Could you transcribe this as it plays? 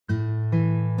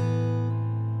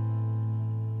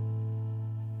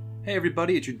Hey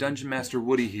everybody, it's your Dungeon Master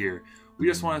Woody here. We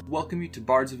just want to welcome you to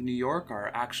Bards of New York,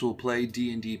 our actual play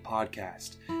D&D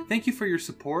podcast. Thank you for your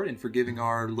support and for giving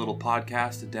our little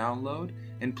podcast a download.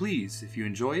 And please, if you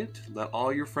enjoy it, let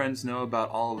all your friends know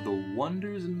about all of the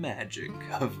wonders and magic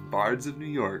of Bards of New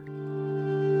York.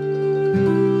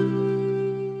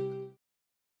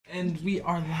 And we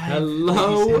are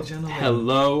live.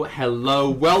 Hello.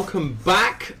 Welcome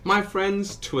back, my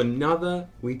friends, to another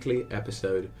weekly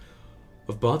episode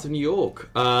of Bards of New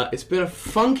York. It's been a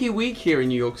funky week here in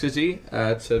New York City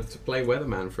to play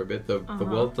Weatherman for a bit. The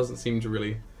world doesn't seem to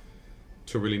really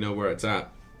know where it's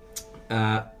at.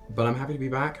 But I'm happy to be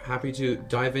back. Happy to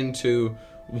dive into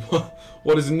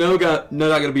what is no doubt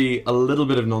going to be a little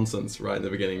bit of nonsense right in the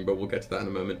beginning, but we'll get to that in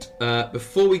a moment.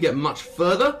 Before we get much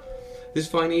further this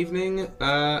fine evening,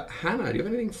 Hannah, do you have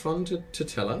anything fun to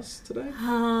tell us today?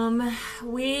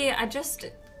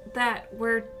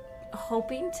 We're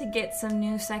hoping to get some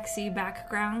new sexy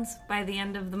backgrounds by the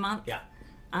end of the month. Yeah.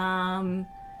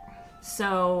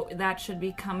 So that should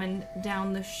be coming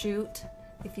down the chute.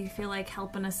 If you feel like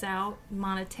helping us out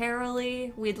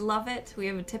monetarily, we'd love it. We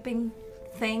have a tipping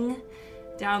thing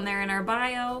down there in our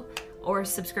bio, or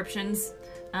subscriptions.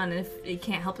 And if you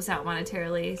can't help us out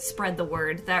monetarily, spread the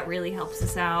word. That really helps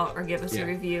us out. Or give us a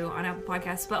review on Apple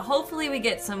Podcasts. But hopefully we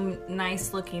get some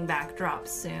nice looking backdrops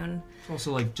soon.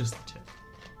 Also, like, just a tip.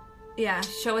 Yeah,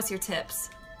 show us your tips.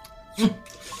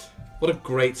 What a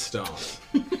great start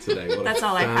today. That's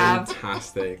all I have.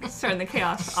 Fantastic. Turn the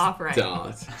chaos off right.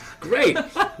 Start. Great.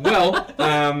 Well,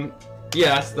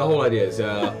 that's the whole idea. Is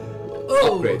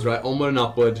upgrades, right? Onward and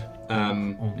upward.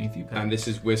 Only if you pay.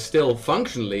 And we're still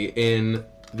functionally in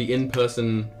the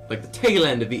in-person, like the tail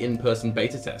end of the in-person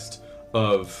beta test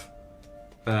of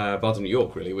Bards of New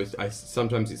York, really.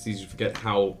 Sometimes it's easy to forget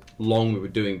how long we were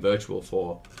doing virtual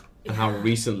for and how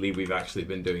recently we've actually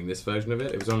been doing this version of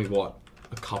it. It was only,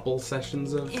 a couple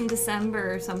sessions of... In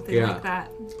December or something like that.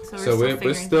 So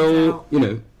we're still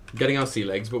getting our sea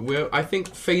legs, but I think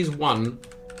phase 1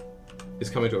 is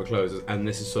coming to a close, and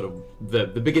this is sort of the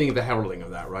beginning of the heralding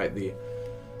of that, right? The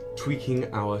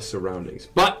tweaking our surroundings.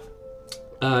 But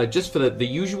just for the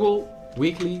usual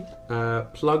weekly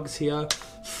plugs here.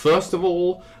 First of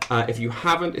all, if you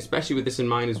haven't, especially with this in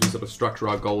mind as we sort of structure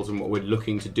our goals and what we're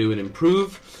looking to do and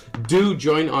improve, do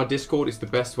join our Discord. It's the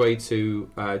best way to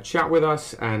chat with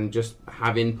us and just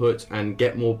have input and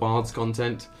get more Bards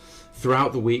content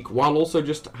throughout the week, while also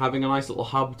just having a nice little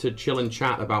hub to chill and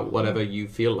chat about whatever you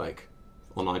feel like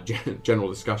on our general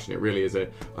discussion. It really is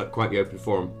quite the open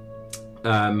forum.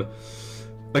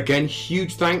 Again,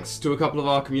 huge thanks to a couple of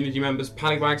our community members,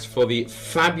 Panic for the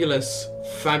fabulous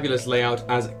layout,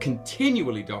 as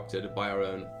continually doctored by our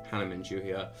own Hannah Minshew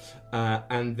here.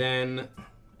 And then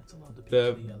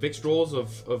the big straws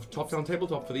of Top Down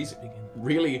Tabletop for these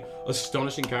really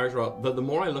astonishing character art. The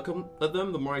more I look at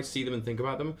them, the more I see them and think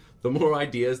about them, the more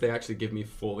ideas they actually give me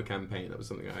for the campaign. That was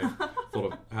something I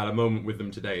thought of, had a moment with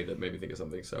them today that made me think of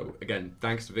something. So again,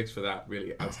 thanks to Vix for that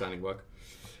really outstanding work.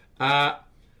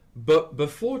 But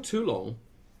before too long,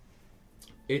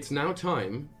 it's now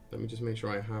time. Let me just make sure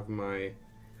I have my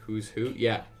who's who.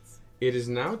 Yeah, it is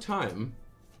now time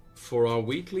for our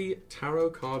weekly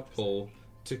tarot card pull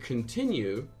to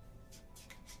continue.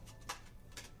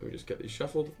 Let me just get these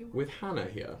shuffled with Hannah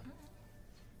here.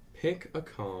 Pick a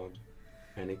card,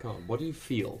 any card. What do you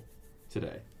feel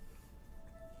today?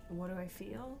 What do I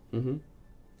feel? Mm-hmm.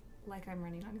 Like I'm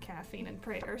running on caffeine and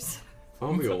prayers.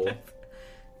 Aren't we all?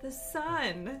 The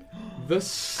sun. The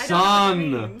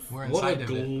sun. What a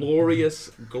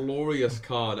glorious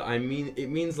card. I mean,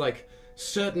 it means like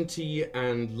certainty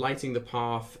and lighting the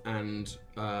path and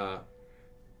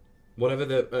whatever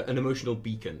an emotional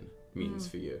beacon means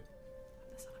for you.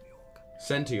 The Sun of York.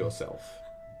 Center yourself.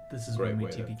 This is Great when we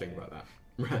way to TPK. think about that.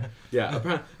 Right. Yeah,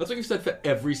 apparently that's what you've said for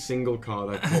every single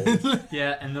card I've pulled.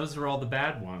 Yeah, and those are all the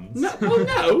bad ones.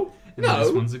 No. And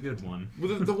this one's a good one.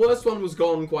 Well, the worst one was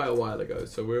gone quite a while ago,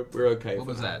 so we're okay. What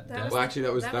was that? Well, actually,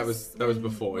 that was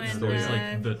before. when, It's There was still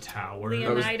like the tower.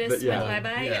 Leonidas yeah. went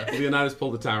bye-bye. Yeah. Leonidas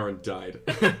pulled the tower and died.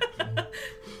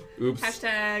 Oops.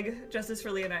 Hashtag justice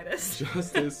for Leonidas.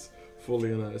 Justice for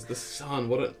Leonidas. The Sun.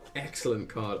 What an excellent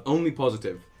card. Only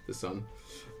positive. The Sun.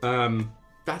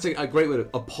 That's a great way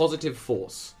a positive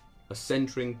force. A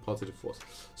centering positive force.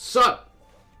 So,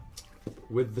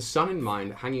 with the sun in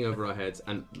mind, hanging over our heads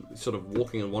and sort of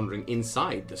walking and wandering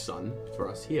inside the sun for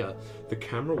us here, the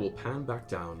camera will pan back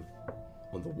down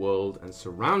on the world and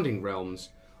surrounding realms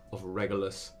of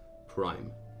Regulus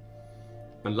Prime.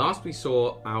 And last we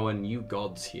saw our new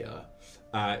gods here,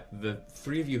 the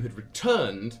three of you had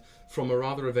returned from a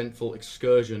rather eventful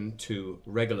excursion to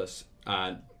Regulus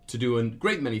to do a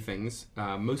great many things,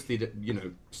 mostly,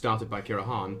 started by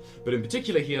Kirahan, but in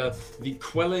particular here, the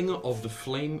quelling of the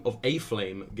flame, of a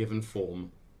flame given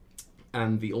form,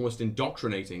 and the almost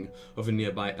indoctrinating of a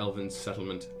nearby elven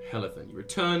settlement, Helithan. You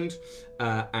returned,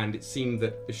 and it seemed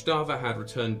that Ishtava had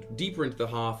returned deeper into the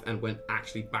hearth and went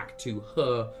actually back to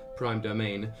her prime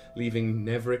domain, leaving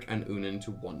Neverick and Unan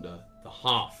to wander the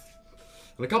hearth.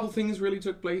 And a couple things really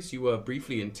took place. You were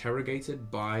briefly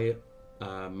interrogated by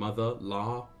Mother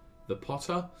La, the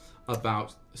Potter,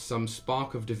 about some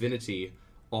spark of divinity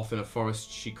off in a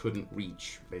forest she couldn't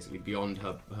reach, basically beyond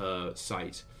her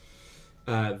sight.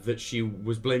 That she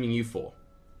was blaming you for.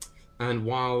 And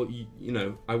while,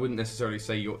 I wouldn't necessarily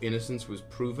say your innocence was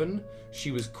proven,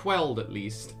 she was quelled at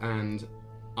least and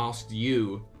asked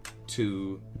you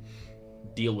to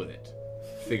deal with it,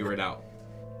 figure it out,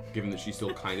 given that she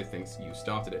still kind of thinks you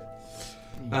started it.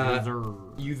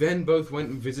 You then both went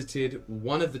and visited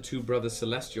one of the two brothers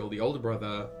Celestial, the older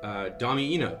brother,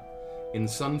 Dami Ino, in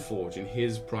Sunforge, in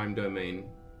his prime domain,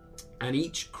 and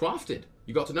each crafted.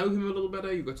 You got to know him a little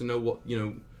better. You got to know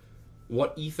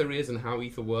what ether is and how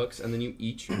ether works, and then you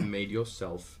each made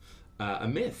yourself a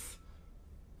myth,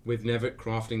 with Neverick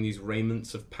crafting these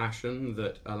raiments of passion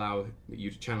that allow you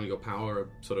to channel your power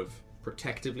sort of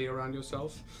protectively around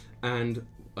yourself, and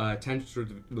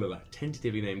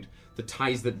tentatively named the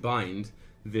Ties That Bind,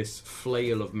 this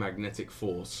flail of magnetic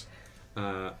force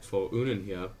for Unan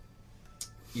here.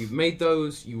 You've made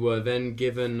those. You were then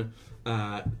given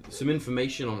some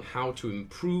information on how to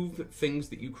improve things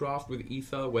that you craft with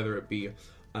ether, whether it be,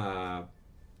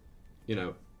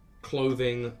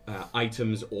 clothing,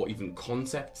 items, or even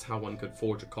concepts, how one could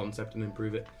forge a concept and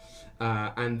improve it.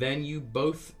 And then you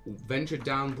both ventured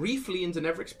down briefly into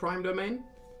Neverick's prime domain.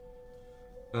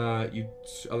 You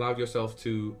allowed yourself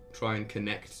to try and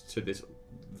connect to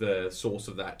the source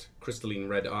of that crystalline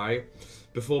red eye,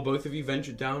 before both of you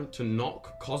ventured down to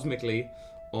knock cosmically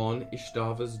on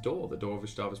Ishtava's door, the door of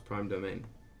Ishtava's prime domain.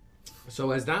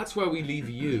 So as that's where we leave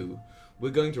you,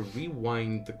 we're going to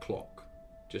rewind the clock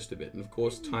just a bit. And of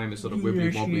course, time is sort of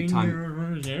wibbly-wobbly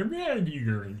time.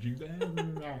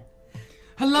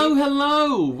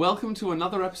 Hello! Welcome to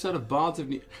another episode of Bards of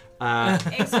New...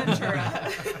 Ace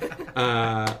Ventura.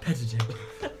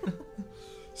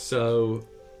 So...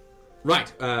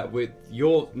 Right, with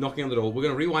your knocking on the door, we're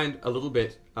going to rewind a little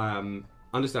bit,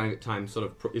 understanding that time sort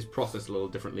of is processed a little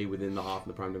differently within the hearth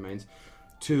and the prime domains,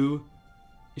 to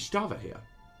Ishtava here.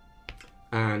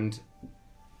 And,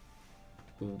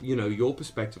 your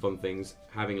perspective on things,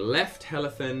 having left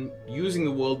Helithan, using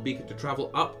the world beacon to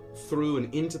travel up through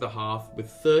and into the hearth,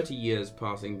 with 30 years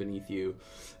passing beneath you,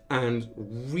 and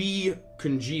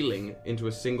recongealing into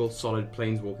a single solid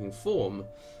planeswalking form,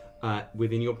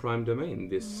 within your prime domain,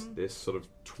 this sort of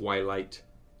twilight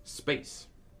space.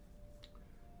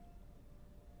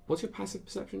 What's your passive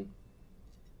perception?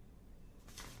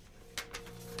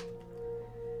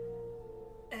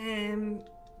 It's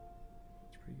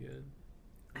pretty good.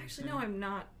 Actually, no, I'm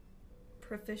not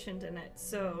proficient in it,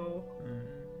 so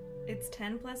it's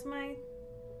 10 plus my...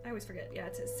 I always forget. Yeah,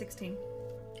 it's 16.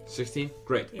 16?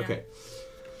 Great, yeah. Okay.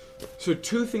 So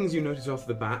two things you notice off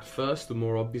the bat. First, the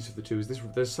more obvious of the two, is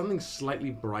there's something slightly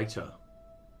brighter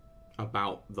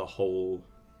about the whole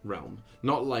realm.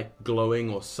 Not like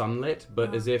glowing or sunlit,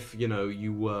 but as if,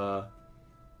 you were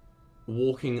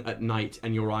walking at night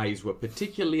and your eyes were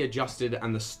particularly adjusted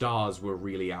and the stars were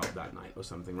really out that night or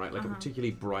something, right? Like a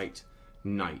particularly bright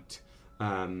night.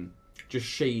 Just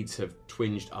shades have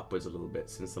twinged upwards a little bit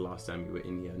since the last time you were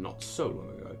in here, not so long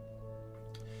ago.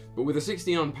 But with a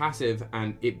 16 on passive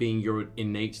and it being your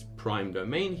innate prime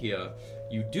domain here,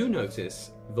 you do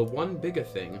notice the one bigger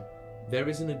thing, there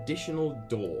is an additional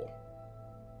door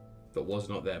that was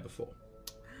not there before.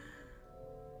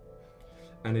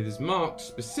 And it is marked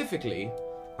specifically,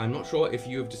 I'm not sure if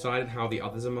you have decided how the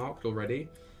others are marked already,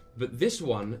 but this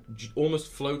one,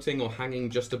 almost floating or hanging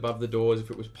just above the door as if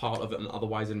it was part of an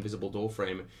otherwise invisible door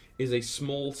frame, is a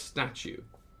small statue.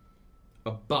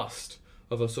 A bust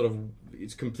of a sort of,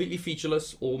 it's completely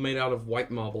featureless, all made out of white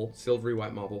marble, silvery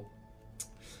white marble.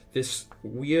 This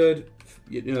weird,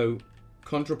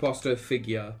 contrapposto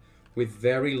figure with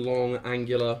very long,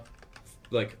 angular,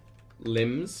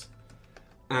 limbs.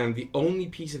 And the only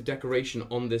piece of decoration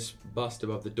on this bust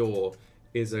above the door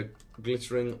is a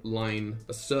glittering line,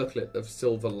 a circlet of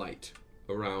silver light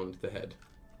around the head.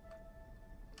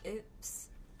 Oops.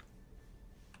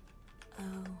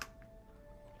 Oh.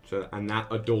 So, and that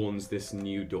adorns this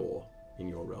new door in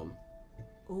your realm.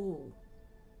 Ooh.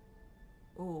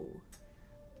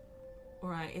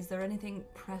 Alright, is there anything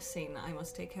pressing that I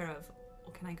must take care of?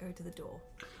 can I go to the door?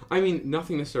 I mean,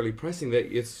 nothing necessarily pressing.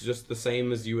 That it's just the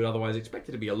same as you would otherwise expect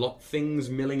it to be. A lot things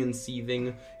milling and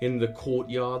seething in the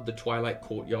courtyard, the twilight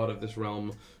courtyard of this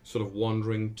realm, sort of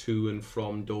wandering to and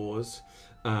from doors.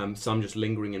 Some just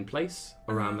lingering in place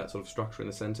around that sort of structure in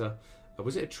the center.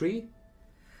 Was it a tree?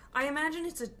 I imagine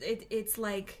it's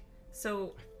like,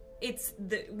 so it's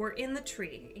we're in the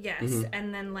tree, yes,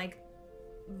 and then like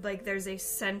there's a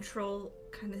central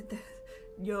kind of.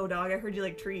 Yo, dog, I heard you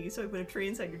like trees, so I put a tree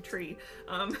inside your tree.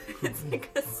 It's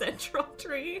like a central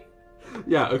tree.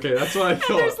 Yeah, okay, that's what I thought.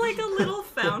 And there's like a little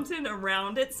fountain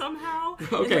around it somehow.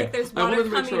 Okay. And, like, there's water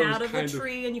coming out of the kind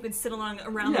tree, and you can sit along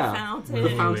around Yeah, the fountain.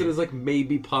 the fountain is like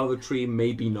maybe part of the tree,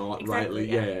 maybe not, Exactly, right?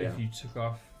 yeah. Yeah. If you took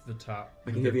off the top, I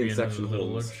would can there hear the be another Inception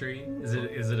littler horns. tree? Is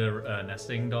it a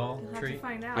nesting doll We'll have tree? to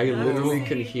find out. I literally We'll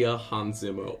can see. hear Hans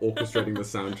Zimmer orchestrating the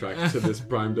soundtrack to this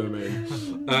Prime Domain.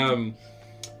 I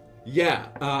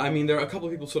mean, there are a couple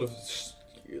of people sort of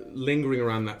lingering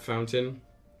around that fountain,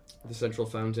 the central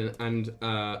fountain, and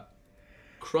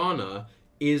Krana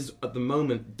is at the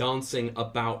moment dancing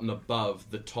about and above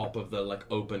the top of the like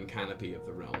open canopy of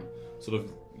the realm, sort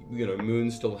of, you know,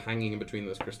 moon still hanging in between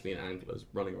those crystalline antlers,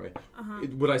 running away.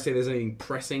 Would I say there's anything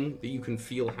pressing that you can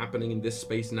feel happening in this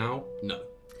space now? No.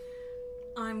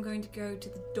 I'm going to go to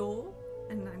the door,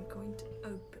 and I'm going to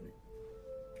open it.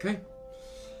 Okay.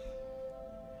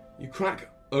 You crack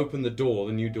open the door,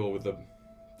 the new door with the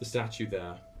statue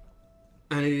there,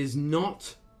 and it is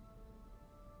not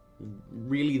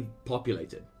really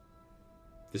populated.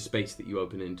 The space that you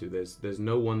open into, there's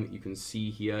no one that you can see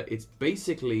here. It's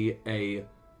basically a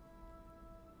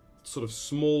sort of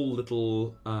small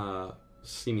little,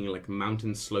 seeming like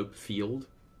mountain slope field,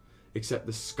 except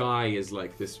the sky is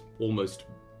like this almost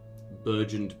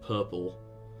burgeoned purple,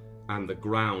 and the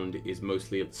ground is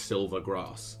mostly silver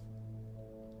grass.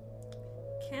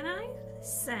 Can I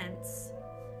sense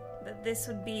that this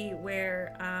would be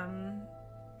where,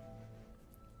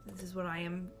 this is what I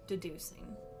am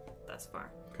deducing thus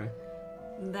far. Okay.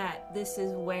 That this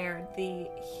is where the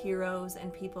heroes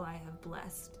and people I have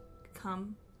blessed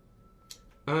come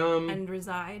and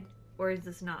reside? Or is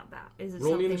this not that? Is it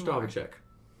Roll me something an Strava more? check.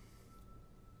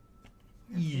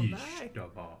 Yeesh.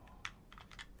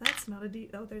 That's not a D...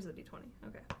 Oh, there's a D20.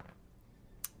 Okay.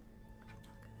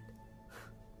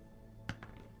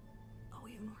 Oh,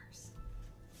 even worse.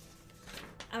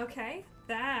 Okay,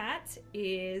 that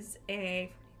is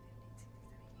a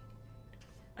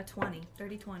 20.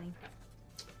 Dirty 20.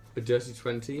 A dirty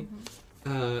 20.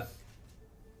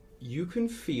 You can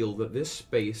feel that this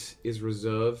space is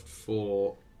reserved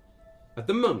for, at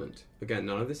the moment, again,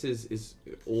 none of this is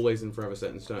always and forever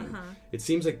set in stone. It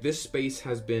seems like this space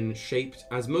has been shaped,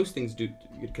 as most things do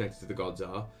connected to the gods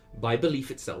are, by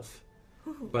belief itself.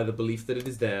 By the belief that it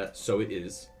is there, so it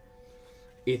is.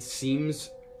 It seems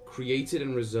created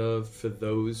and reserved for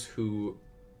those who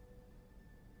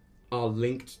are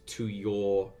linked to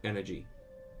your energy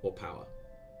or power.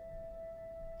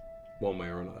 One way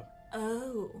or another.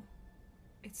 Oh.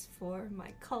 It's for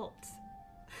my cult.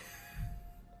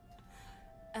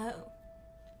 Oh.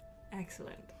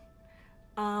 Excellent.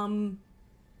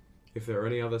 If there are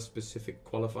any other specific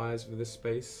qualifiers for this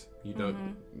space, you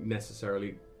don't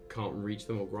necessarily can't reach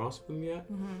them or grasp them yet.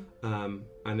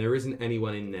 And there isn't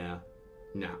anyone in there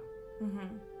now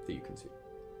that you can see.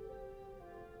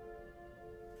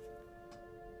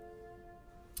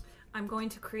 I'm going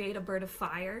to create a bird of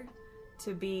fire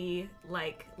to be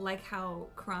like how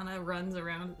Krana runs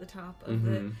around at the top of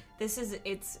the. This is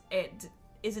it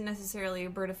isn't necessarily a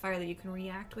bird of fire that you can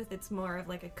react with. It's more of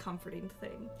like a comforting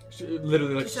thing.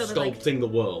 Literally like So that, sculpting the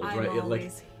world, I'm right? It like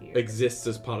always here. exists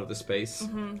as part of the space.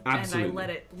 Absolutely. And I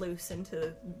let it loose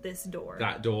into this door.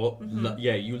 That door,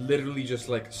 yeah, you literally just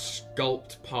like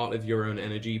sculpt part of your own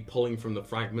energy, pulling from the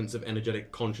fragments of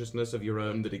energetic consciousness of your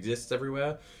own that exists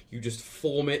everywhere. You just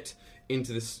form it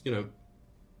into this, you know,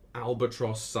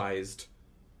 albatross-sized,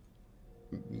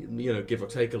 you know, give or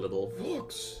take a little,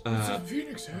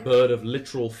 bird of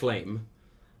literal flame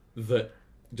that,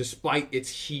 despite its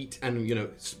heat and, you know,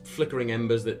 flickering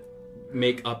embers that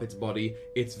make up its body,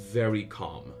 it's very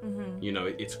calm. You know,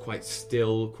 it's quite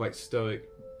still, quite stoic,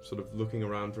 sort of looking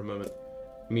around for a moment,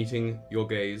 meeting your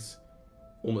gaze,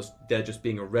 almost there just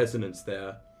being a resonance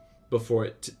there, before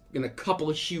it, in a couple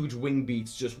of huge wing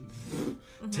beats, just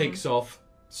takes off,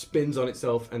 spins on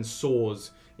itself, and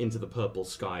soars into the purple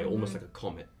sky, almost like a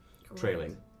comet,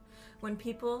 trailing. When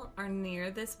people are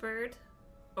near this bird,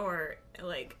 or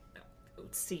like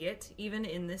see it even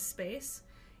in this space,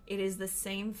 it is the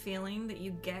same feeling that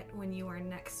you get when you are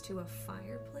next to a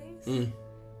fireplace.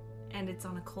 and it's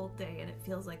on a cold day, and it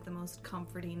feels like the most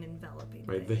comforting, enveloping.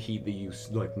 Right, the heat that you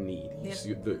like need,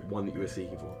 the one that you were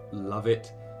seeking for. Love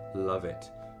it, love it,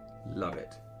 love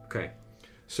it. Okay,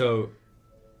 so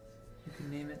You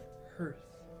can name it Hearth.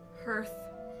 Hearth.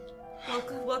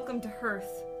 Welcome to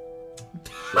Hearth.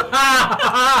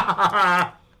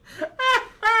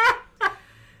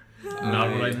 Not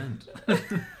what I meant.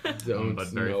 don't But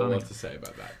very know funny. what to say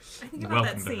about that. I think about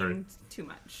Welcome that to scene Hearth. too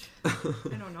much.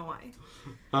 I don't know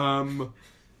why.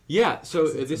 Yeah, so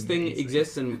It's this thing amazing.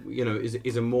 exists and,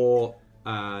 is a more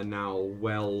now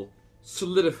well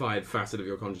solidified facet of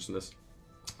your consciousness.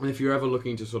 And if you're ever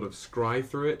looking to sort of scry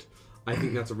through it, I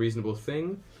think that's a reasonable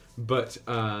thing. But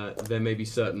there may be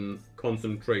certain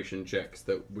concentration checks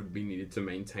that would be needed to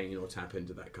maintain or tap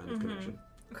into that kind of connection.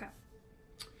 Okay.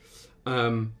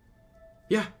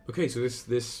 Yeah, okay, so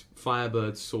this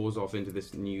Firebird soars off into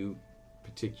this new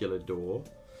particular door.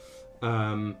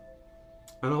 And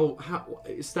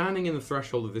standing in the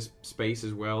threshold of this space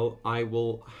as well, I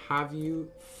will have you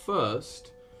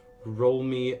first roll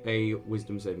me a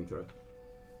wisdom saving throw.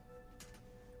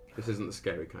 This isn't the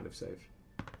scary kind of save.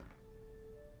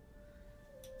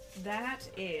 That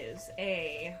is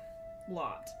a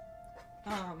lot.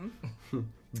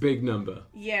 Big number.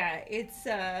 Yeah, it's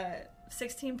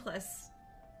 16 plus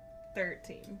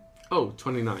 13. Oh,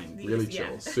 29. These, Really yeah.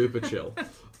 chill. Super chill.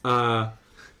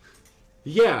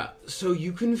 Yeah, so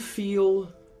you can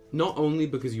feel, not only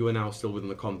because you are now still within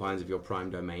the confines of your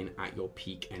prime domain at your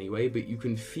peak anyway, but you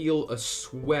can feel a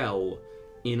swell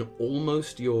in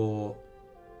almost your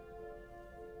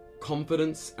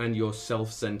confidence and your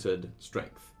self-centered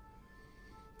strength.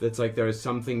 That's like there is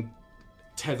something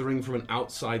tethering from an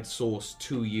outside source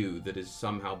to you that is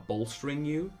somehow bolstering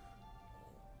you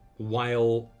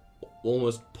while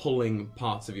almost pulling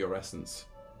parts of your essence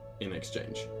in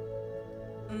exchange.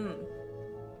 I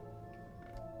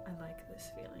like this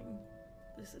feeling.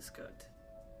 This is good.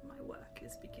 My work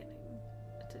is beginning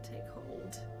to take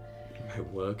hold. My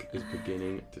work is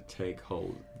beginning to take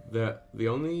hold. The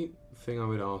only thing I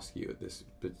would ask you at this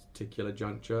particular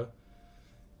juncture,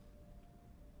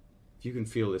 if you can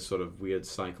feel this sort of weird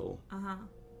cycle,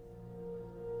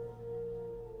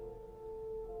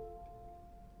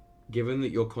 given that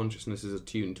your consciousness is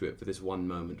attuned to it for this one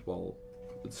moment, while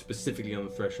specifically on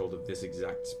the threshold of this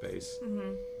exact space,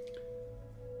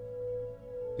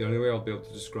 the only way I'll be able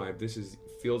to describe this is,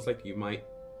 feels like you might,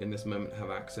 in this moment, have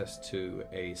access to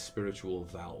a spiritual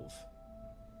valve.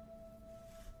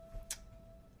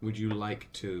 Would you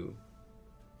like to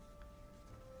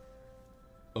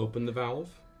open the valve?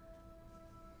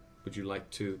 Would you like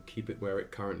to keep it where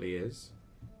it currently is,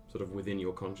 sort of within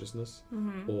your consciousness,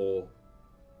 or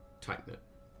tighten it?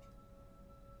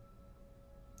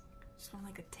 Just want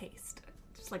like a taste.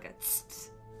 Just like a tsk,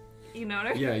 you know what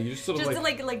I mean? Yeah, you just sort of Just to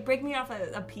like break me off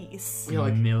a piece. Yeah,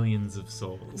 like- Millions of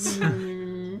souls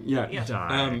yeah. Yeah.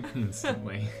 die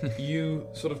instantly. You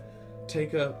sort of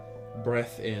take a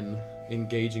breath in,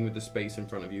 engaging with the space in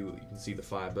front of you. You can see the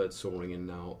Firebird soaring in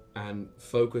now, and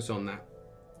focus on that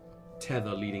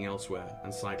tether leading elsewhere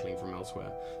and cycling from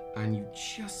elsewhere. And you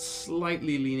just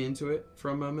slightly lean into it for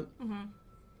a moment.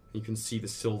 You can see the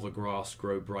silver grass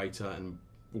grow brighter and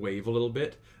wave a little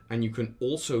bit, and you can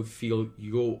also feel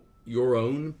your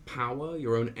own power,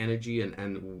 your own energy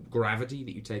and gravity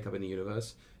that you take up in the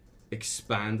universe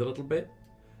expand a little bit.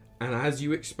 And as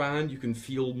you expand, you can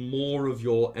feel more of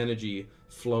your energy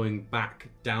flowing back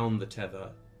down the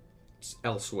tether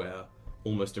elsewhere,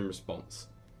 almost in response.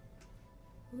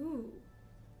 Ooh.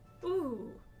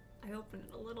 Ooh. I open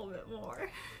it a little bit more.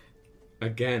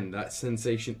 Again, that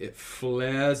sensation, it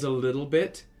flares a little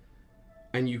bit,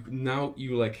 and you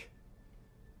like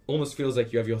almost feels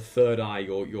like you have your third eye,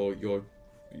 your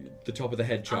the top of the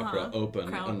head chakra open,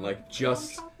 Crown- and like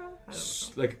just crown chakra? I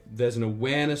don't like there's an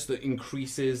awareness that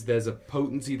increases, there's a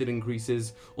potency that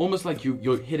increases, almost like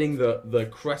you're hitting the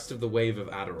crest of the wave of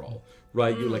Adderall,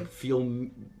 right? You like feel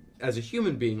as a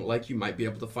human being like you might be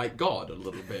able to fight God a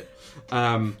little bit,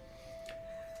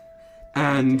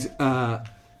 and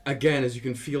again, as you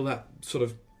can feel that sort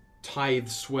of tithe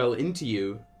swell into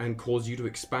you and cause you to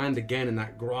expand again, and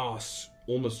that grass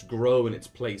almost grow in its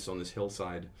place on this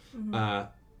hillside.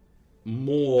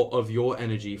 More of your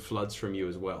energy floods from you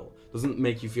as well. Doesn't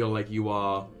make you feel like you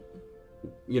are,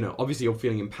 obviously you're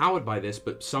feeling empowered by this,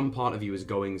 but some part of you is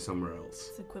going somewhere else.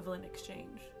 It's equivalent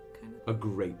exchange, kind of. A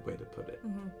great way to put it.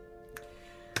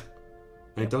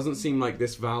 And it doesn't seem like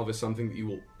this valve is something that you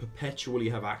will perpetually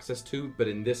have access to, but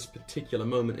in this particular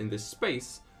moment, in this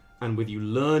space, and with you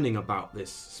learning about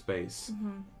this space,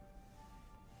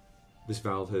 this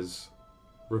valve has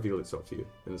revealed itself to you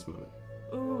in this moment.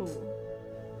 Ooh.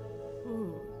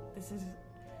 Ooh. This is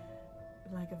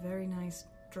like a very nice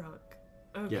drug.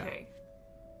 Okay.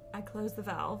 I close the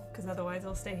valve, because otherwise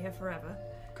I'll stay here forever.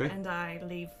 Okay. And I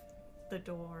leave the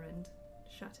door and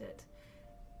shut it.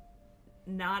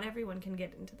 Not everyone can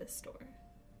get into this store.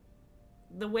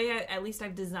 The way at least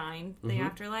I've designed the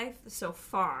afterlife so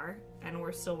far, and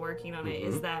we're still working on it,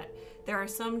 is that there are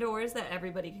some doors that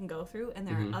everybody can go through, and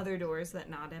there are other doors that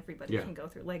not everybody can go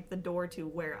through. Like the door to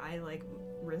where I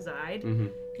reside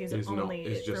is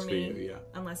only just for me, for you,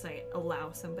 unless I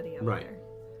allow somebody up Right. there.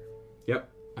 Yep.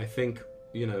 I think,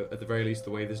 at the very least,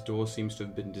 the way this door seems to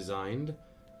have been designed,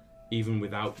 even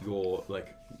without your,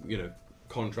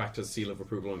 contractor's seal of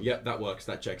approval on, yep, that works,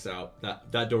 that checks out,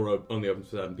 that door only opens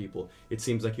for certain people. It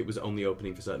seems like it was only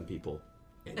opening for certain people.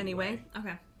 Anyway,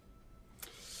 okay.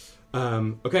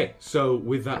 Okay, so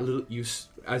with that little,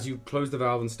 as you close the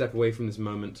valve and step away from this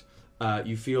moment,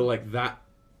 you feel like that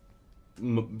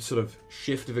sort of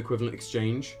shift of equivalent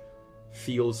exchange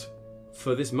feels,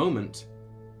 for this moment,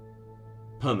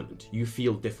 permanent. You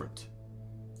feel different.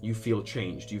 You feel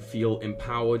changed. You feel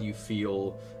empowered. You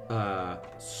feel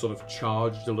sort of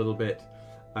charged a little bit.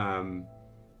 And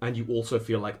you also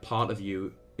feel like part of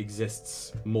you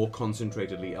exists more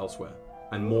concentratedly elsewhere,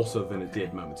 and more so than it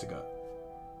did moments ago.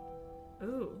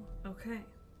 Ooh, okay.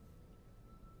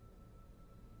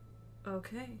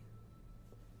 Okay.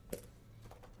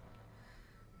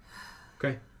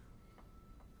 Okay.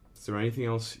 Is there anything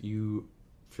else you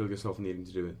feel yourself needing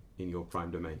to do in your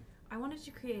prime domain? I wanted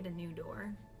to create a new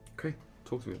door. Okay,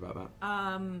 talk to me about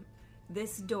that.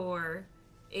 This door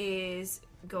is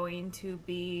going to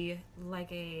be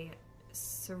like a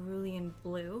cerulean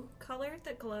blue color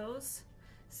that glows.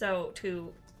 So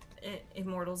to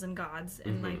immortals and gods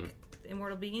and like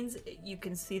immortal beings, you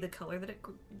can see the color that it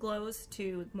glows.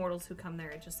 To mortals who come there,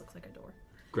 it just looks like a door.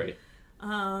 Great.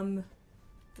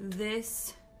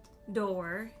 This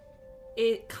door,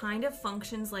 it kind of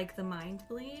functions like the Mind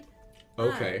Bleed.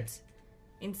 Okay. But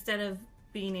instead of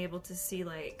being able to see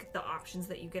like the options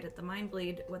that you get at the Mind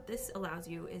Bleed, what this allows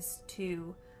you is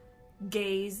to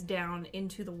gaze down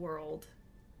into the world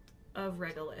of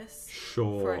Regulus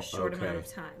for a short amount of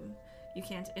time. You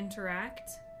can't interact,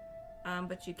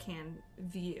 but you can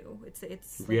view. It's like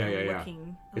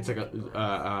looking. It's like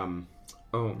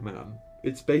oh man,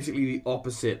 it's basically the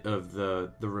opposite of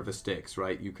the river Styx,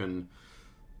 right? You can.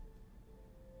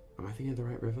 Am I thinking of the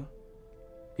right river?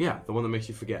 Yeah, the one that makes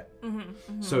you forget.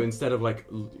 So instead of like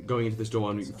going into this door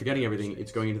and forgetting everything,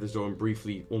 it's going into this door and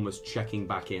briefly almost checking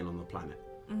back in on the planet.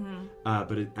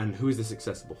 And who is this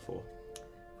accessible for?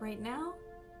 Right now,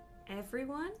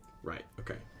 everyone. Right.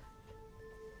 Okay.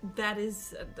 That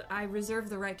is, I reserve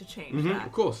the right to change that.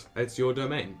 Of course, it's your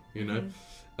domain.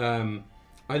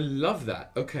 I love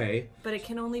that. Okay. But it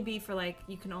can only be for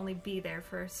you can only be there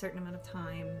for a certain amount of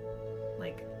time,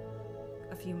 like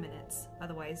a few minutes.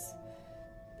 Otherwise,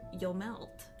 you'll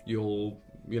melt. You'll,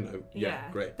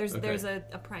 great. There's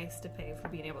a price to pay for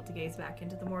being able to gaze back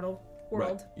into the mortal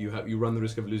world. Right. You run the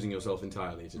risk of losing yourself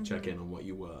entirely to check in on what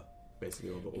you were,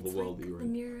 basically, or the world that you were in.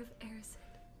 The mirror of Erised.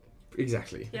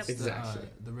 Exactly. Yep. Exactly.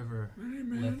 The river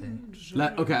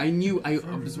Lethe. Okay, I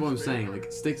that's what I'm saying. Like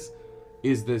Styx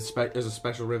is there's a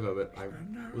special river, but I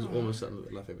was almost certain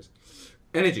that Lethe was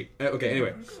energy. Okay.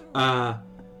 Anyway,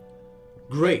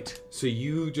 great. So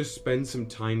you just spend some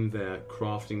time there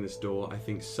crafting this door. I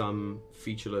think some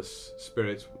featureless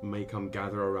spirits may come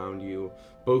gather around you,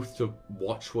 both to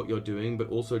watch what you're doing, but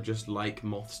also just like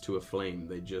moths to a flame.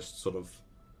 They just sort of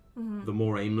the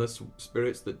more aimless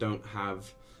spirits that don't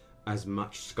have as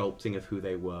much sculpting of who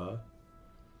they were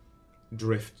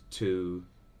drift to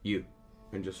you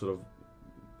and just sort of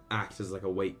act as like a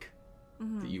wake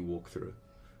that you walk through,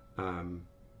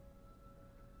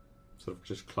 sort of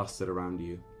just clustered around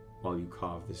you while you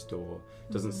carve this door.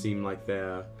 Doesn't seem like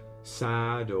they're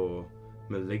sad or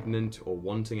malignant or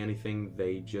wanting anything.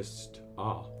 They just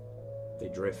are. They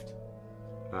drift.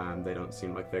 They don't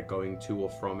seem like they're going to or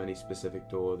from any specific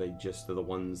door. They just are the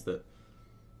ones that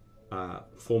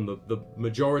form the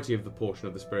majority of the portion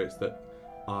of the spirits that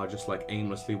are just like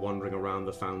aimlessly wandering around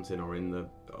the fountain or in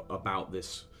about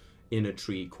this inner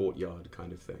tree courtyard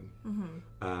kind of thing.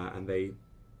 And they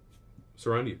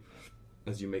surround you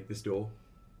as you make this door.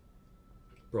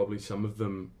 Probably some of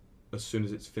them, as soon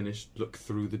as it's finished, look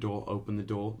through the door, open the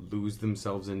door, lose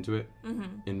themselves into it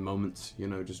in moments,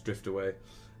 just drift away.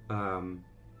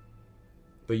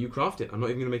 But you craft it. I'm not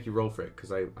even going to make you roll for it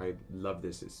because I love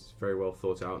this. It's very well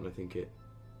thought out and I think it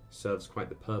serves quite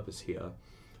the purpose here.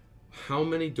 How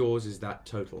many doors is that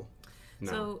total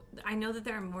now? So I know that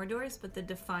there are more doors, but the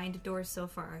defined doors so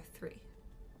far are 3.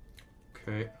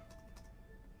 Okay.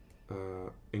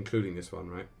 Including this one,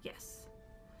 right? Yes.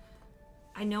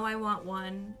 I know I want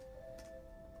one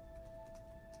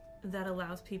that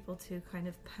allows people to kind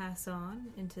of pass on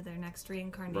into their next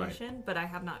reincarnation, but I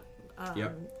have not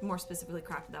more specifically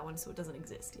crafted that one, so it doesn't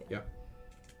exist yet. Yep.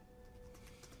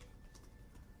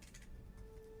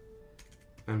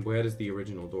 And where does the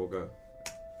original door go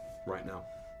right now?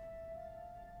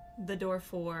 The door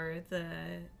for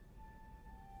the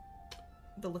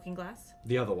looking glass?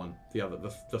 The other one.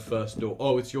 The first door.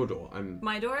 Oh, it's your door.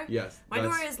 My door? Yes. My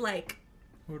door is like...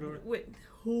 Hodor. Wait,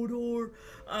 Hodor.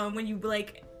 When you,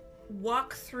 like,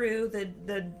 walk through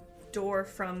the door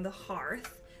from the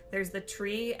hearth, there's the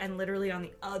tree, and literally on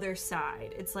the other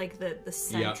side, it's like the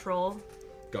central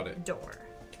Got it. door.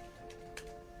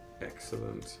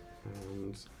 Excellent.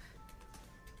 And...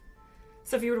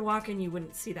 So if you were to walk in, you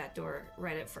wouldn't see that door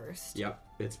right at first. Yep,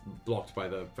 it's blocked by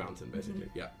the fountain, basically.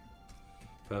 Mm-hmm. Yep.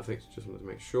 Perfect. Just wanted to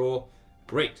make sure.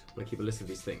 Great. I'm going to keep a list of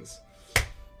these things.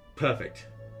 Perfect.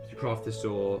 You craft this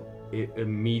door, it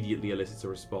immediately elicits a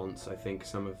response. I think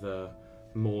some of the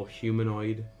more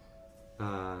humanoid,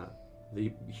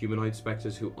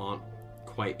 specters who aren't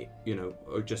quite,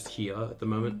 are just here at the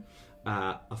moment,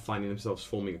 are finding themselves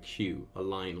forming a queue, a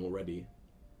line already,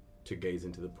 to gaze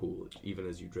into the pool, even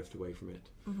as you drift away from it.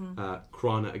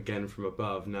 Krana, again from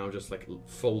above, now just like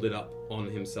folded up on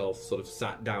himself, sort of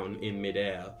sat down in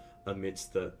midair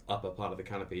amidst the upper part of the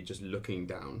canopy, just looking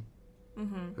down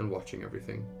and watching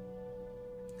everything.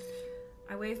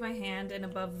 I wave my hand, and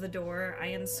above the door, I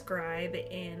inscribe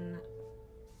in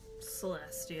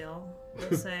Celestial,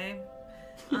 we'll say,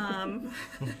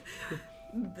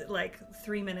 like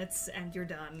 3 minutes and you're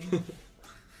done.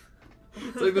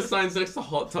 It's like the signs next to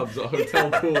hot tubs at hotel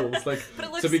pools. Like,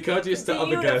 to be courteous to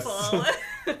other guests.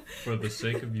 For the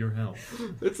sake of your health.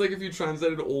 It's like if you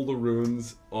translated all the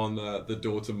runes on the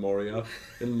door to Moria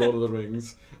in Lord of the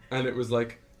Rings, and it was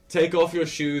like, take off your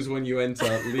shoes when you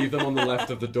enter, leave them on the left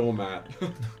of the doormat.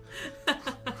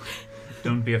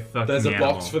 Don't be a fucking There's a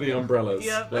animal. box for the umbrellas.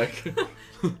 Yep. Like,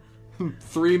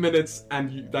 3 minutes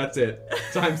and that's it.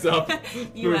 Time's up.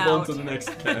 Move on to the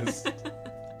next guest.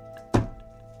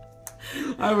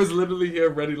 I was literally here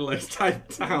ready to like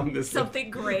type down this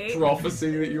something great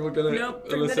prophecy that you were gonna Nope,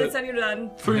 3 elicit. minutes and you're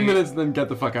done. 3 minutes and then get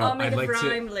the fuck out. I'll make I'd a like to-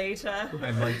 rhyme later.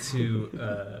 I'd like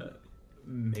to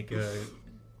make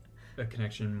a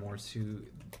connection more to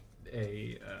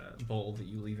a bowl that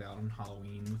you leave out on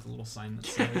Halloween with a little sign that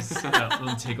says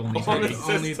 "It'll take only On a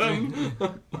three." Only system.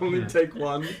 Only Yeah. take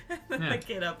one. Yeah. The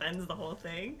kid upends the whole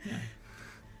thing. Yeah.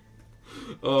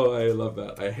 Oh, I love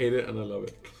that. I hate it and I love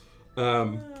it.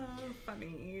 Oh,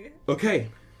 funny. Okay.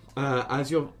 As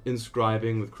you're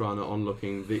inscribing with Krana on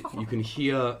looking, you can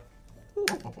hear,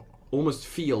 almost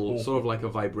feel, sort of like a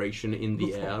vibration in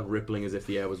the air, rippling as if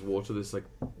the air was water. This like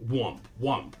whomp,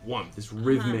 whomp, whomp. This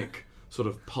rhythmic sort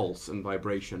of pulse and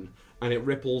vibration. And it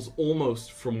ripples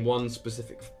almost from one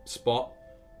specific spot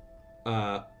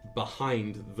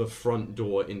behind the front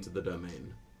door into the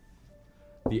domain.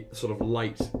 The sort of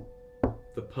light,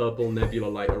 the purple nebula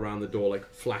light around the door like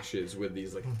flashes with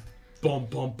these like bomb,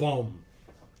 bomb, bomb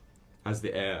as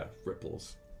the air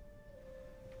ripples.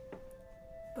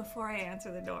 Before I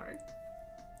answer the door,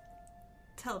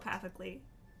 telepathically,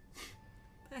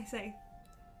 I say,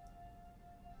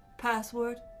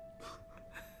 password.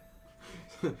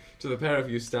 To the pair of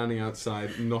you standing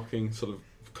outside, knocking sort of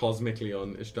cosmically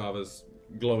on Ishtava's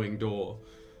glowing door,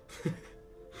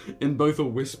 in both a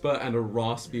whisper and a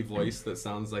raspy voice that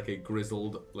sounds like a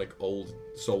grizzled, like old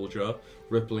soldier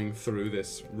rippling through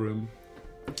this room,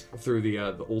 through the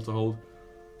altar hold.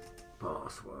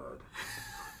 Password.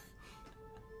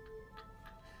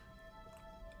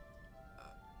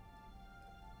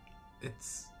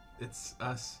 It's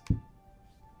us.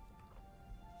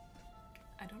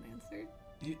 I don't answer.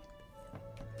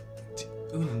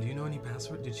 Unum, do you know any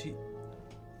password? Did she?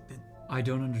 I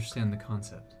don't understand the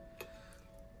concept.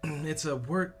 It's a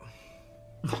word.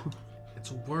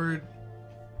 It's a word.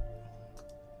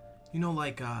 You know,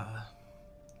 like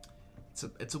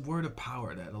It's a word of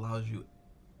power that allows you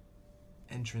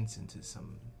entrance into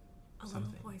some. A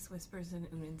something. little voice whispers in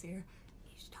Unan's ear.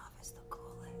 Ishtav is the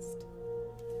coolest.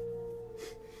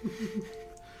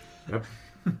 Yep.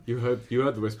 You heard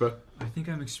the whisper. I think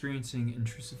I'm experiencing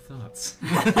intrusive thoughts.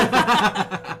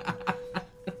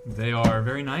 They are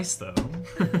very nice, though.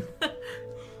 And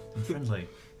friendly.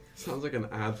 Sounds like an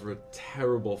ad for a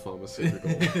terrible pharmaceutical.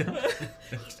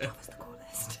 Ishtav is the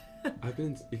coolest. I've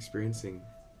been experiencing,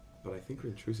 but I think are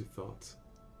intrusive thoughts.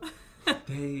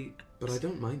 But I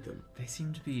don't mind them. They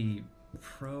seem to be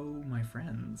pro my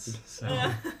friends. So,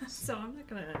 So I'm not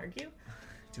gonna argue.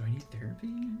 do I need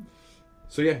therapy?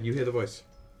 So yeah, you hear the voice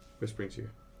whispering to you.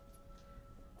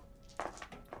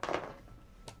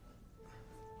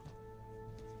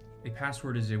 A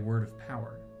password is a word of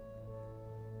power.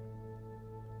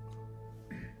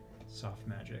 Soft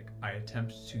magic. I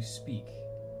attempt to speak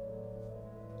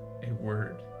a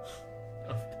word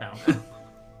of power.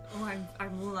 Oh,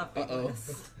 I'm loving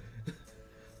this.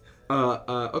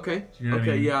 Okay. You know what I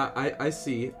Okay, mean? yeah, I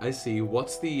see.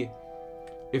 What's the...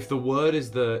 If the word is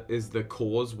the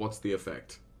cause, what's the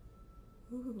effect?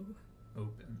 Ooh.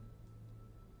 Open.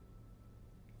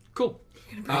 Cool.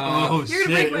 You're gonna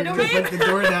break my domain? Put the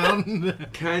door down.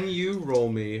 Can you roll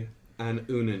me an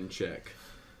Unin check?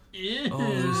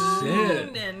 Oh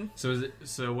shit.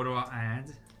 So what do I add?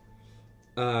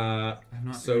 I've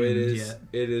not So it Uned is yet.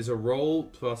 it is a roll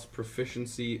plus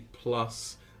proficiency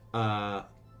plus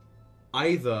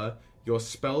either your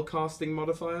spellcasting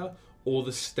modifier or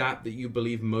the stat that you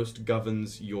believe most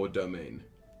governs your domain.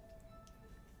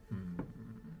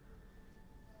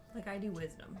 Like I do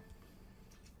wisdom.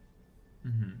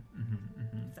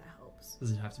 If that helps.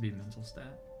 Does it have to be a mental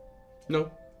stat? No.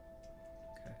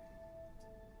 Okay.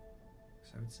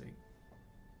 So I would say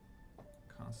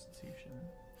Constitution.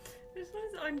 This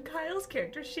one's on Kyle's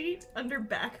character sheet. Under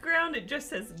background, it just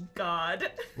says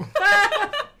God.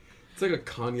 It's like a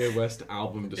Kanye West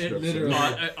album description.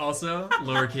 literally- Also,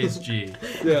 lowercase g,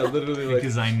 Yeah, literally like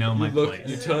because I know my you look, place.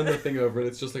 you turn the thing over and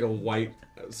it's just like a white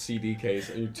CD case,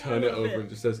 and you turn it love over it. and it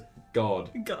just says God,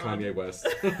 God. Kanye West.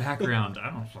 Background, I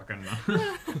don't fucking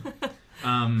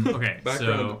know. Okay,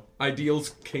 Background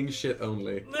ideals king shit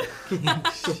only,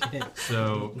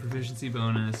 so proficiency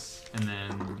bonus, and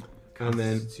then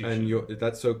Constitution. your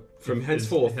that's so from Is-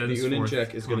 henceforth the Unin henceforth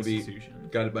check is going to be Constitution.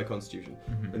 guided by Constitution.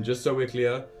 Mhm. And just so we're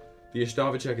clear, the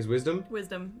Ishtava check is Wisdom,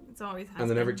 Wisdom. It's always has and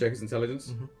then been. every check is Intelligence.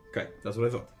 Mhm. Okay, that's what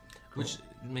I thought. Which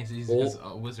makes it easy All-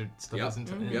 because wizard stuff Yep. isn't.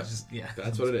 Mhm. It's Yep. just, yeah.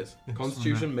 That's what it is.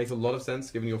 Constitution makes a lot of sense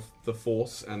given the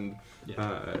force and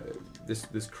Yeah.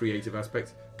 this creative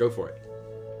aspect. Go for it.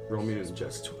 Roll me and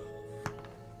checks.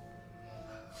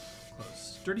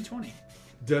 Close. Dirty 20.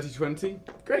 Dirty 20.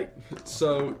 Great.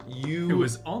 So you. It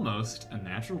was almost a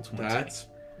natural 20. That's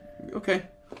okay.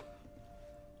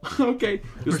 Okay.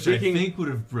 You're Which I speaking. think would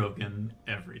have broken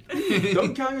everything.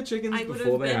 Don't count your chickens I would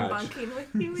before have they been hatch. bunking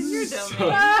with you in your So-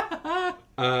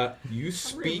 domain. You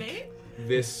speak Roommate?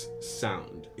 this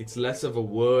sound. It's less of a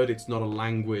word. It's not a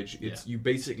language. It's Yeah. you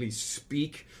basically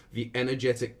speak the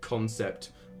energetic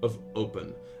concept of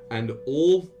open, and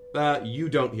all you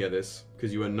don't hear this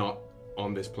because you are not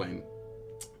on this plane.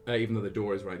 Even though the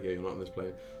door is right here, you're not on this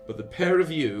plane. But the pair of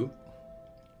you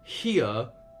hear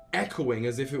echoing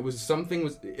as if it was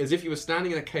as if you were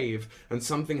standing in a cave and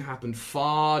something happened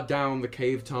far down the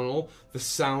cave tunnel. The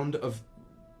sound of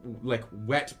like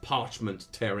wet parchment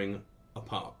tearing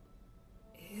apart.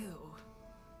 Ew.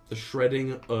 The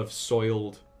shredding of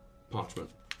soiled parchment,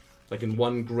 like in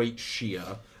one great shear,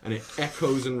 and it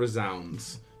echoes and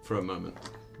resounds for a moment.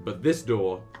 But this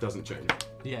door doesn't change.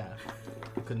 Yeah.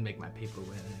 I couldn't make my paper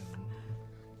wet.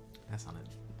 That sounded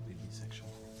really sexual.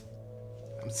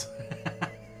 I'm sorry.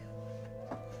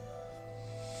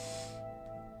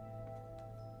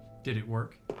 Did it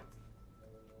work?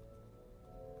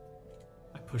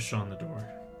 I pushed on the door.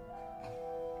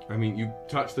 I mean, you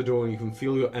touch the door and you can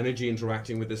feel your energy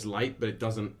interacting with this light, but it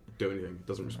doesn't do anything. It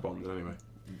doesn't respond in any way.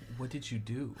 What did you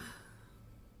do?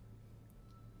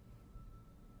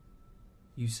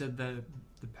 You said that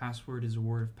the password is a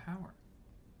word of power.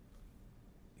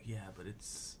 Yeah, but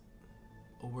it's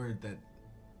a word that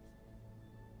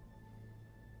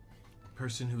a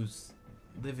person who's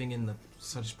living in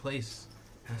such place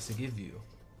has to give you.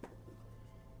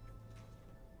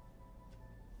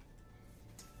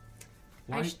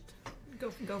 Why? I should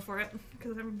go for it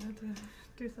because I'm about to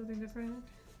do something different.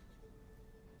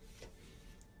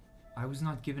 I was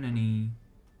not given any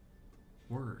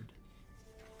word.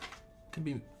 Could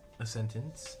be a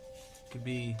sentence. Could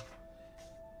be.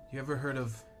 You ever heard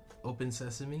of Open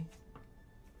Sesame?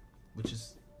 Which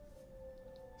is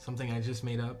something I just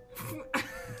made up.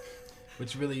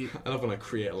 Which really. I love when I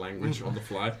create a language on the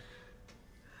fly.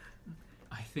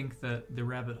 I think that the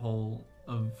rabbit hole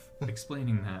of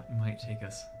explaining that might take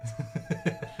us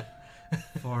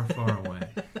far, far away.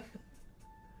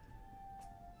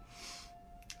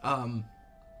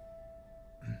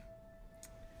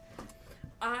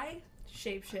 I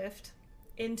shapeshift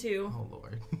into Oh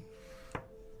lord.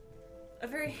 a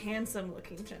very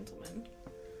handsome-looking gentleman.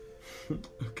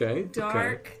 Okay.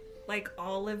 Dark, like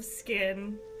olive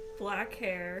skin, black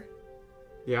hair,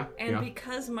 Okay. Yeah. and yeah.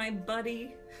 because my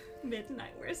buddy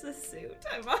Midnight wears a suit,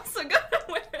 I'm also gonna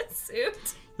wear a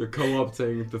suit. You're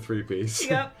co-opting the three-piece.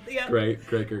 Yep. Great.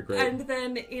 And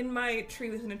then in my tree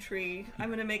within a tree, I'm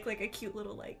gonna make like a cute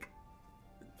little like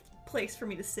place for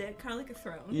me to sit, kind of like a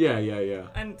throne. Yeah.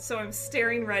 And so I'm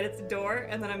staring right at the door,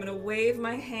 and then I'm gonna wave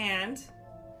my hand,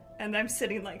 and I'm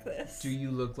sitting like this. Do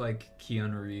you look like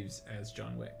Keanu Reeves as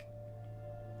John Wick?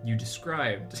 You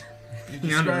described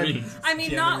Keanu Reeves. I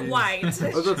mean, Keanu not Reeves. white.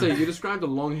 I was about to say, you described a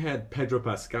long-haired Pedro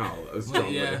Pascal as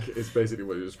John Yeah. Wick. It's basically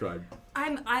what you described.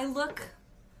 I look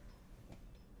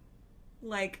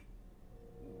like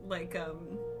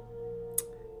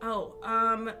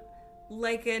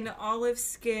like an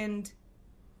olive-skinned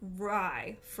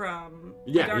rye from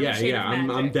Yeah, Dark Shade of I'm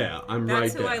Magic. there. I'm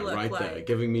That's who right I there, look right like. there.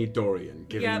 Giving me Dorian,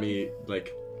 giving Yep. me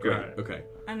like. Got Great. it. Okay.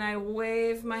 And I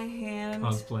wave my hand.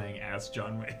 Cosplaying as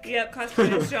John Wick. Yep,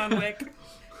 cosplay as John Wick.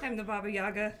 I'm the Baba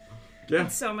Yaga Yeah. in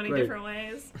so many great. different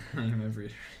ways. I am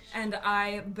every. And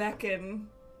I beckon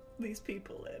these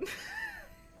people in.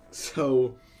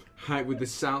 So, with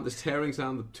this sound, this tearing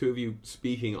sound, the two of you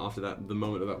speaking after that, the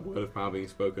moment of that word of power being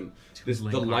spoken, the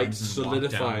light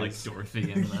solidifies. like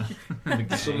Dorothy in the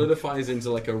gang. Solidifies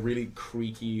into like a really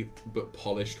creaky but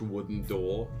polished wooden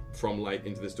door from light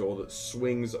into this door that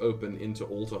swings open into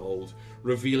Altarhold,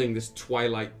 revealing this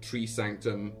twilight tree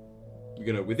sanctum,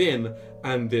 within,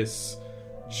 and this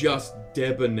just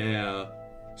debonair,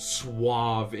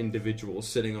 suave individual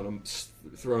sitting on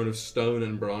a throne of stone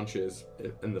and branches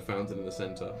and the fountain in the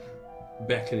center,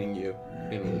 beckoning you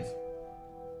inwards.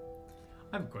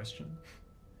 I have a question.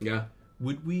 Yeah.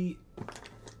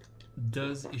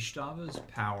 Does Ishtava's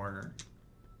power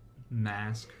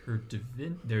mask her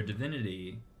their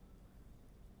divinity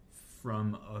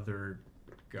from other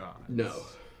gods? No.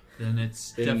 Then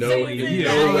it's In definitely no- in you.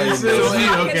 no way,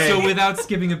 no. Okay. So without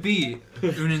skipping a beat,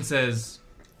 Unin says,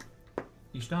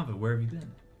 Ishtava, where have you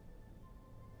been?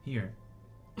 Here.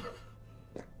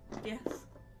 Yes.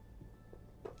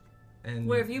 And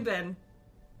Where have you been?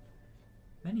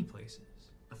 Many places.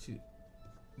 a few.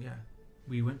 Yeah.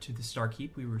 We went to the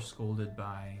Starkeep. We were scolded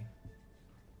by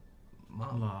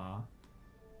Mom. Law.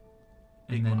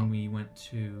 Big And then Mom. we went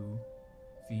to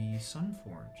the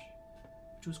Sunforge,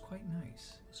 which was quite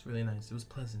nice. It was really nice. It was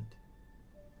pleasant.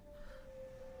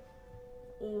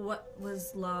 What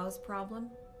was Law's problem?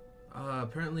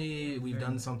 Apparently, we've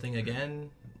done something again.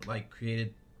 Like,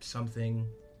 created something.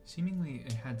 Seemingly,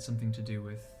 it had something to do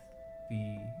with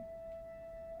the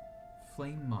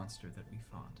flame monster that we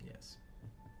fought Yes.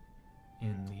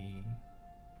 in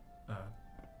the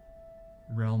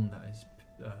realm that is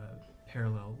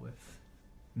parallel with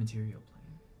material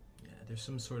plane. Yeah, there's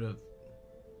some sort of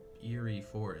eerie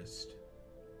forest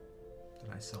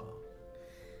that I saw.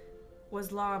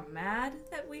 Was Law mad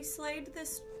that we slayed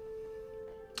this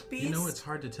beast? You know, it's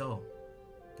hard to tell.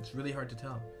 It's really hard to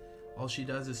tell. All she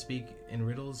does is speak in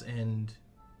riddles and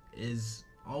is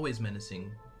always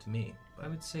menacing to me. I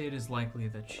would say it is likely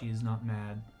that she is not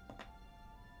mad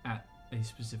at a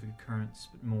specific occurrence,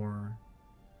 but more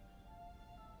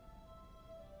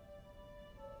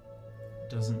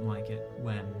doesn't like it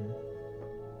when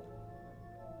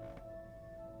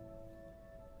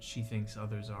she thinks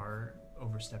others are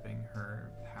overstepping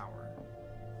her power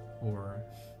or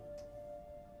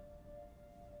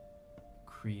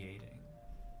creating.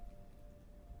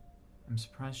 I'm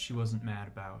surprised she wasn't mad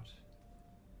about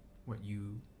what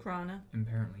you Krana.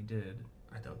 apparently did.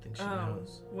 I don't think she Oh,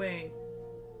 knows. wait.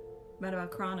 Mad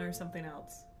about Krana or something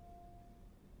else?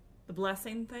 The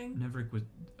blessing thing? Neverick was,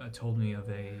 told me of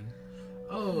a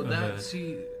Oh, Of that. a-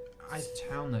 See,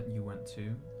 town that you went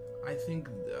to. I think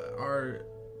our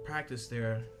practice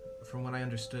there, from what I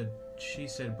understood, she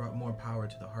said brought more power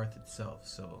to the hearth itself,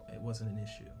 so it wasn't an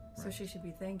issue. So she should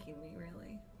be thanking me,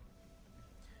 really.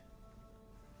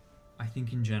 I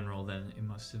think in general, then, it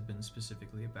must have been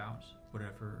specifically about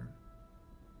whatever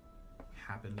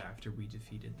happened after we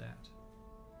defeated that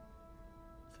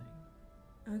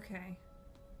thing. Okay.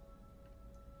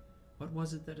 What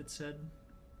was it that it said?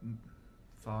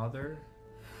 Father?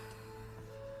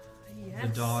 Yes. The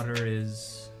daughter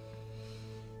is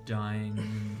dying,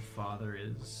 and the father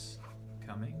is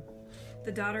coming.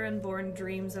 The daughter unborn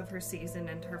dreams of her season,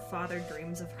 and her father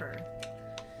dreams of her.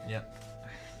 Yep.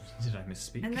 Did I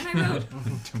misspeak? And then I wrote don't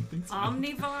think so.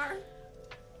 Omnivar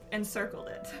and circled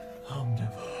it.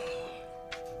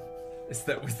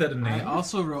 Was that a name? I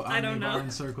also wrote I don't know. Omnivar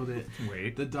and circled it.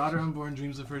 Wait. The daughter unborn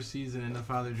dreams of her season, and the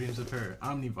father dreams of her.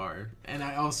 Omnivar. And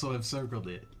I also have circled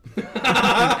it.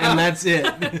 And that's it.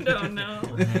 No, no.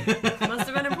 Must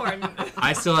have been important.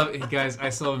 I still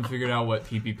haven't figured out what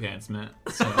pee-pee pants meant.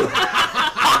 So.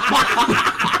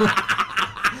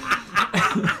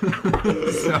 Keep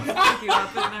you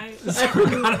up at night. I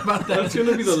forgot about that. That's going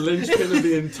to be the linchpin of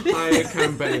the entire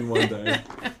campaign one day.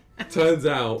 Turns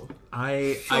out,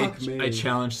 Fuck me. I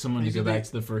challenge someone to These go are back the-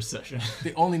 to the first session.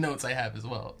 The only notes I have as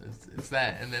well is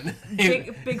that, and then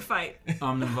Big fight.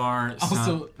 Omnivore.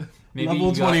 also maybe level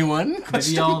you got- 21. Maybe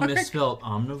question y'all mark? misspelled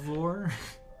omnivore.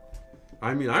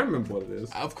 I mean, I remember what it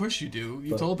is. Of course you do.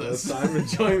 You but told us. I'm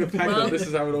enjoying the fact Well, that this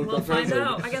is how it all We'll got find translated.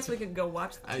 out. I guess we could go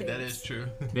watch the tapes. That is true.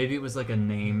 Maybe it was like a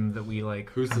name that we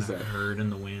like Who's to kinda say? heard in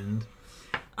the wind.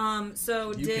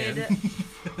 So You did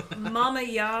can. Mama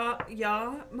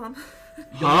Mama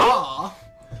Huh?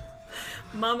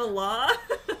 Mama Law?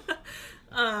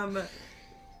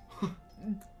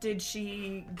 Did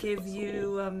she give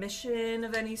you a mission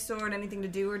of any sort, anything to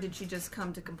do, or did she just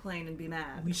come to complain and be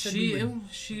mad? We said we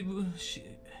would-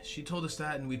 She told us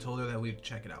that, and we told her that we'd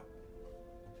check it out.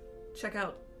 Check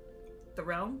out the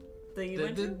realm that you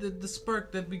went to? The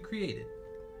spark that we created,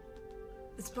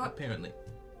 The spot. apparently.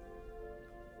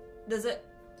 Does it?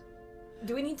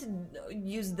 Do we need to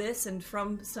use this? And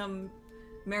from some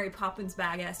Mary Poppins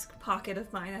bag-esque pocket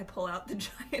of mine, I pull out the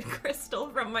giant crystal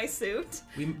from my suit.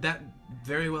 That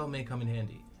very well may come in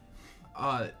handy.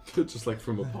 Just like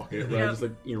from a pocket, right? Yep. Just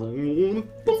like,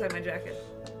 Inside my jacket.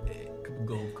 A couple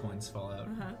gold coins fall out.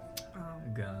 Uh-huh. A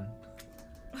gun.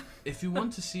 If you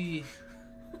want to see,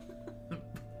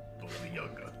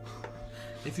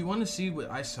 if you want to see what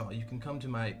I saw, you can come to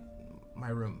my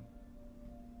room.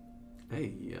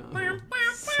 Hey,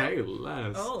 say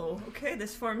less. Oh, okay.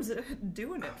 This form's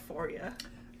doing it for you.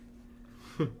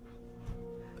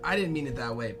 I didn't mean it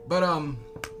that way, but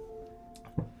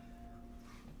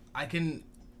I can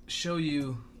show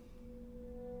you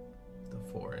the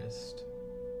forest.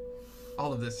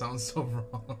 All of this sounds so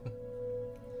wrong.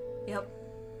 Yep.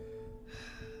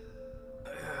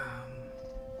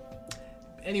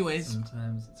 Anyways,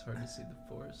 Sometimes it's hard to see the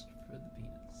forest for the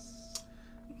beats.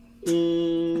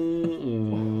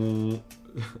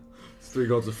 Three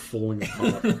gods are falling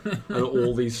apart, and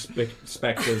all these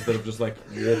specters that have just like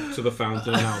walked to the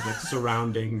fountain now, like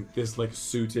surrounding this like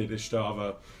suited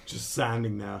Ishtava, just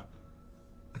standing there,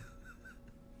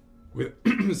 with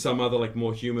some other like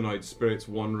more humanoid spirits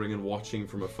wandering and watching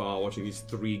from afar, watching these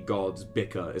three gods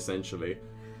bicker essentially.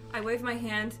 I wave my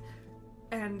hand,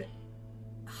 and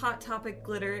Hot Topic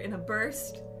glitter in a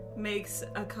burst makes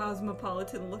a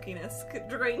cosmopolitan-looking-esque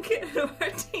drink in a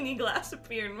martini glass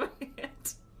appear in my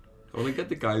hand. I want to get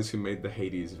the guys who made the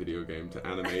Hades video game to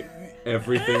animate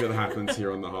everything that happens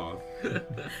here on the hearth.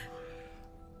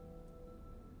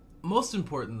 most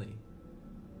importantly,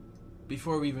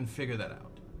 before we even figure that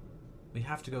out, we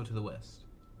have to go to the west.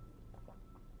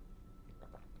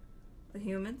 The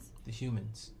humans? The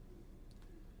humans.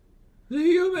 The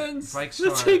humans! Vikestar.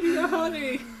 They're taking the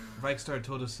honey! Vikestar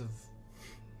told us of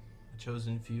a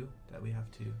chosen few that we have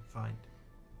to find.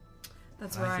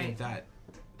 That's And right. I think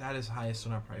that is highest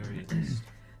on our priority list.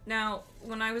 Now,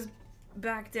 when I was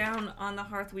back down on the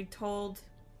hearth, we told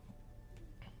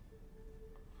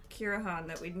Kirahan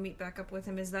that we'd meet back up with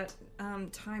him. Is that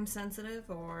time sensitive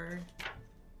or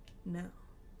no?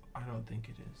 I don't think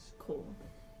it is. Cool.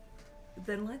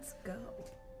 Then let's go.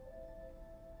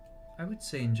 I would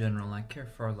say in general, I care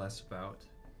far less about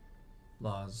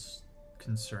Law's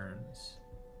concerns,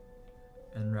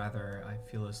 and rather I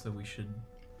feel as though we should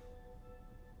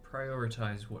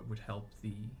prioritize what would help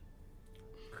the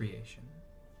creation.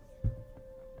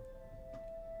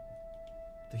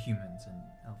 The humans and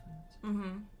elfins.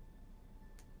 Mm-hmm.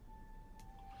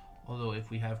 Although if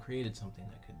we have created something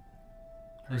that could...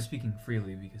 I'm speaking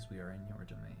freely because we are in your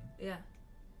domain. Yeah.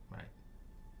 Right.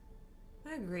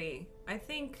 I agree. I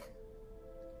think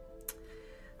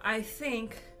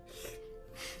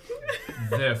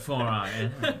Therefore I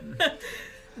am.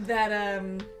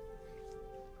 that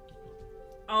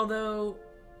although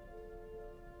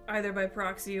either by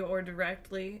proxy or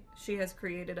directly she has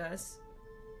created us,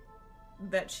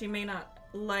 that she may not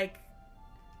like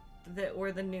that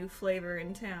we're the new flavor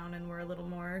in town and we're a little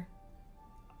more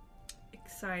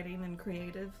exciting and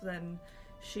creative than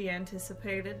she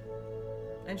anticipated,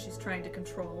 and she's trying to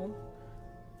control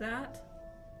that.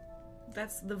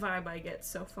 That's the vibe I get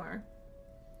so far.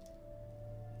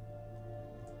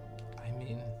 I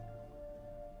mean,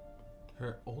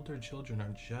 her older children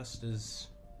are just as...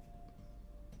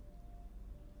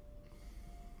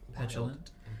 Petulant?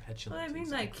 wild and petulant. Well, I mean,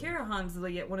 like, exactly.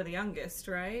 Kirahan's one of the youngest,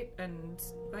 right? And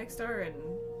Vikestar and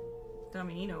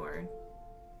Damiano are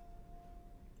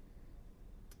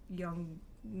young.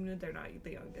 They're not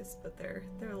the youngest, but they're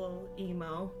a little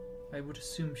emo. I would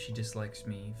assume she dislikes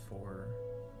me for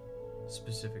a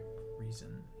specific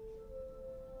reason.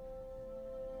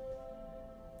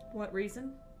 What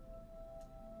reason?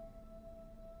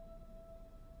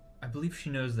 I believe she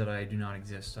knows that I do not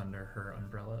exist under her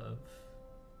umbrella of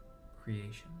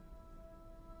creation.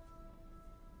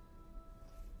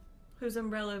 Whose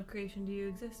umbrella of creation do you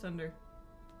exist under?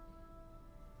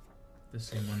 The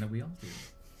same one that we all do.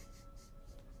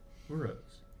 Uro's.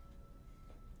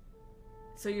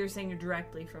 So you're saying you're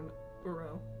directly from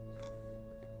Uro?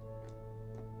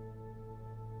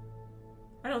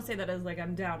 I don't say that as like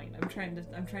I'm doubting. I'm trying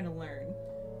to learn.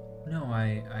 No,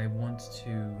 I want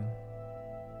to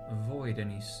avoid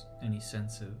any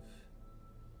sense of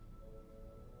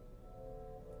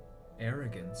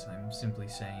arrogance. I'm simply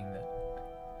saying that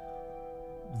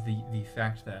the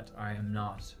fact that I am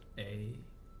not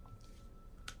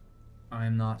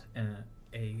an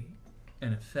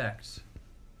effect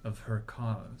of her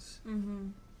cause. Mm-hmm.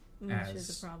 Which is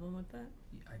As- a problem with that.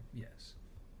 Yes.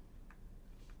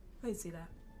 I can see that.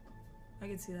 I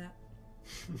can see that.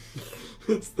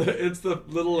 it's the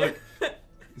little like.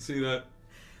 See that?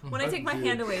 When I take my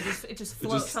hand away, it just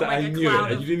floats Just on like I a knew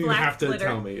cloud it. of You didn't even black have to glitter.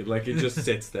 tell me. Like it just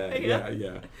sits there. Yeah.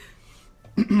 Yeah.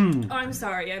 Oh, I'm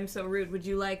sorry. I'm so rude. Would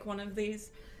you like one of these?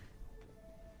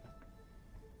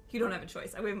 You don't have a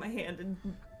choice. I wave my hand in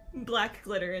black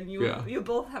glitter, and you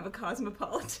both have a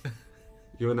cosmopolitan.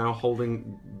 You are now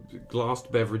holding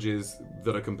glassed beverages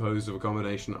that are composed of a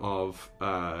combination of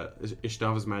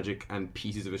Ishtava's magic and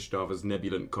pieces of Ishtava's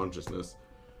nebulant consciousness.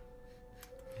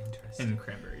 Interesting. And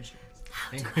cranberry juice.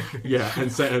 Yeah, and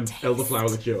elderflower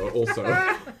liqueur also.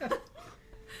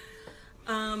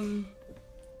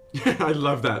 I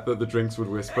love that the drinks would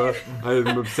whisper. I'm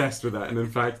obsessed with that, and in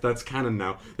fact, that's canon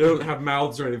now. They don't have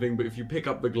mouths or anything, but if you pick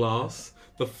up the glass,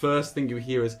 the first thing you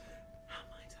hear is, "How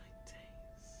might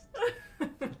I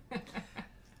taste?"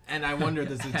 And I wonder,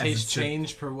 does the Has taste to-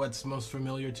 change for what's most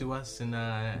familiar to us and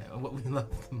what we love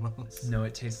the most? No,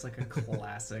 it tastes like a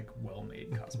classic,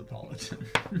 well-made cosmopolitan.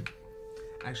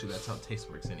 Actually, that's how taste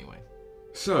works anyway.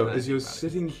 So, Glad as you're about it.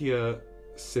 sitting here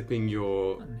sipping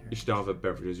your Ishtava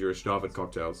beverages, your Ishtava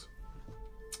cocktails,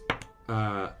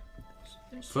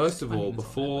 first of all, Onions on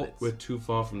before that, but we're it's- too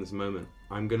far from this moment,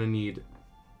 I'm gonna need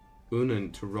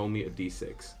Unan to roll me a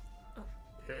d6.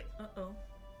 Uh-oh.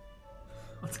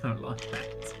 I don't like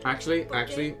that. Actually, Por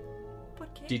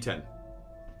qué? d10.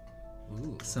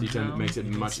 Ooh, D10 makes it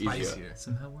even much easier. spicier.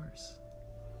 Somehow worse.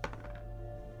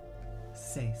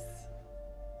 6.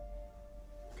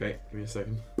 Okay, give me a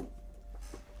second.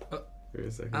 Oh. Give me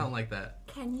a second. I don't like that.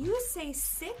 Can you say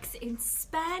 6 in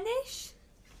Spanish?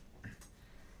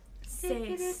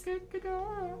 Seis.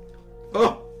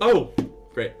 Oh!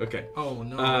 Great, okay. Oh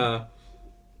no.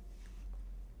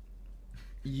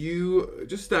 You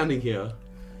just standing here,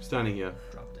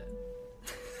 Drop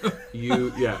dead.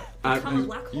 you Become a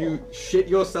black you hole. shit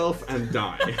yourself and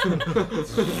die.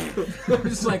 I'm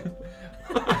just like,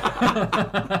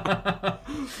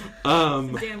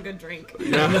 Damn good drink.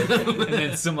 Yeah. And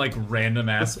then some like random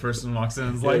ass person walks in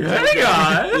and is like, Yeah. "Hey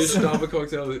guys!" The Starbucks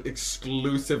cocktail is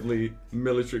exclusively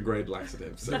military grade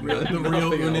laxatives. the real Nothing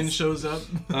Unin else. shows up.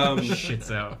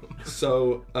 Shits out.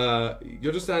 So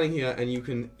you're just standing here, and you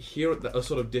can hear a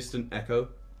sort of distant echo,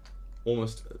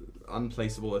 almost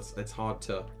unplaceable. It's hard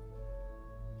to.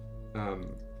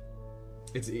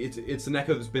 It's an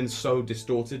echo that's been so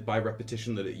distorted by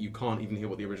repetition that you can't even hear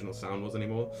what the original sound was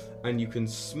anymore. And you can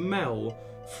smell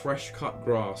fresh cut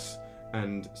grass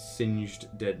and singed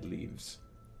dead leaves,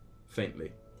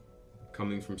 faintly,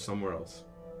 coming from somewhere else.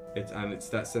 It's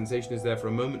that sensation is there for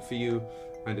a moment for you,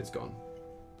 and it's gone.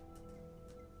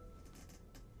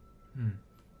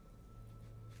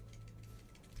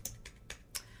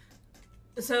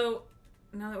 So,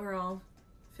 now that we're all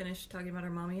finished talking about our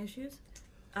mommy issues,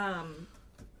 want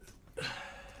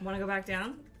to go back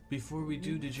down? Before we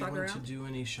do, did you Fuck want to around? do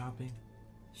any shopping?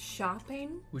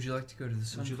 Shopping? Would you like to go to the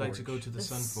Sun Would you like to go to the This-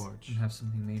 Sun and Forge? have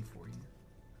something made for you?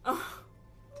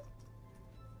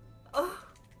 Oh.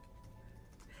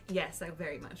 Yes, I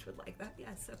very much would like that.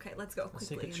 Yes, okay, let's go Let's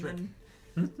take quickly. a trip.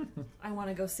 And then I want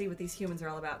to go see what these humans are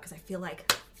all about because I feel like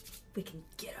we can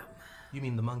get them. You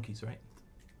mean the monkeys, right?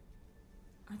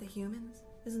 Are they humans?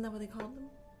 Isn't that what they called them?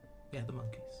 Yeah, the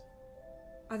monkeys.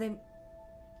 Are they...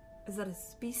 Is that a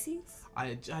species?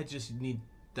 I just need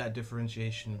that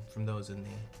differentiation from those in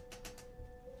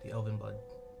the elven blood.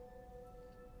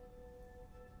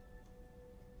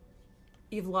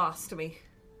 You've lost me.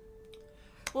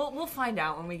 We'll find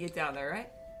out when we get down there, right?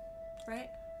 Right?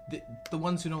 The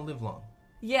ones who don't live long.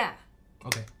 Yeah.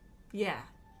 Okay. Yeah.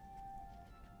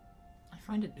 I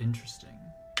find it interesting.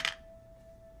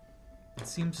 It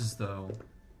seems as though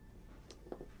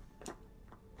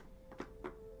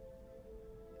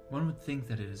one would think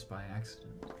that it is by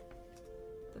accident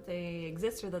That they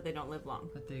exist or that they don't live long.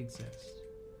 that they exist.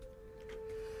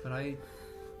 But I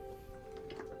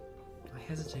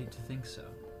hesitate to think so.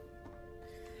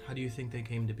 How do you think they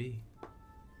came to be?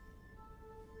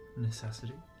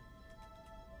 necessity.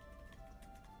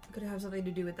 Could it have something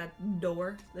to do with that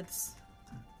door that's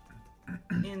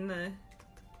in the,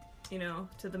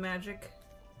 to the magic?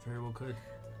 Very well could.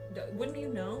 Wouldn't you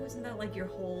know? Isn't that like your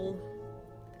whole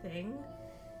thing?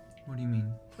 What do you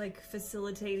mean? Like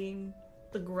facilitating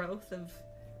the growth of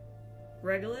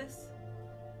Regulus?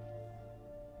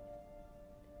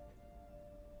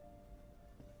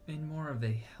 In more of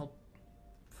a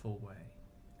helpful way.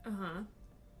 Uh-huh.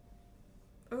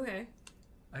 Okay.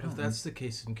 If that's the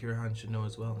case, then Kirahan should know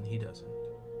as well, and he doesn't.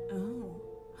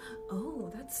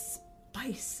 Oh, that's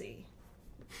spicy.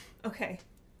 Okay.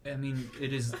 I mean,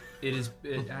 it is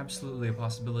absolutely a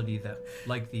possibility that,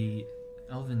 like the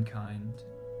elven kind,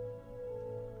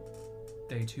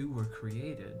 they too were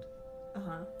created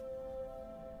Uh-huh.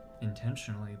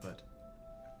 intentionally, but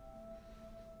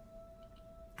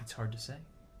it's hard to say.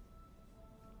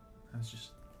 I was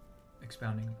just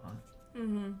expounding upon it.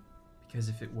 Mm-hmm. Because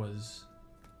if it was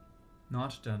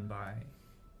not done by,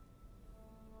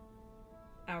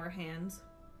 Our hands.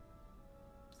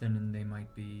 then they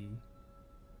might be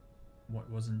what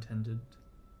was intended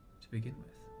to begin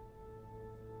with.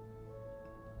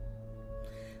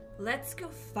 Let's go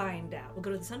find out. We'll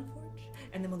go to the Sunforge,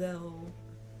 and then we'll go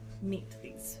meet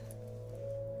these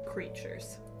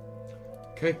creatures.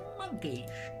 Okay, Monkeys.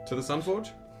 to the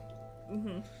Sunforge.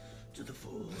 Mm-hmm. To the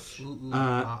Forge.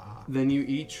 Then you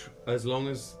each, as long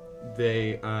as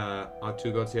they our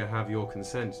two gods here have your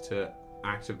consent to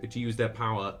use their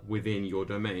power within your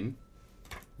domain,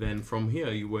 then from here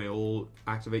you will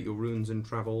activate your runes and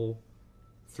travel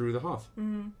through the hearth.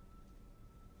 Mm-hmm.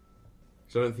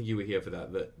 So I don't think you were here for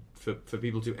that. That for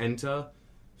people to enter,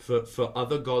 for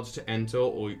other gods to enter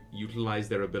or utilize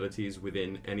their abilities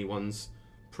within anyone's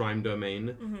prime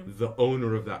domain, the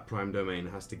owner of that prime domain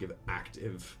has to give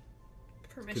active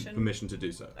permission to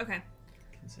do so. Okay.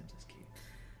 Consent is key.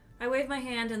 I wave my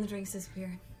hand and the drinks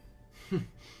disappear.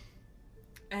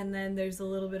 And then there's a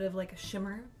little bit of like a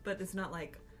shimmer, but it's not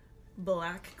like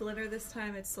black glitter this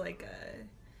time. It's like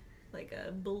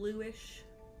a bluish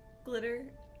glitter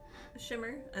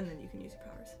shimmer, and then you can use your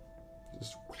powers.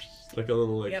 Just like a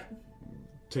little Yep.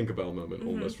 Tinkerbell moment,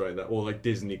 almost, right? That, or like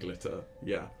Disney glitter,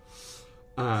 yeah.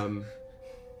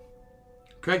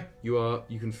 Okay,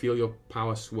 you can feel your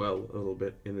power swell a little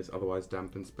bit in this otherwise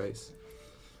dampened space,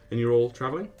 and you're all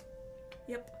traveling.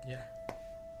 Yep. Yeah.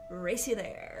 Racy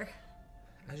there.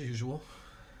 As usual.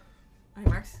 Alright,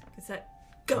 Marks. Get set.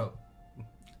 Go. Oh.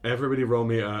 Everybody, roll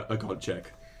me a god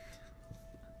check,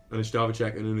 an Ishtava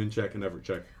check, and an in check, and every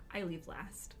check. I leave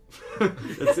last.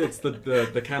 it's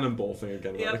the cannonball thing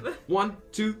again. Right? Yep. Like, 1,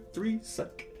 2, 3,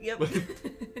 suck. Yep.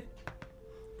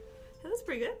 That's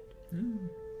pretty good.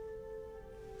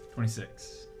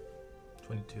 26.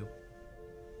 22.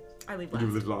 I leave You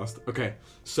last. live last. Okay,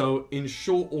 so in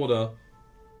short order,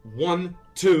 1,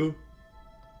 2,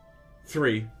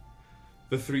 3.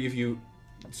 The three of you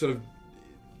sort of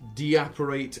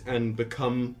deapparate and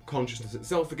become consciousness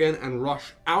itself again and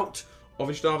rush out of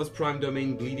Ishtava's prime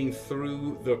domain, bleeding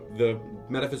through the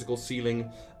metaphysical ceiling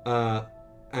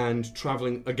and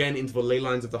traveling again into the ley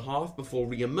lines of the hearth before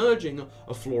re-emerging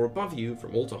a floor above you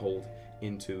from Altarhold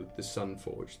into the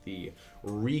Sunforge, the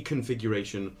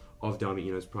reconfiguration of Dami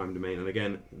Ino's prime domain. And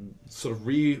again, sort of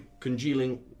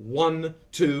recongealing 1,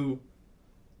 2,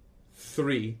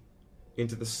 3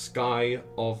 into the sky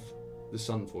of the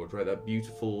Sunforge, right? That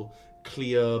beautiful,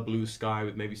 clear blue sky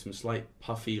with maybe some slight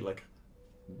puffy, like,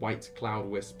 white cloud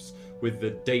wisps, with the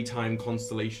daytime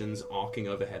constellations arcing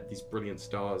overhead, these brilliant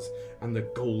stars, and the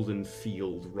golden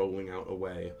field rolling out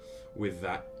away with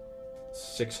that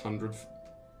 600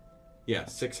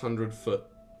 foot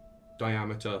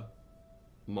diameter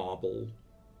marble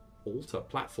altar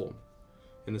platform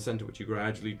in the center, which you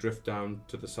gradually drift down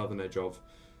to the southern edge of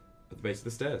at the base of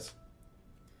the stairs.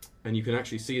 And you can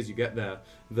actually see as you get there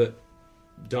that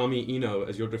Dami Ino,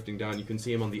 as you're drifting down, you can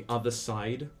see him on the other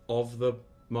side of the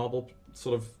marble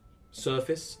sort of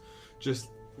surface, just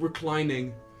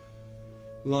reclining,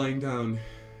 lying down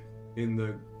in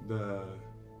the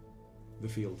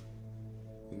field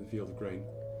of grain.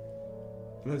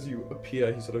 And as you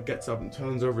appear, he sort of gets up and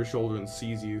turns over his shoulder and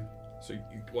sees you. So you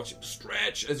watch him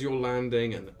stretch as you're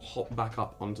landing and hop back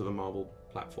up onto the marble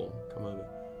platform. Come over.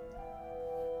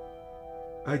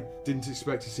 I didn't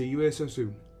expect to see you here so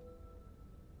soon.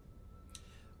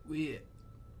 We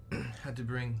had to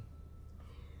bring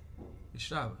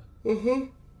Ishtava.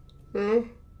 Yeah.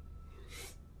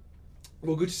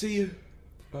 Well, good to see you.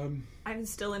 I'm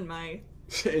still in my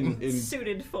In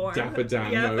suited form. Dapper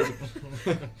Dan Yep.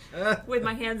 mode. With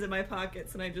my hands in my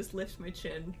pockets, and I just lift my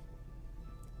chin.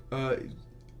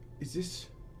 Is this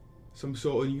some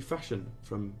sort of new fashion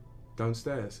from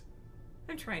downstairs.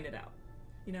 I'm trying it out.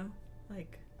 You know?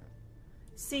 Like,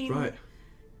 seeing... Right.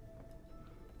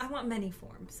 I want many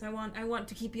forms. I want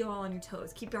to keep you all on your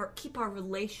toes. Keep our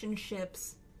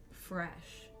relationships fresh.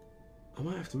 I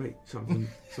might have to make something.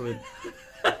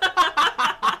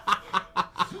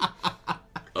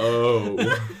 Oh.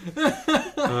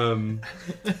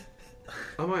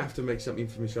 I might have to make something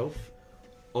for myself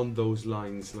on those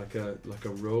lines, like a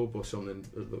robe or something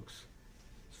that looks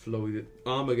flowy. The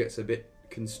armor gets a bit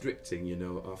constricting, you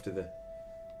know, after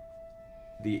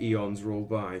the eons roll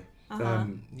by.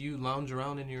 You lounge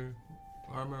around in your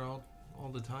armor all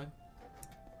the time?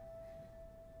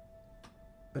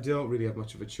 I don't really have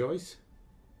much of a choice.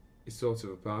 It's sort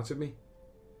of a part of me.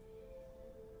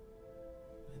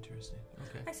 Interesting.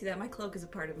 Okay. I see that. My cloak is a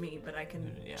part of me, but I can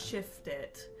shift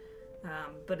it.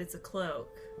 But it's a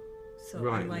cloak. So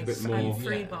Right, I'm like, a bit I'm more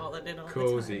freeballing it all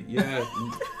cozy. the time.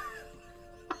 Yeah.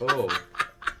 Oh.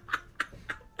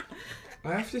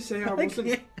 I have to say I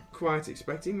wasn't quite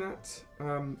expecting that.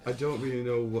 I don't really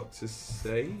know what to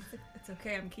say It's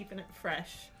okay. I'm keeping it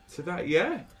fresh. to that.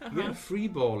 Yeah, free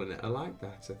ball in it. I like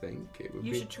that. I think it would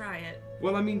You be. should try it.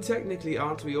 Well, I mean, technically,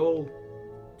 aren't we all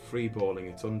free balling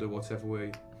it under whatever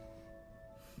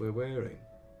we're wearing?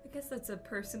 I guess that's a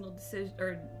personal decision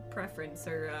or preference,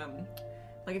 or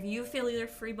like if you feel either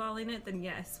freeballing it, then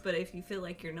yes. But if you feel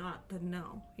like you're not, then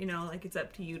no. You know, like it's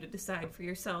up to you to decide for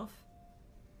yourself.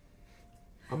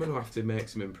 I'm gonna have to make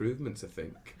some improvements. I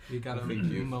think. You got a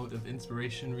Thank you. mote of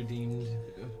inspiration redeemed.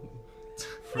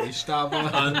 Freestyle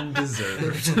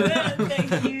Undeserved.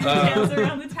 Thank you. Tales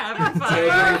around the tavern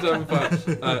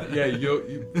fire. Yeah,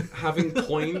 you having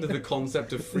coined the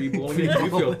concept of free balling, you do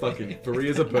feel fucking free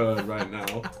as a bird right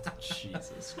now,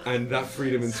 Jesus. and that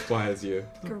freedom inspires you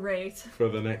Great. for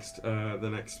the next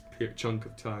chunk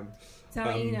of time.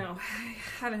 So you know, I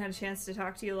haven't had a chance to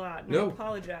talk to you a lot. And No. I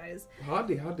apologize.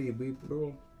 Hardly. We're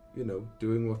all,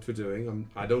 doing what we're doing.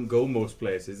 I don't go most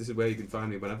places. This is where you can find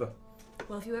me whenever.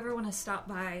 Well, if you ever want to stop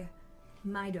by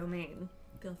my domain,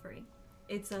 feel free.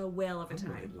 It's a whale of a I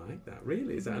time. might like that.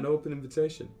 Really? Is that an open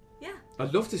invitation? Yeah.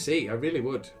 I'd love to see. I really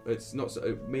would. It's not.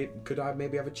 Could I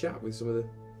maybe have a chat with some of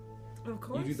the? Of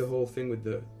course. You do the whole thing with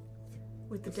the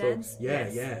With the folks. deads? Yeah,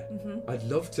 Yes. yeah. Mm-hmm. I'd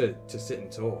love to sit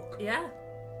and talk. Yeah.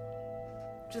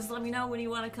 Just let me know when you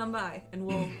want to come by, and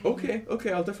we'll. Okay,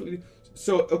 I'll definitely.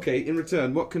 So, okay, in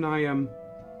return, what can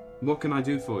I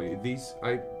do for you?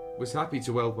 I was happy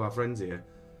to help our friends here,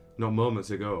 not moments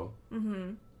ago.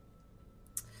 Mm-hmm.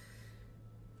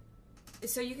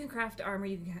 So you can craft armor,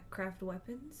 you can craft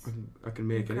weapons. I can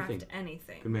make you can anything. craft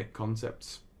anything. I can make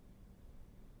concepts.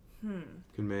 Can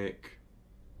make.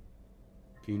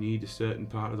 If you need a certain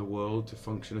part of the world to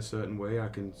function a certain way, I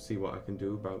can see what I can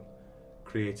do about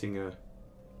creating a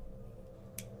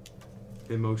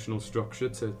emotional structure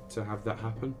to have that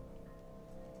happen.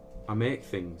 I make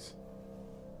things.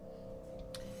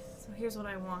 So here's what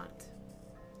I want.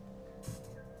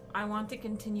 I want to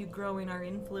continue growing our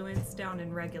influence down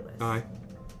in Regulus. Aye.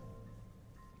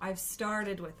 I've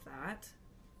started with that,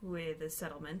 with the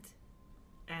settlement,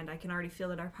 and I can already feel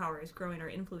that our power is growing, our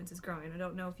influence is growing. I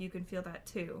don't know if you can feel that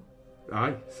too.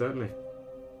 Aye, certainly.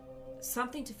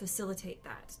 Something to facilitate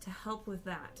that, to help with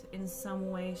that in some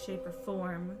way, shape, or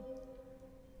form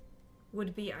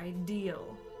would be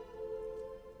ideal.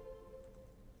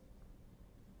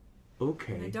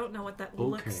 Okay. And I don't know what that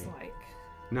looks like.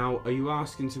 Now, are you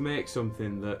asking to make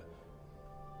something that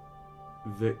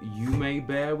you may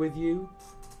bear with you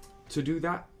to do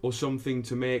that, or something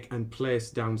to make and place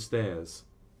downstairs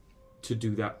to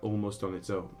do that almost on its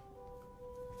own?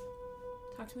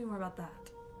 Talk to me more about that.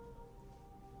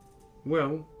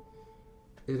 Well,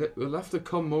 it will have to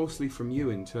come mostly from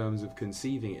you in terms of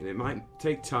conceiving it. It might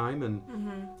take time and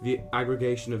the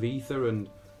aggregation of ether and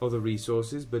other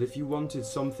resources, but if you wanted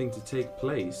something to take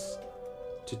place,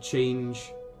 to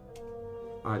change,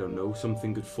 I don't know,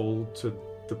 something could fall to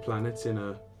the planet in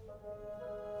a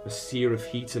sear of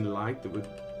heat and light that would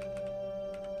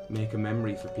make a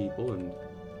memory for people and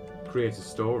create a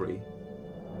story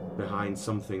behind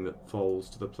something that falls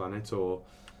to the planet, or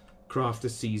craft a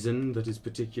season that is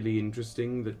particularly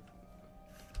interesting, that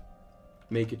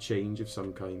make a change of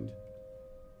some kind.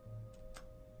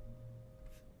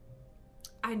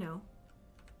 I know.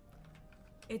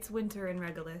 It's winter in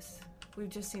Regulus. We've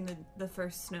just seen the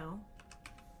first snow.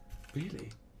 Really?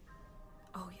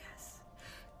 Oh, yes.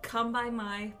 Come by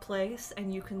my place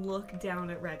and you can look down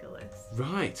at Regulus.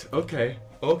 Right, okay.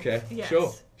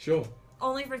 Yes. Sure.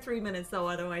 Only for 3 minutes, though,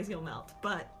 otherwise you'll melt.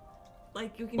 But,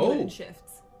 like, you can do it in Oh.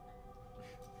 shifts.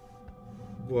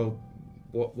 Well,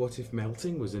 what if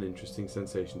melting was an interesting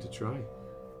sensation to try?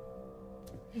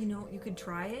 You know, you could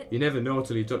try it. You never know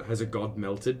till you've done. Has a god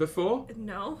melted before?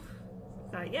 No,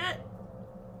 not yet.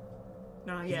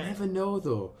 Not You yet. never know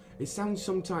though. It sounds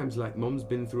sometimes like Mum's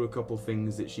been through a couple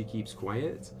things that she keeps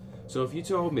quiet. So if you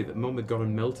told me that Mum had gone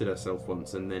and melted herself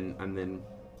once and then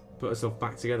put herself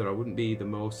back together, I wouldn't be the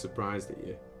most surprised at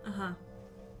you. Uh-huh.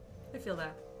 I feel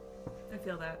that.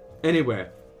 Anyway,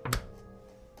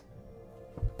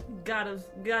 God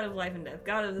of life and death.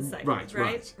 God of the cycles.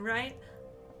 Right?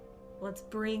 Let's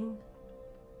bring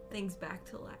things back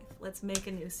to life. Let's make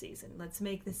a new season. Let's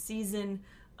make the season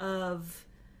of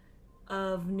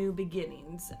new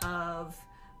beginnings, of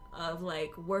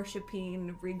like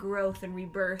worshiping regrowth and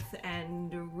rebirth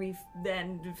and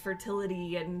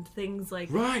fertility and things like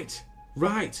right.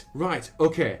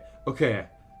 Okay.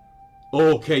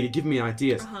 You're giving me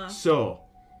ideas. Uh-huh. So,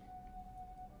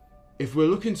 if we're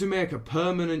looking to make a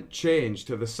permanent change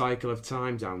to the cycle of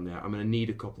time down there, I'm going to need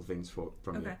a couple things from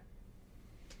you. Okay.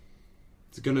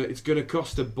 It's gonna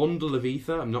cost a bundle of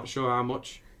ether. I'm not sure how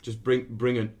much. Just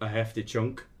bring a hefty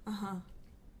chunk. Uh-huh.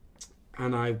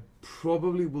 And I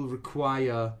probably will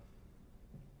require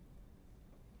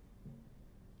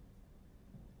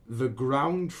the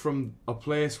ground from a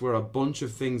place where a bunch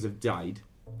of things have died.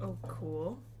 Oh,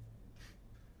 cool.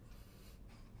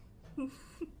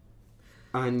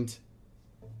 And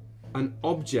an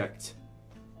object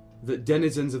that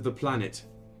denizens of the planet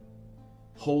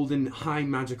hold in high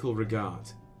magical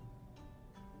regard.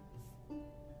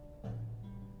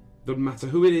 Doesn't matter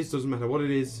who it is, doesn't matter what it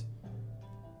is,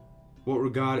 what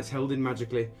regard it's held in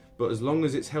magically, but as long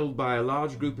as it's held by a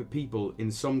large group of people in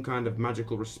some kind of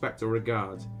magical respect or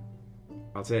regard,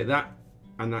 I'll take that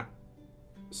and that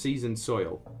seasoned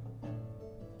soil,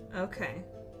 Okay.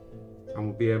 and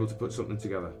we'll be able to put something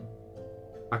together.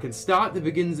 I can start the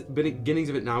beginnings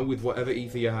of it now with whatever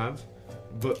ether you have,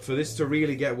 but for this to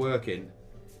really get working,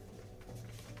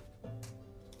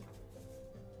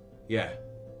 yeah.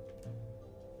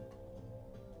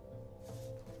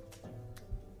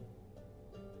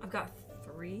 I've got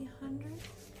 300.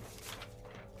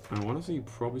 I want to say you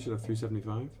probably should have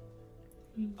 375.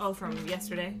 Oh, from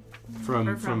yesterday? From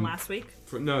Or from last week?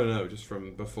 No, just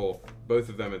from before. Both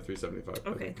of them at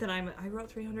 375. Okay, then I wrote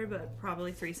 300, but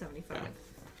probably 375. Yeah.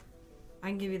 I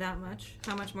can give you that much.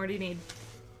 How much more do you need?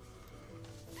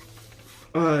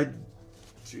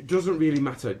 It doesn't really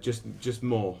matter. Just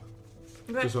more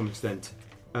Okay. to some extent.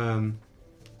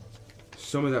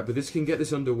 Some of that, but this can get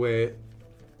this underway.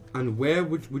 And where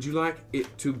would you like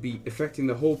it to be affecting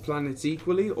the whole planet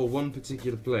equally, or one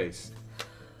particular place?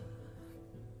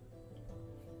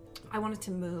 I want it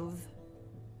to move.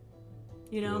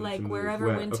 You know, want it like to move. wherever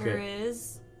Where? winter Okay.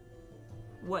 is,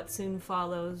 what soon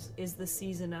follows is the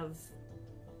season of...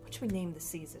 What should we name the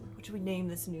season? What should we name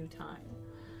this new time?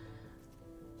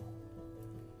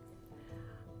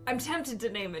 I'm tempted to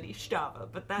name it Ishtava,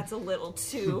 but that's a little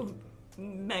too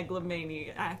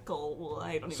megalomaniacal.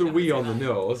 I don't even So know we how on to the say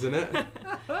nose, isn't it?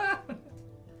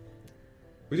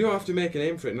 We don't have to make a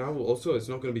name for it now. Also, it's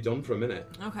not going to be done for a minute.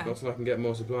 that. Okay. Not till I can get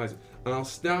more supplies. And I'll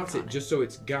start it just so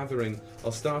it's gathering.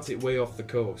 I'll start it way off the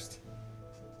coast.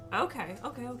 Okay.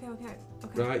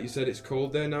 Right? You said it's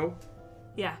cold there now,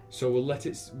 Yeah. so we'll let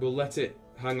it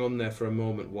hang on there for a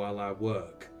moment while I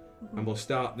work, and we'll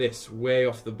start this way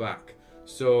off the back.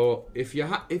 So if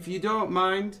you don't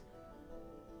mind,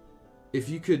 if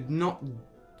you could not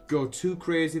go too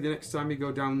crazy the next time you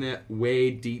go down there,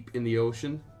 way deep in the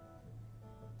ocean.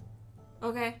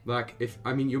 Okay. Like,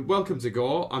 you're welcome to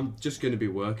go. I'm just going to be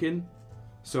working,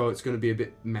 so it's going to be a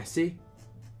bit messy.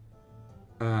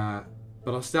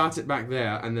 But I'll start it back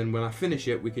there, and then when I finish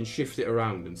it, we can shift it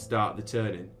around and start the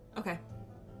turning. Okay.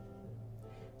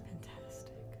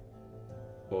 Fantastic.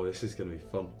 Oh, this is going to be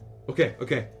fun.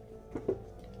 Okay.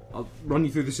 I'll run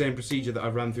you through the same procedure that I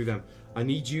ran through them. I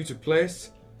need you to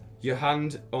place your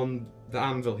hand on the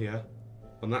anvil here,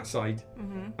 on that side,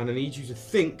 and I need you to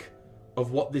think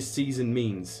of what this season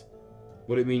means,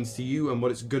 what it means to you and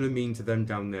what it's going to mean to them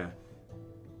down there.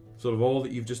 Sort of all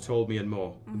that you've just told me and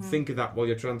more. And think of that while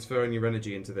you're transferring your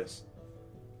energy into this.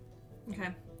 Okay.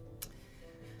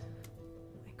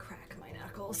 I crack my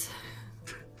knuckles.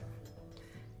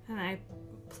 And I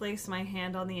place my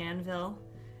hand on the anvil,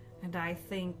 and I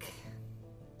think...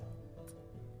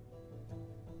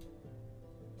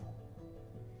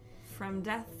 From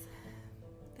death,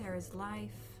 there is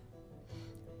life,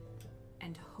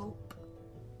 and hope,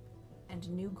 and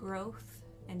new growth,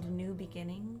 and new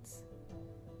beginnings,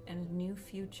 and new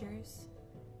futures,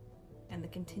 and the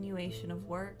continuation of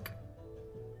work.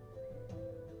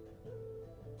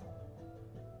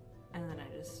 And then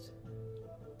I just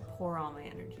pour all my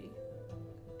energy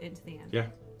into the end. Yeah.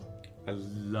 I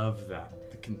love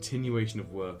that. The continuation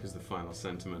of work is the final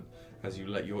sentiment. As you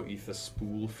let your ether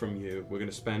spool from you, we're going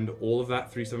to spend all of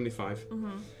that 375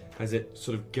 as it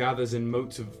sort of gathers in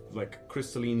motes of like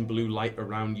crystalline blue light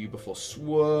around you before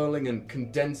swirling and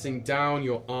condensing down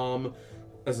your arm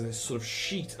as this sort of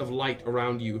sheet of light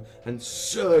around you and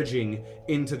surging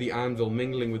into the anvil,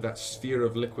 mingling with that sphere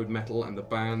of liquid metal and the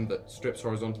band that strips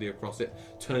horizontally across it,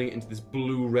 turning it into this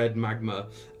blue-red magma,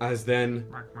 as then...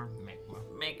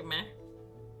 Magma.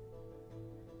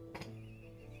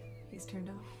 He's turned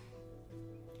off.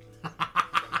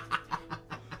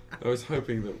 I was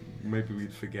hoping that maybe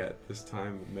we'd forget this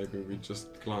time, maybe we'd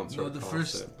just glance right the past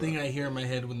first it, thing I hear in my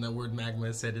head when the word magma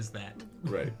is said is that.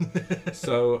 Right.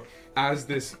 So, as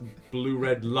this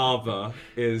blue-red lava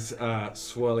is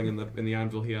swirling in the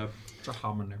anvil here... It's a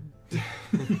homonym.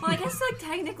 Well, I guess like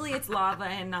technically it's lava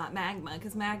and not magma,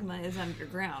 because magma is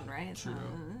underground, right? It's True.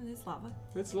 It's lava.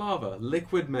 It's lava.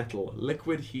 Liquid metal.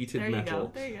 Liquid heated There you metal.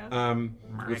 go. There you go.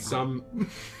 With some...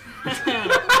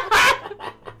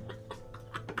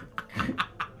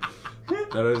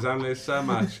 There is only so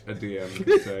much a DM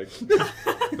can take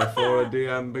before a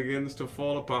DM begins to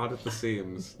fall apart at the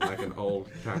seams like an old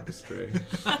tapestry.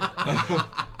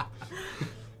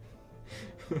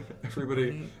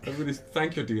 Everybody,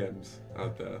 thank your DMs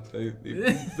out there.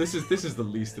 This is the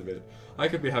least of it. I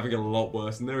could be having it a lot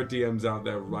worse, and there are DMs out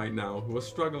there right now who are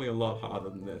struggling a lot harder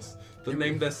than this. They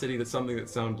named their city that's something that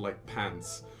sounded like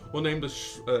pants, or named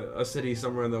a city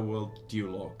somewhere in their world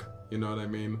Duloc. You know what I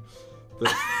mean?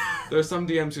 There are some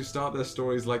DMs who start their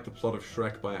stories like the plot of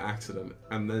Shrek by accident,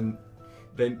 and then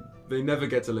they never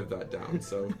get to live that down.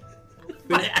 So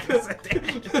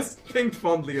think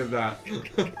fondly of that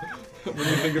when you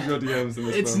think of your DMs in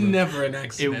this It's moment. never an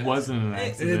accident. It wasn't an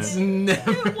accident. It's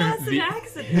never. It was an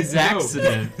accident. His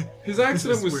accident. His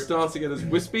accident was weird. starting it as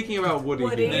we're speaking about Woody.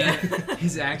 Woody. here.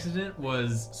 His accident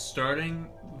was starting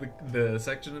the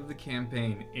section of the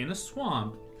campaign in a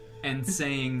swamp and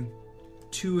saying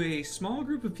to a small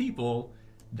group of people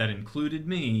that included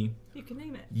me, You can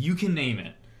name it. you can name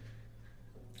it.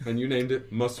 And you named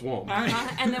it Muswamp.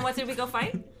 And then what did we go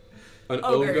fight? An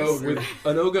Ogres.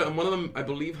 ogre, and one of them, I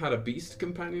believe, had a beast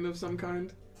companion of some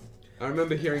kind. I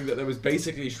remember hearing that there was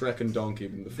basically Shrek and Donkey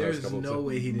in the first There's couple. no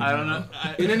way he didn't. I don't know.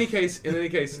 In any case,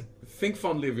 think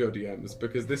fondly of your DMs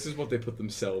because this is what they put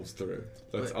themselves through.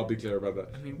 I'll be clear about that.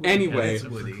 I mean, Anyway, has a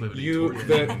proclivity you toward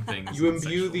the, naming things you in imbue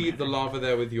sexual the manner. lava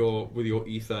there with your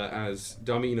ether as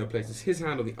Damino places his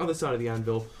hand on the other side of the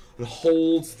anvil and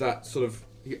holds that sort of.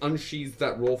 He unsheathes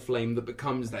that raw flame that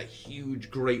becomes that huge,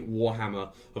 great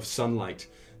warhammer of sunlight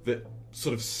that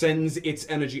sort of sends its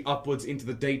energy upwards into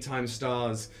the daytime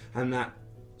stars, and that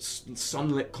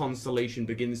sunlit constellation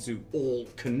begins to all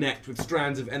connect with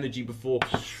strands of energy before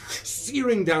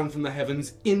searing down from the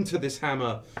heavens into this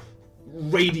hammer.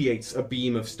 Radiates a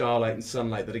beam of starlight and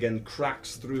sunlight that again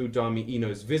cracks through Dami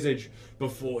Ino's visage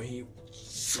before he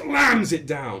slams it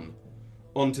down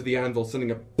onto the anvil,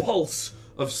 sending a pulse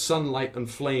of sunlight and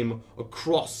flame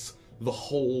across the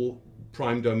whole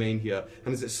prime domain here.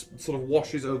 And as it sort of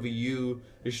washes over you,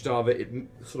 Ishtava, it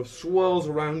sort of swirls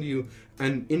around you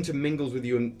and intermingles with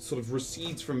you and sort of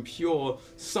recedes from pure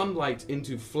sunlight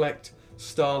into flecked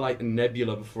starlight and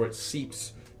nebula before it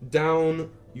seeps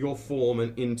down your form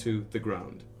and into the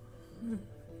ground. And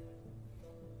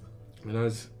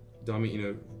as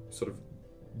Dami, sort of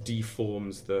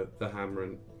deforms the hammer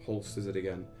and holsters it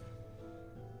again.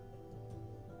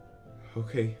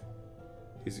 Okay.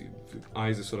 His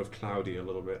eyes are sort of cloudy a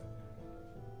little bit.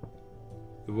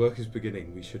 The work is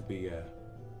beginning. We should be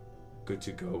good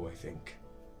to go, I think.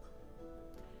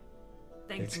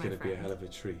 Thank It's you, my going to be a friend. hell of a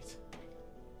treat.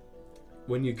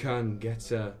 When you can, get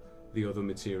the other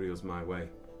materials my way,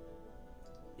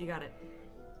 You got it.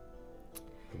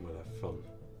 and we'll have fun.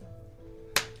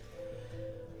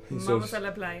 Vamos a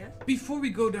la playa. Before we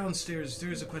go downstairs,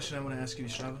 there is a question I want to ask you,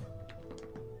 Ishtava.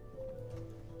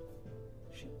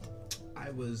 I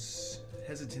was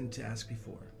hesitant to ask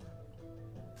before.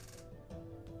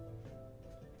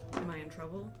 Am I in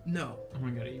trouble? No. Oh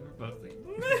my god, you were both.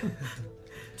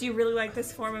 Do you really like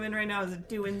this form I'm in right now? Is it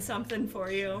doing something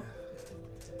for you?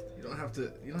 You don't have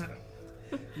to. You don't have.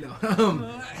 No.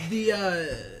 The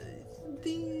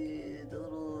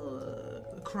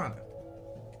little Krana.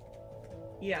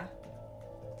 Yeah.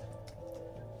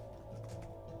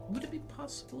 Would it be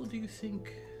possible, do you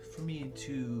think, for me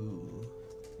to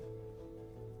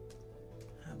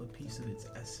have a piece of its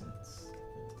essence?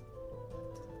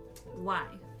 Why?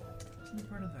 Isn't it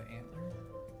part of the antler?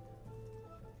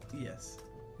 Yes.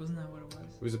 Wasn't that what it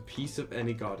was? It was a piece of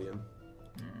any guardian.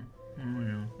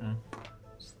 Yeah.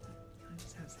 It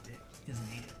just has dick. He doesn't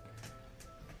need it.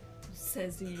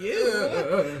 Says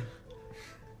you.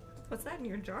 What's that in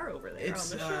your jar over there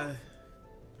It's on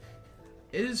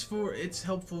the shelf? it's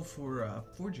helpful for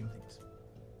forging things.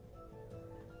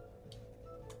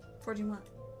 Forging what?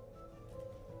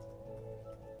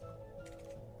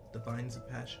 The binds of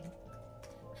passion.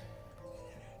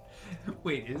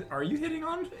 Wait, are you hitting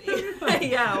on?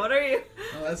 Yeah, what are you?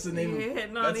 Oh, that's the name. You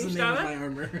hitting on That's the name of Ishtana? my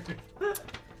armor.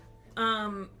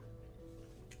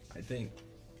 I think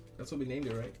that's what we named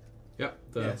it, right? Yeah,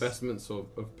 the Yes. vestments of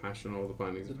passion or the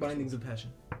bindings. The of passion. bindings of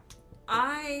passion.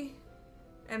 I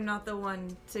am not the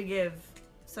one to give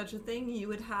such a thing. You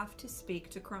would have to speak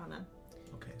to Krana.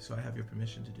 Okay, so I have your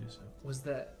permission to do so. Was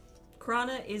that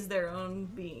Krana is their own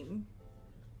being.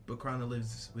 But Krana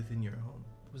lives within your home.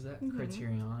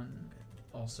 Criterion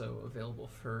also available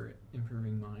for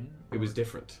improving mine? It was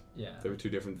different. Yeah. There were two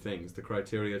different things. The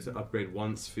criteria to upgrade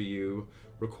once for you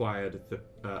required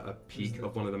a peak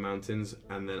of one of the mountains,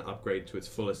 and then upgrade to its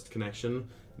fullest connection,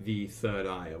 the third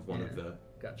eye of one of the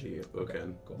Gotcha. Okay.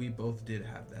 Cool. We both did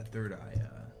have that third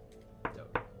eye.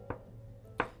 Dope.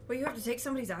 Well, you have to take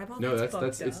somebody's eyeball. No, that's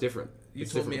that's fucked it's up. different. You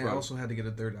It's told me different I from- also had to get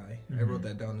a third eye. I Mhm. wrote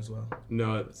that down as well.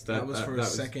 No, it's That was for a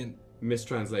second.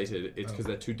 mistranslated. It's because Oh.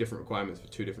 they're two different requirements for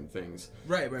two different things.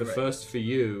 Right. The first for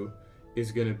you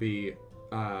is going to be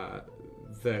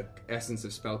the essence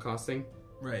of spellcasting,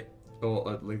 Right.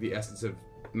 or like the essence of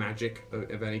magic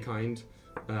of any kind,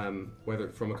 whether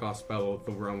it's from a cast spell or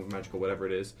the realm of magic or whatever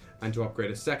it is. And to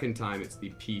upgrade a second time, it's the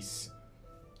Peace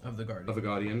Of the guardian. of the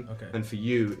Guardian. Okay. And for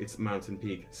you, it's Mountain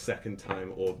Peak second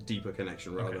time, or deeper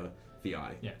connection rather, Okay. the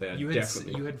Eye. Yeah. They are You had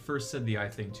definitely. you had first said the eye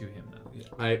thing to him though.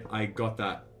 Yeah. I got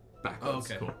that backwards. Oh,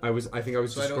 okay. Cool. I think I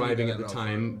was So I don't describing need at that the at all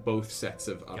time both sets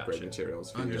of upgrade Gotcha.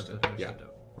 materials for you. Understood. Yeah.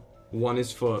 One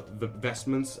is for the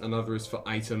vestments, another is for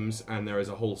items, and there is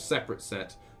a whole separate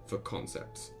set for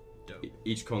concepts. Dope.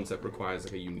 Each concept requires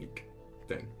like a unique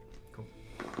thing.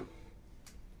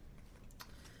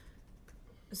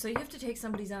 So you have to take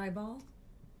somebody's eyeball,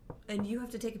 and you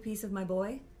have to take a piece of my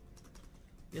boy.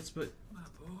 Yes, but My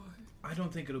boy. I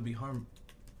don't think it'll be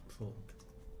harmful.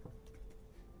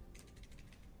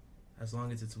 As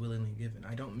long as it's willingly given.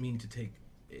 I don't mean to take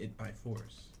it by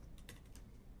force.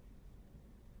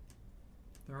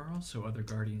 There are also other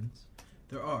guardians.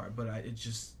 There are, but it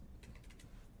just...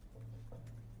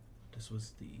 This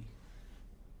was the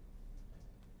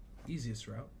easiest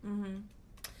route. Mm-hmm.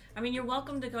 I mean, you're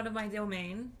welcome to go to my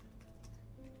domain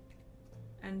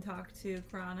and talk to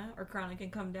Krana, or Krana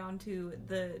can come down to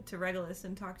Regulus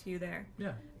and talk to you there.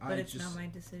 Yeah, But I it's just not my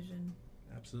decision.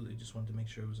 absolutely just wanted to make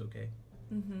sure it was okay.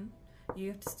 Mm-hmm. You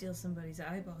have to steal somebody's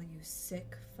eyeball, you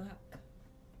sick fuck.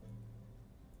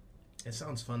 It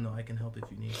sounds fun though. I can help if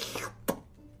you need.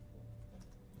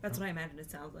 That's what I imagine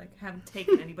it sounds like. Haven't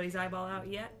taken anybody's eyeball out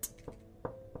yet.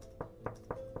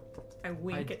 I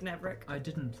wink at Neverick. I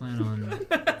didn't plan on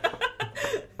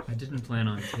I didn't plan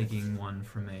on taking one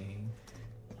from a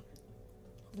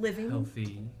Living?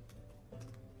 healthy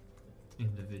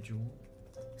individual.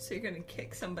 So you're gonna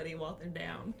kick somebody while they're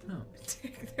down. No.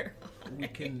 Take their eye. We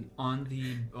can. On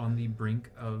the brink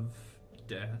of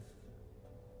death,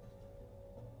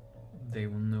 they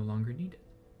will no longer need it.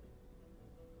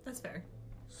 That's fair.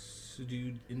 So do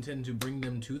you intend to bring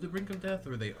them to the brink of death,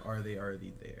 or are they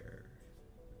already there?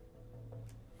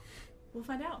 We'll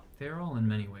find out. They're all in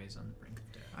many ways on the brink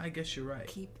of death. I guess you're right.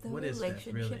 Keep the What is death,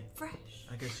 relationship really? fresh.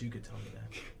 I guess you could tell me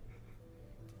that.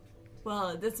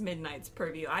 Well, that's Midnight's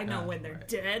purview. I know Ah, when they're right.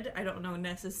 dead. I don't know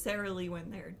necessarily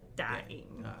when they're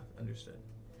dying. Understood.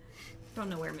 Don't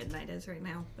know where Midnight is right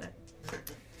now, but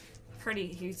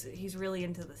he's really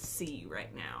into the sea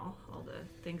right now. All the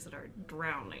things that are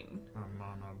drowning. I'm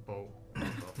on a boat,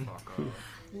 motherfucker.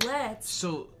 Let's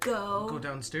So go. go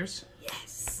downstairs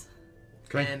Yes.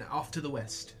 and off to the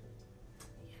west.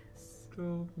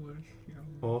 Go with you.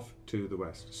 Off to the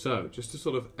west. So, just to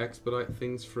sort of expedite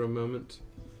things for a moment,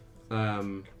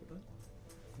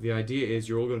 the idea is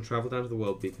you're all going to travel down to the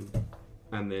World Beacon,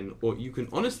 and then, or you can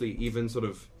honestly even sort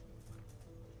of.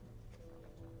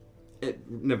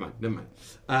 Never mind.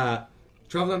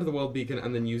 Travel down to the World Beacon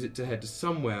and then use it to head to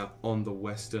somewhere on the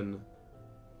western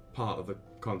part of the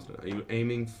continent. Are you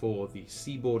aiming for the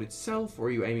seaboard itself, or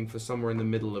are you aiming for somewhere in the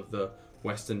middle of the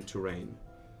western terrain?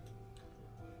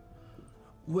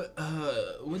 What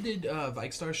did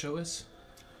Vikestar show us?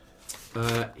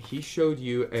 He showed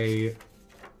you a.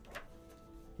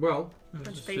 Well, Bunch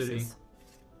of There's a city. faces.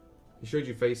 he showed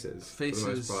you faces. For the Faces.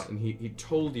 most part, and he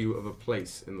told you of a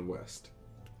place in the west.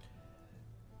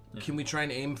 Yeah. Can we try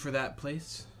and aim for that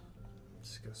place?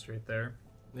 Just go straight there.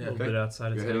 A Yeah. little Okay. bit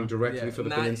outside of You're heading town. directly for the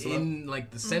not peninsula. in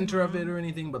like the center of it or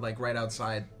anything, but like right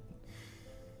outside.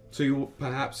 So you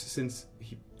perhaps, since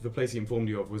the place he informed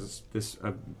you of was this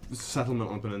settlement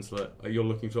on the peninsula, you're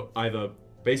looking for either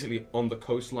basically on the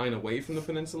coastline away from the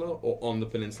peninsula or on the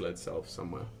peninsula itself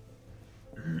somewhere.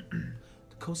 The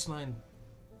coastline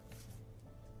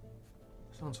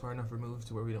sounds far enough removed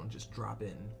to where we don't just drop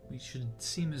in. We should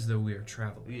seem as though we are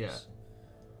travelers. Yeah.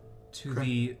 To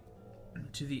the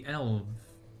elvens,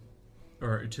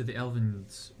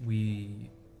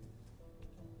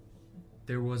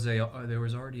 there was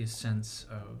already a sense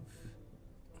of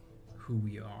who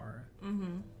we are.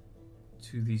 Mm-hmm.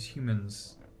 To these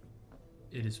humans,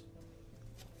 it is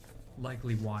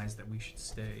likely wise that we should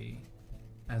stay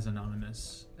as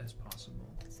anonymous as possible.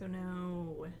 So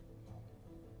no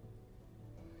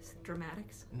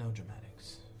dramatics. No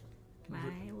dramatics. Can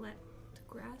I let the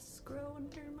grass grow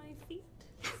under my feet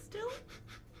still?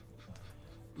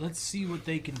 Let's see what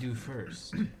they can do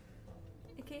first,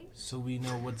 Okay. so we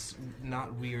know what's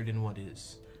not weird and what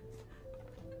is.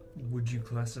 Would you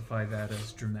classify that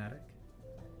as dramatic?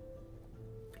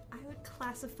 I would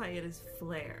classify it as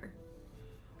flair.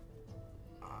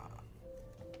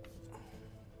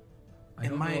 I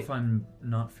don't know if I'm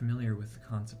not familiar with the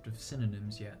concept of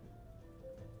synonyms yet.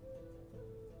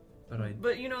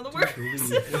 But you know the do word.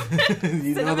 believe-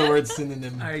 You know the word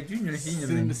synonym. I do know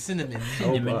Cinnamon.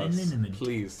 Help Cinnamon. us.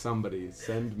 Please, somebody,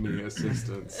 send me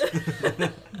assistance.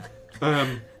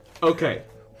 Okay.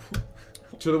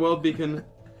 To the world beacon,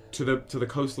 to the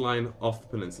coastline off the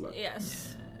peninsula.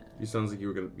 Yes. You sounds like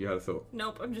you had a thought.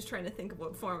 Nope, I'm just trying to think of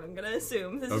what form I'm gonna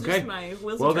assume. This Okay. is just my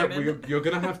Wilson Well, Turner. you're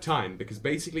gonna have time because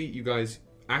basically you guys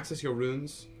access your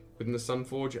runes within the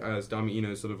Sunforge as Dami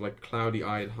Ino is sort of like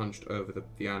cloudy-eyed, hunched over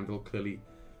the anvil, clearly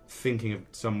thinking of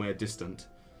somewhere distant,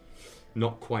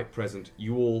 not quite present.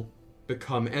 You all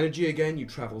become energy again. You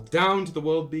travel down to the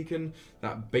world beacon,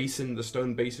 that basin, the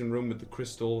stone basin room with the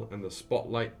crystal and the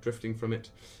spotlight drifting from it.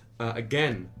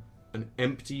 Again, an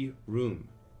empty room.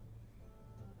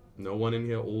 No one in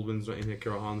here. Alwyn's not in here.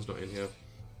 Kirahan's not in here.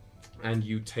 And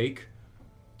you take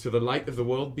to the light of the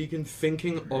world beacon,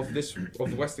 thinking of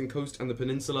the western coast and the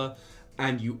peninsula,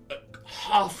 and you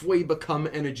halfway become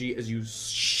energy as you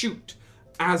shoot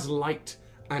as light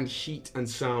and heat and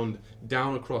sound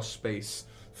down across space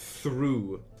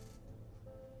through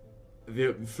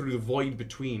the void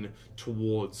between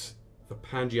towards the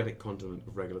Pangeatic continent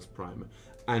of Regulus Prime.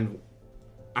 And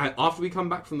after we come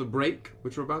back from the break,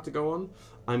 which we're about to go on,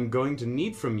 I'm going to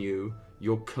need from you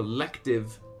your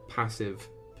collective passive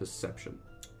perception.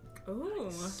 Ooh.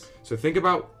 So think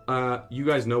about, you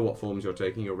guys know what forms you're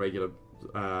taking, your regular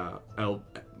Elven,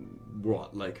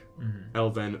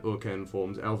 Urken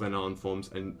forms, Elvenan forms,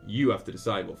 and you have to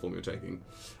decide what form you're taking.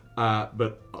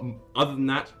 But other than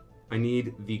that, I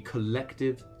need the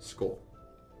collective score.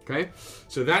 Okay?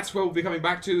 So that's where we'll be coming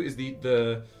back to, is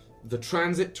the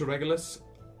transit to Regulus.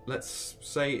 Let's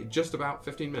say just about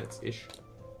 15 minutes-ish.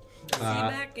 See you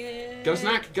back in. Get a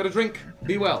snack, get a drink,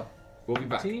 be well. We'll be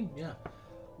back. Team, yeah.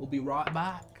 We'll be right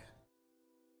back.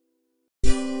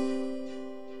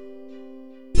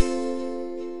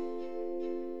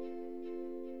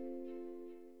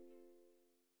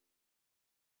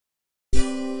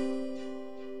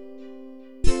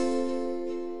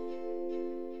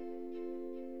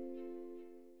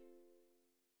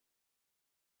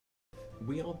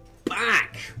 We are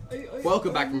back!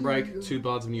 Welcome back from break to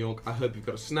Bards of New York. I hope you've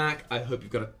got a snack. I hope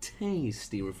you've got a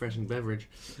tasty, refreshing beverage.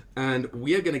 And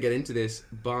we are going to get into this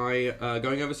by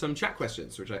going over some chat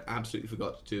questions, which I absolutely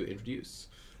forgot to introduce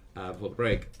before the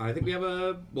break. I think we have, 3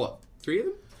 of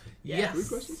them? Yes. 3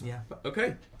 questions? Yeah.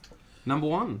 Okay. Number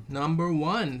one.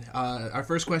 Our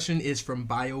first question is from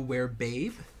BioWare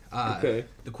Babe. Okay.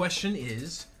 The question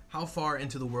is, how far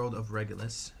into the world of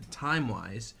Regulus,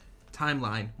 timeline-wise,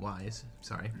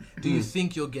 do you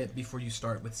think you'll get before you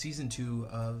start with Season 2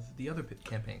 of the other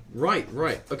campaign? Right.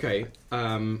 Okay. It's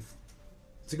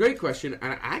a great question,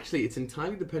 and actually it's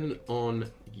entirely dependent on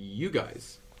you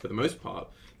guys, for the most part,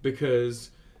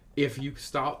 because if you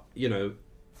start,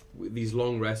 with these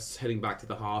long rests heading back to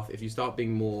the hearth, if you start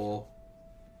being more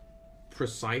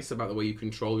precise about the way you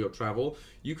control your travel,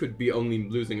 you could be only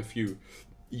losing a few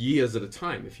years at a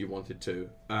time if you wanted to.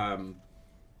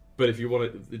 But if you want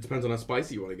to, it depends on how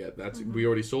spicy you want to get. We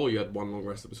already saw you had one long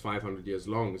rest that was 500 years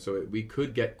long, so we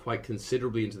could get quite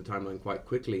considerably into the timeline quite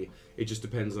quickly. It just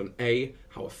depends on A,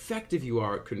 how effective you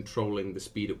are at controlling the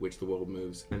speed at which the world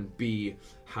moves, and B,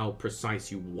 how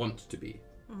precise you want to be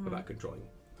about controlling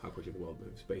how quickly the world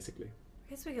moves, basically. I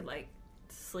guess we could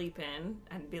sleep in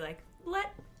and be like,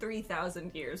 let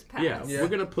 3,000 years pass. Yeah, we're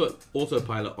going to put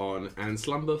autopilot on and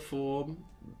slumber for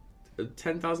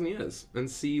 10,000 years and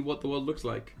see what the world looks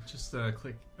like. Just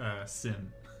click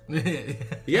sim.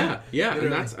 Yeah, Literally,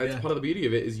 and that's yeah. part of the beauty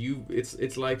of it is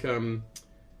it's like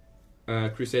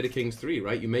Crusader Kings 3,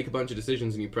 right? You make a bunch of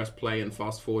decisions and you press play and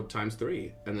fast forward times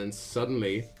 3, and then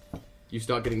suddenly you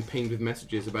start getting pinged with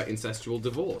messages about incestual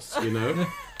divorce, you know?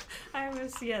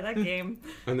 that game.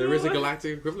 And there is a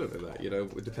galactic equivalent of that, you know,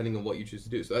 depending on what you choose to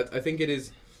do. So I think it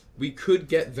is, we could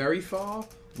get very far,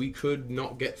 we could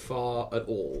not get far at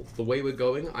all. The way we're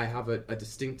going, I have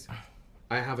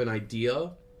I have an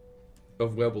idea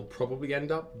of where we'll probably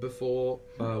end up before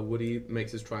Woody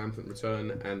makes his triumphant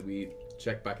return and we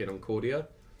check back in on Cordia.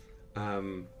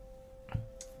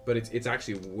 But it's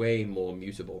actually way more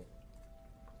mutable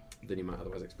than you might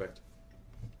otherwise expect.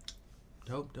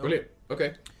 Dope. Brilliant.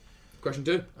 Okay. Question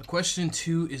 2. Question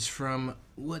 2 is from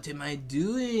What Am I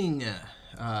Doing?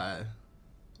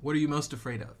 What are you most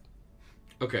afraid of?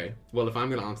 Okay. Well, if I'm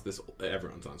going to answer this,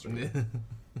 everyone's answering it.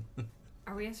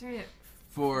 Are we answering it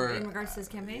For in regards to this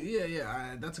campaign?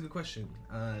 yeah, that's a good question.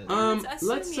 Let's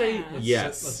Let's assume say yes.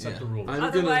 yes. Let's set the Yeah. rules. I'm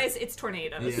Otherwise, it's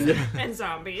tornadoes Yeah. and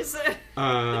zombies.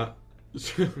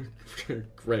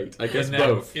 Great. I guess In that-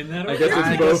 both. in that I order? guess it's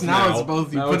I both guess now it's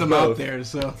both. You Now put it's them both. out there,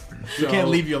 so we So- can't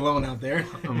leave you alone out there.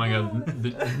 Oh my god,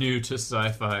 the new to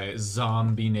sci-fi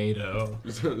Zombie-nado.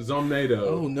 Zomnado.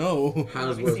 Oh no,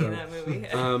 How's Let me see with that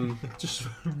movie. Just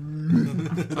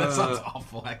that sounds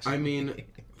awful. Actually, I mean,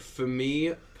 for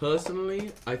me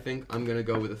personally, I think I'm gonna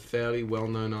go with a fairly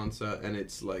well-known answer, and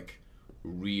it's like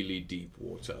really deep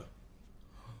water.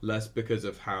 Less because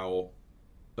of how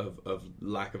of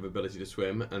lack of ability to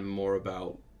swim, and more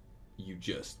about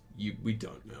we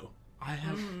don't know.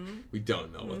 We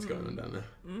don't know what's going on down there.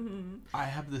 I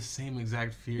have the same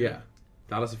exact fear. Yeah,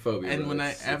 thalassophobia. And though, when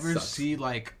I it ever sucks. see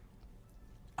like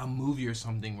a movie or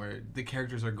something where the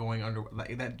characters are going under,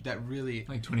 like that really,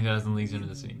 Like 20,000 Leagues Under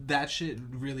the Sea. that shit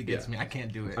really gets Yeah. me. I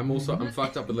can't do it. I'm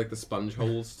fucked up with like the sponge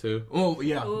holes too. Oh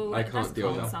yeah, Ooh, I that's can't deal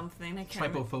with called that. something. I can't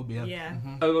remember. trypophobia. Yeah.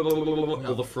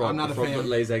 Or the frog. I'm not the a frog fan. that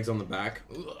lays eggs on the back.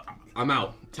 I'm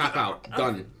out. Tap out.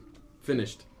 Done.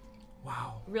 Finished.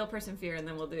 Wow. Real person fear, and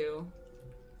then we'll do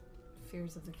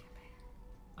fears of the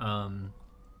campaign. Um,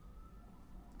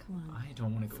 Come on. I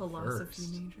don't want to go Philosophy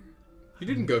first. major. You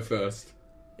didn't go first.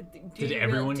 Do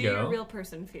everyone do go? your real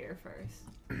person fear first.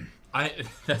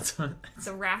 That's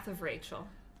The Wrath of Rachel.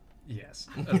 yes,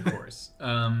 of course.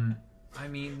 I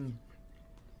mean,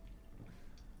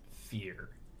 fear.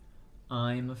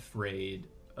 I'm afraid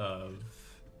of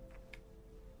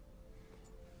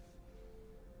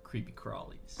creepy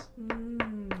crawlies.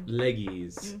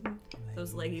 Leggies.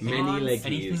 Those leggy Many bonds. leg-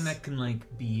 Anything that can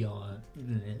like be on.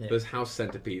 Those house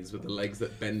centipedes with the legs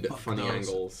that bend at Fuck funny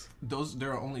those. angles.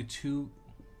 There are only 2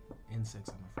 insects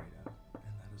I'm afraid of, and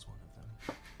that is one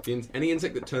of them. Any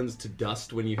insect that turns to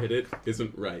dust when you hit it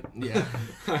isn't right. Yeah,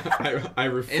 I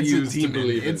it's refuse a to demon.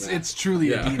 believe in It's that. it's truly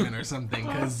Yeah. a demon or something.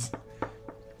 Because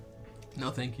no,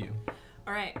 thank you.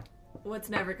 All right. What's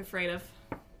Neverick afraid of?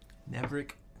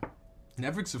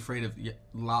 Neverick's afraid of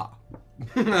La.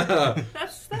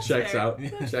 That's Checks fair. out.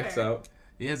 That's Checks fair. out.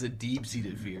 He has a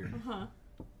deep-seated fear. Huh.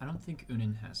 I don't think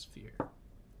Unin has fear.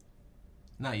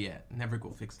 Not yet. Neverick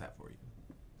will fix that for you.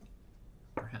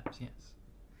 Perhaps, yes.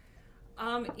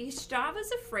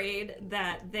 Ishtava's afraid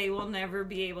that they will never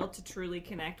be able to truly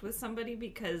connect with somebody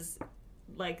because,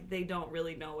 like, they don't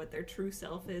really know what their true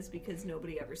self is because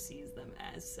nobody ever sees them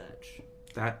as such.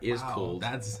 That is Wow, called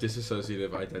that's-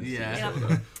 dissociative identity Yeah.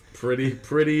 disorder.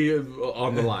 Pretty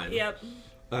on the line. Yep.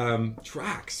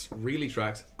 Tracks, really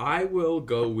tracks. I will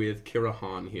go with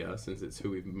Kirahan here, since it's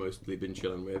who we've mostly been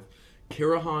chilling with.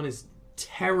 Kirahan is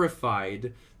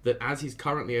terrified that as he's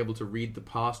currently able to read the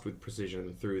past with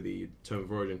precision through the Tome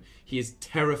of Origin, he is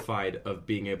terrified of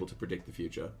being able to predict the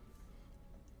future.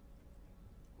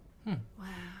 Wow.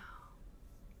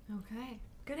 Okay.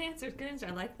 Good answer. Good answer.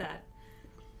 I like that.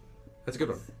 That's a good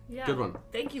one. Yeah. Good one.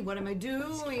 Thank you. What am I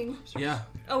doing? Yeah.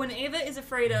 Oh, and Ava is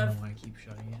afraid I don't of know why I keep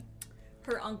shutting it.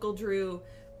 her Uncle Drew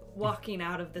walking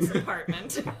out of this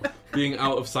apartment. Being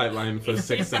out of sight line for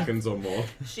 6 seconds or more.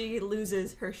 She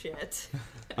loses her shit.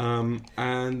 And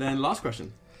then last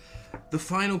question. The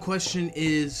final question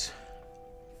is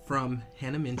from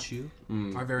Hannah Minshew,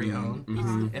 our very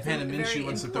own. If Hannah Very Minshew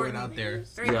wants to throw it important- out there.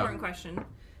 Very Yeah. important question.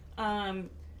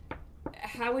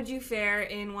 How would you fare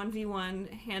in 1v1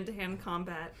 hand-to-hand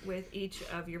combat with each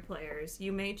of your players?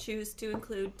 You may choose to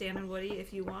include Dan and Woody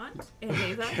if you want, and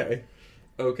Ava.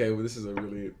 Okay, well this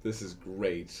is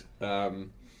great.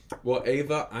 Well,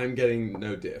 Ava, I'm getting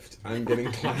no diffed. I'm getting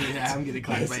clapped. Yeah, I'm getting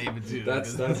clapped by Ava too.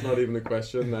 That's not even a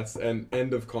question. That's an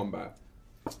end of combat.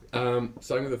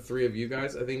 Starting with the 3 of you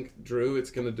guys, I think Drew, it's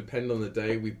going to depend on the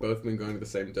day. We've both been going to the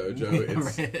same dojo.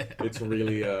 It's Right. it's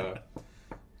really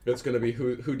It's going to be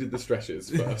who did the stretches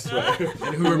first, right?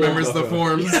 And who remembers the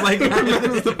forms? Like, who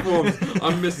remembers the forms?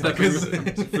 I'm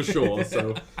misstepping for sure.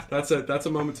 So that's a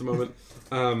moment to moment.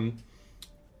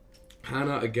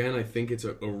 Hannah, again, I think it's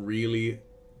a really...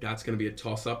 That's going to be a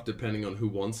toss-up depending on who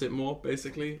wants it more,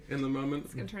 basically, in the moment.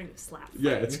 It's gonna turn into a slap.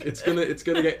 Yeah, it's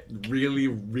gonna get really,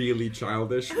 really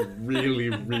childish, really,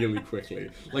 really quickly.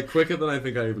 Like quicker than I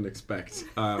think I even expect.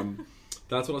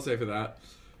 That's what I'll say for that.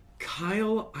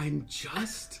 Kyle, I'm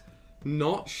just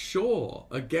not sure.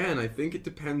 Again, I think it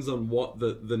depends on what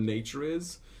the nature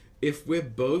is. If we're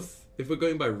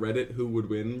going by Reddit who would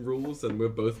win rules, and we're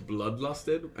both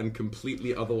bloodlusted and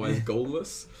completely otherwise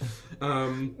goalless.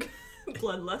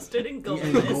 Bloodlusted and goalless.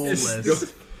 And goalless.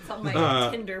 It's on my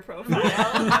Tinder profile.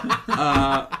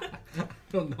 I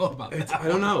don't know about that. I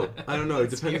don't know. It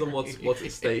depends on what's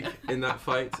at stake in that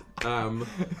fight. And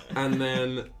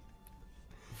then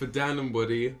for Dan and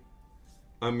Woody,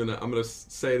 I'm gonna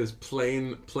say it as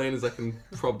plain as I can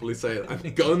probably say it.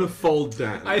 I'm gonna fold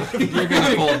Dan. I think You're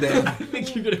gonna fold Dan. I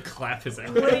think you're gonna clap his ass.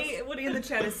 Woody in the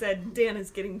chat has said Dan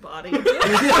is getting bodied.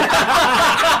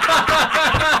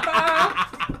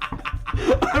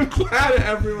 I'm glad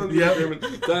everyone's in agreement.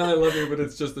 Dan, I love you, but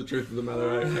it's just the truth of the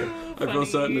matter. I feel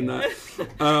certain in that.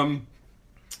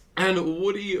 And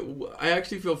Woody, I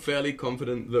actually feel fairly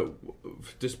confident that,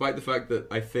 despite the fact that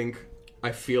I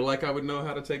feel like I would know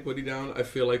how to take Woody down, I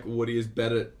feel like Woody is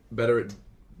better at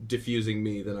defusing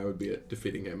me than I would be at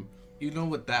defeating him. You know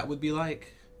what that would be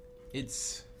like?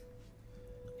 It's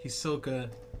Hisoka,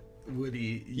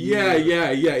 Woody. Yeah,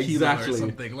 Kilo exactly. Or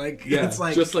something like Yeah, it's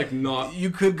like just like not. you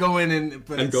could go in and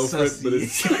Go for it, sussy. but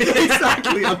it's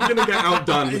exactly. I'm gonna get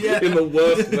outdone in the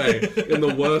worst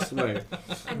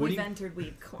way. And we've entered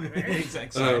Weed Corner.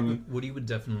 Exactly. Woody would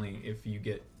definitely, if you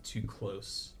get too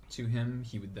close to him,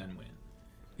 he would then win.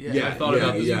 Yeah, I thought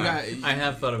about this. yeah. I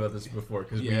have thought about this before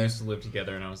because we Yeah. used to live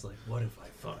together, and I was like, "What if I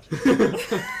fought?"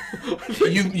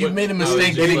 You made a I was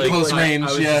mistake just getting like- close range. I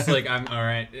was Yeah. just like, I'm all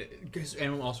right.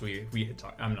 And also, we had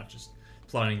talked. I'm not just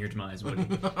plotting your demise, Woody,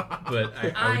 but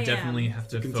I I would definitely have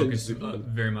to focus Contingency plan.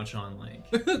 very much on like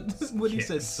Woody kicks.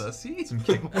 said sussy. Some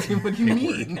kick. What do you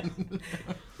mean?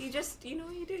 He just, you know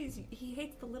what you do? He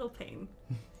hates the little pain.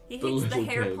 He The hates the little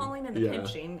hair pain. pulling and the Yeah.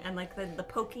 pinching and like the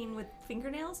poking with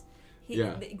fingernails.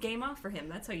 Yeah. Game off for him.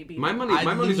 That's how you beat My him. money's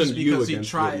on you because against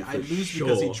try. Woody, I for lose sure.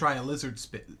 because he try a lizard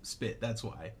spit. That's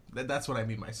why. That's what I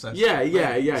mean by sussy.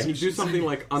 Yeah. He'd do something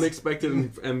like unexpected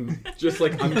and just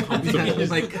like uncomfortable. He's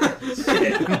like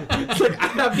It's like I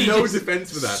have no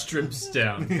defense for that. Strips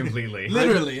down completely.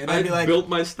 literally, and I I'd be like, built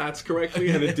my stats correctly,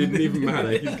 and it didn't even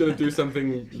matter. He's gonna do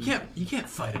something. You can't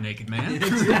fight a naked man.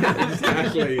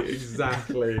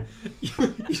 Exactly.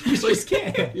 You just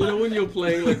can't. You know when you're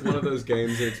playing like one of those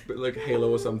games, and it's like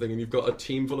Halo or something, and you've got a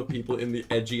team full of people in the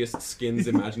edgiest skins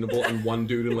imaginable, and one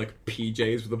dude in like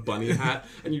PJs with a bunny hat,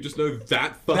 and you just know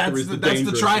that fucker is the that's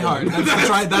the dangerous try hard. one.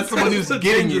 That's the one who's the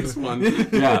getting you. dangerous one.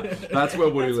 Yeah, that's where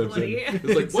Woody That's lives in. Woody.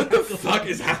 It's like, what the fuck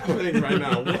is happening right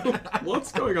now?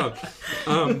 What's going on?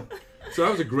 So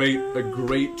that was a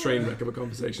great train wreck of a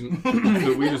conversation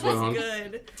that we just went on.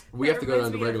 Good. We That have to go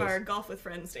down reminds to me of regulars. our Golf with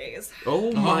Friends days.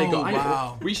 Oh my Oh, god!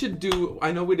 wow. We should do.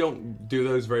 I know we don't do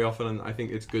those very often, and I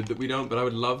think it's good that we don't. But I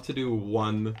would love to do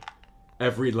one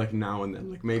every like now and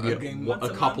then, like maybe Okay, once a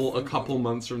couple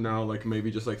months from now, like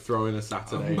maybe just like throw in a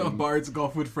Saturday. A and Bard's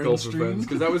Golf with Friends golf with stream. friends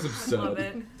because that was Love absurd.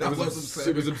 it. That was absurd.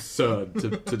 It was absurd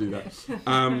to do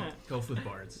that. Golf with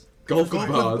bards. Golf Golf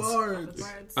with with bards.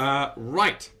 Bards.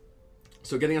 Right.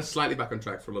 So getting us slightly back on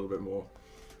track for a little bit more,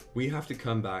 we have to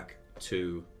come back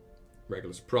to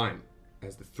Regulus Prime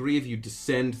as the three of you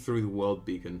descend through the world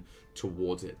beacon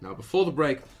towards it. Now, before the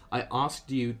break, I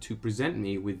asked you to present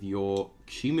me with your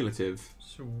cumulative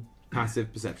So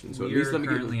passive perception. So at we're least let me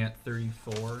currently give. at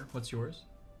 34. What's yours?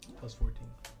 Plus 14.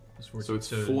 Plus 14. So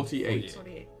it's 48.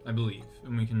 48. I believe,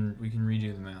 and we can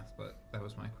redo the math, but that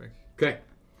was my quick. Okay.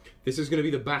 This is going to be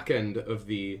the back end of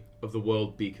the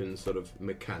world beacon sort of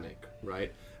mechanic,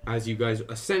 right? As you guys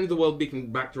ascend the world beacon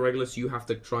back to Regulus, you have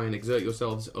to try and exert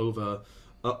yourselves over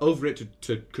it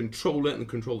to control it and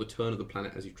control the turn of the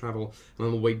planet as you travel. And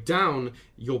on the way down,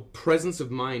 your presence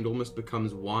of mind almost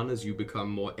becomes one as you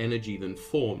become more energy than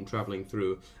form traveling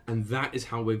through. And that is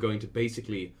how we're going to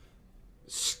basically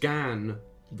scan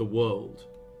the world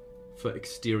for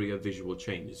exterior visual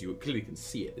changes. You clearly can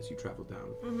see it as you travel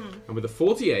down. And with a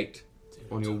 48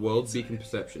 on your world beacon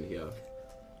perception here,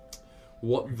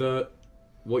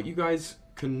 what you guys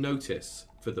can notice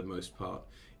for the most part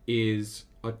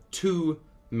are two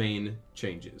main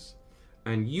changes.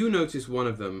 And you notice one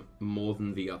of them more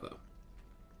than the other.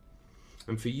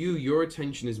 And for you, your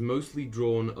attention is mostly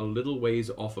drawn a little ways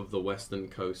off of the western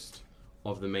coast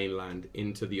of the mainland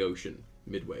into the ocean,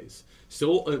 midways.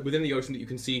 Still within the ocean that you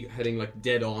can see heading like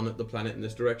dead on at the planet in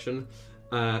this direction.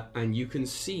 And you can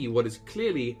see what is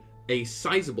clearly a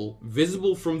sizable,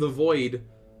 visible from the void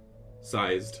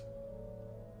sized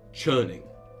churning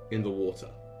in the water.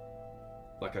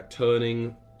 Like a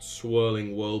turning,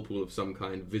 swirling whirlpool of some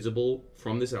kind, visible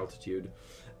from this altitude.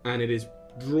 And it is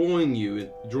drawing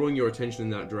your attention in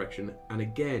that direction, and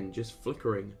again, just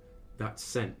flickering that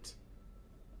scent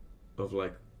of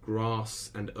like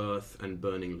grass and earth and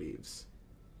burning leaves.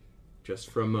 Just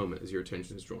for a moment as your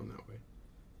attention is drawn that way.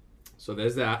 So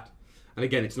there's that. And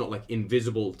again, it's not like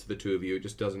invisible to the two of you, it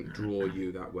just doesn't draw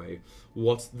you that way.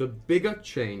 What's the bigger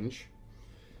change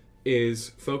is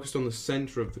focused on the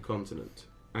center of the continent.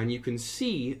 And you can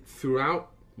see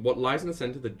throughout what lies in the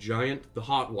center, the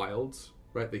Heart Wilds,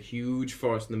 right, the huge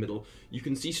forest in the middle, you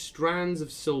can see strands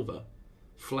of silver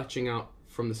fletching out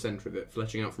from the center of it,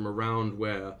 fletching out from around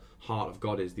where Heart of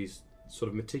God is, these sort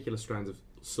of meticulous strands of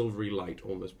silvery light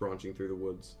almost branching through the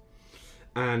woods.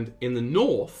 And in the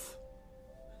north,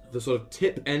 the sort of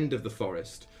tip end of the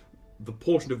forest, the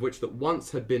portion of which that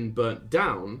once had been burnt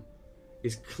down,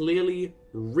 is clearly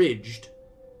ridged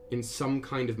in some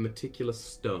kind of meticulous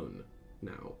stone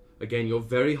now. Again, you're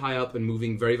very high up and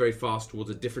moving very, very fast towards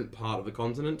a different part of the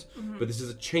continent, but this is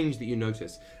a change that you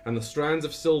notice. And the strands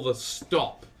of silver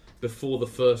stop before the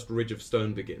first ridge of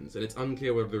stone begins. And it's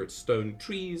unclear whether it's stone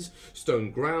trees, stone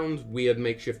ground, weird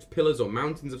makeshift pillars or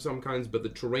mountains of some kinds, but the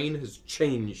terrain has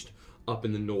changed up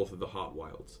in the north of the Heart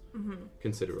Wilds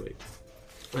considerably.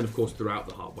 And of course throughout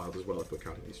the Heart Wilds as well, if we're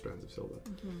counting these strands of silver.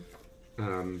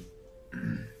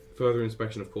 Further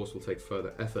inspection, of course, will take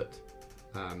further effort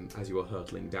as you are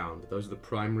hurtling down. But those are the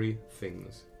primary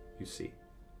things you see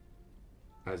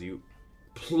as you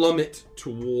plummet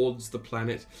towards the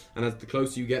planet. And as the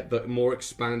closer you get, the more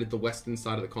expanded the western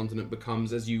side of the continent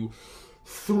becomes as you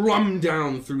thrum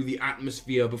down through the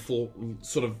atmosphere before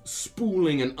sort of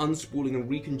spooling and unspooling and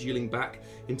recongealing back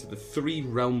into the three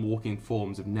realm-walking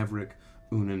forms of Nevrik,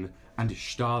 Unan, and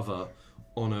Ishtava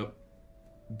on a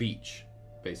beach,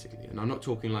 basically. And I'm not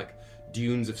talking like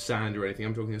dunes of sand or anything.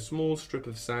 I'm talking a small strip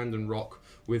of sand and rock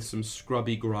with some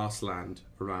scrubby grassland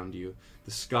around you.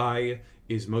 The sky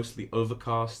is mostly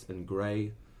overcast and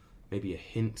grey, maybe a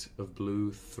hint of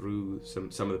blue through some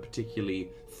of the particularly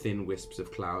thin wisps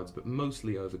of clouds, but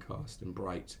mostly overcast and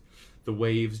bright. The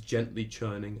waves gently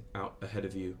churning out ahead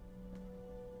of you,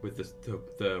 with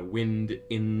the wind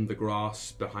in the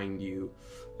grass behind you.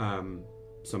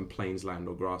 Some plainsland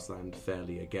or grassland,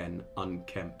 fairly, again,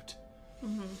 unkempt.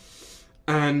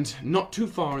 And not too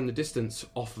far in the distance,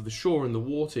 off of the shore in the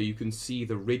water, you can see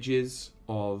the ridges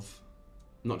of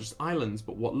not just islands,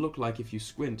 but what look like, if you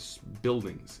squint,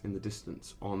 buildings in the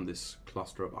distance on this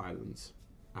cluster of islands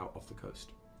out off the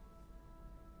coast.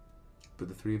 But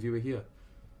the three of you are here.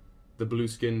 The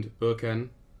blue-skinned Urken,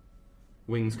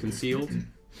 wings concealed.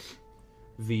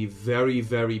 The very,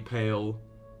 very pale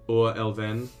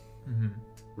Elven,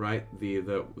 right?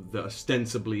 The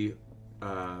ostensibly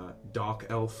dark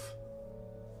elf,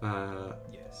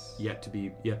 Yes. yet to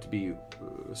be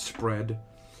spread.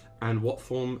 And what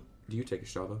form do you take,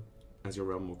 Ishtava, as your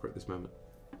realm walker at this moment?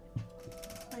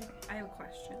 I have a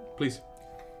question. Please.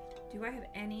 Do I have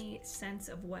any sense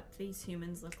of what these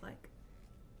humans look like?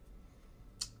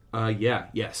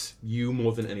 Yes. You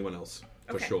more than anyone else,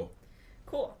 for Okay. sure.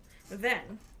 Cool.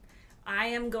 Then, I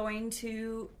am going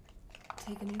to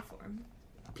take a new form.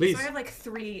 Please. So I have like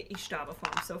 3 Ishtava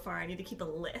forms so far. I need to keep a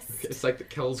list. It's like the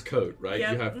Kel's coat, right?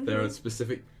 Yep, You have there are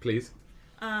specific. Please.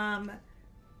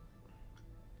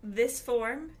 This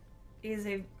form is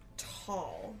a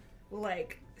tall,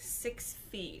 like 6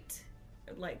 feet,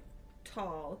 like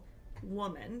tall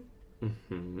woman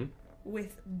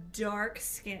with dark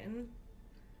skin,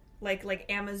 like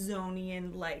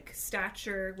Amazonian like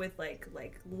stature with like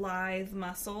lithe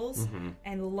muscles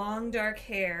and long dark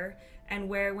hair, and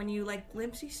when you like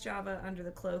glimpse Ishtava under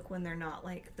the cloak when they're not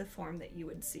like the form that you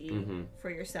would see for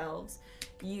yourselves,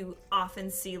 you often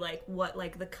see like what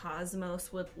like the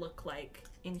cosmos would look like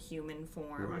in human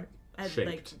form. Right. Like,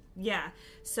 Shaped. yeah.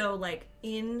 So like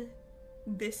in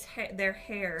this their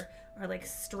hair are like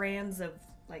strands of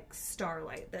like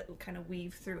starlight that kind of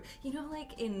weave through. You know,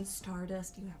 like in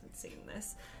Stardust, you haven't seen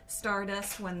this.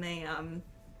 Stardust, when they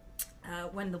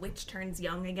when the witch turns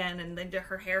young again, and then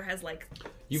her hair has like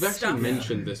You've actually stuff.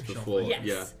 mentioned this before. Yes.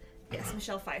 Yeah. Yes,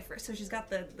 Michelle Pfeiffer. So she's got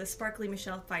the sparkly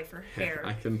Michelle Pfeiffer hair.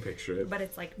 I can picture it. But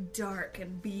it's like dark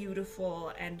and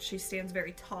beautiful, and she stands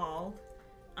very tall.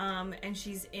 And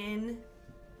she's in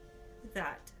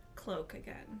that cloak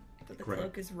again. but the Great.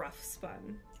 cloak is rough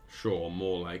spun. Sure,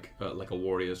 more like a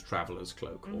warrior's traveler's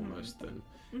cloak almost, than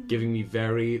giving me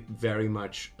very, very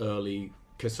much early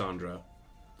Cassandra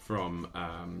from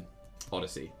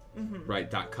Odyssey. Right,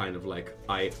 that kind of like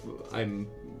I'm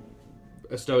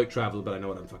a stoic traveler, but I know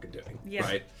what I'm fucking doing. Yeah.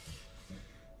 Right.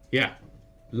 Yeah,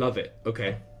 love it.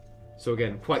 Okay, so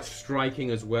again, quite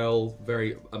striking as well.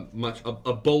 Very much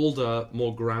a bolder,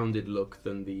 more grounded look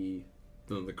than the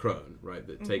crone. Right,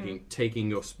 that taking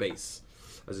your space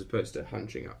as opposed to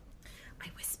hunching up. I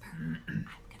whisper, I'm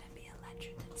gonna be a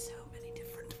legend in so many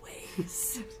different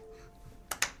ways.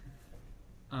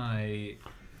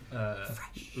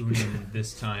 Unin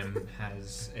this time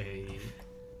has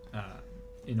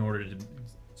in order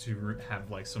to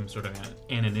have like some sort of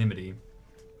anonymity,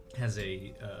 has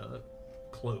a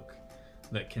cloak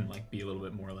that can like be a little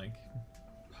bit more like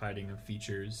hiding of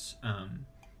features,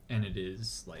 and it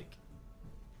is like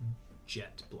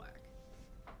jet black.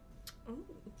 Ooh.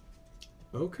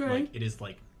 Okay. Like it is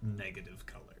like negative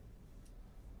color.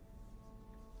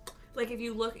 Like if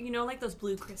you look, like those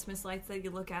blue Christmas lights that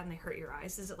you look at and they hurt your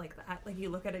eyes. Is it like that? Like you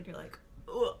look at it and you're like,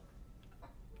 ugh.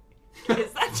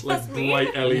 Is that just like me?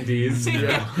 bright LEDs.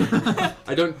 Yeah.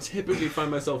 I don't typically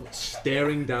find myself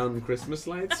staring down Christmas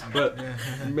lights, but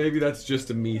maybe that's just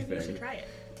a me You thing. should try it.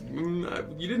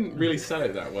 You didn't really sell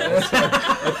it that well, so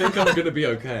I think I'm gonna be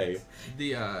okay.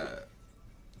 The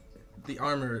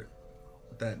armor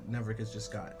that Neverick has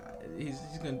just got, he's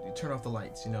gonna turn off the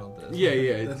lights, The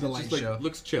the light just like show.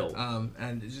 looks chill.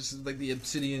 And it's just like the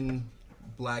obsidian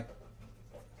black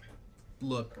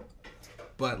look,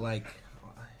 but like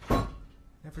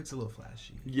Neverick's a little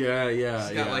flashy. Yeah.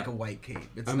 He's got like a white cape.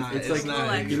 It's not. It's It's like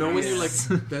not. you know when you like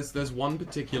there's one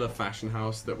particular fashion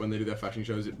house that when they do their fashion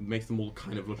shows it makes them all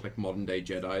kind of look like modern day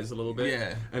Jedis a little bit.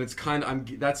 Yeah. And it's kind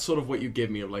of that's sort of what you give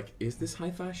me of like, is this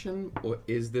high fashion or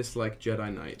is this like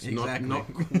Jedi Knight? Exactly. Not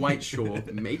quite sure.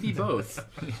 Maybe both.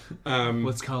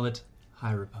 Let's call it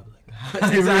High Republic.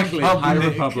 Exactly. High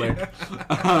Republic.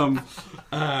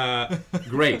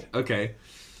 Great. Okay.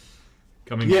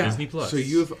 Coming to Disney Plus. So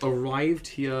you've arrived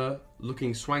here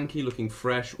looking swanky, looking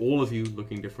fresh, all of you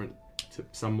looking different,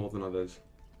 some more than others.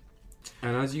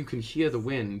 And as you can hear the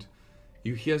wind,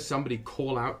 you hear somebody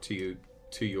call out to you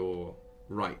to your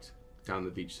right, down the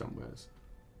beach somewheres.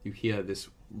 You hear this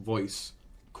voice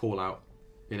call out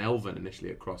in Elven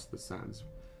initially across the sands.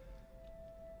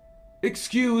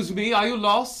 Excuse me, are you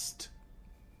lost?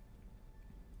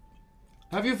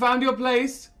 Have you found your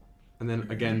place? And then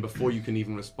again, before you can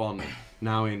even respond,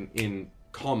 now in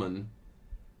common.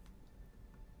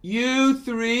 You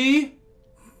three?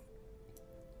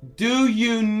 Do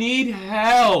you need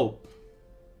help?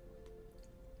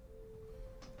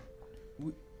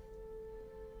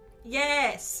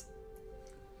 Yes.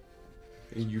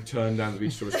 And you turn down the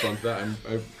beach to respond to that,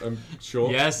 I'm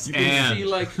sure. Yes, you can and. see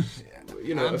like,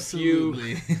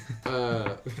 Absolutely.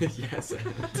 a few... yes,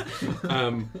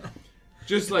 and...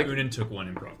 just like... Unin took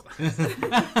one improv class.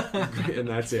 and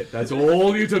that's it. That's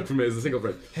all you took from it is a single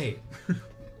phrase. Hey.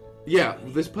 Yeah,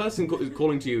 this person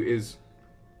calling to you is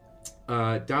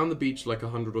down the beach like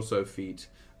 100 or so feet.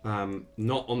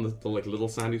 Not on the like little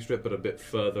sandy strip, but a bit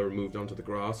further removed onto the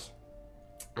grass.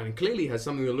 And clearly has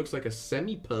something that looks like a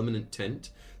semi-permanent tent.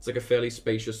 It's like a fairly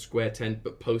spacious square tent,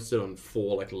 but posted on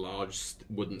 4 like large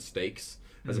wooden stakes,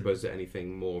 as opposed to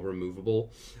anything more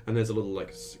removable. And there's a little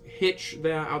like hitch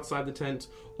there outside the tent,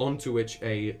 onto which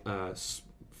a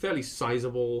fairly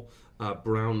sizable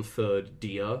brown furred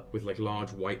deer with like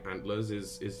large white antlers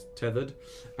is tethered.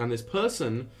 And this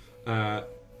person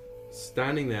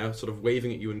standing there, sort of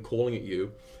waving at you and calling at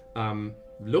you,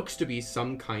 looks to be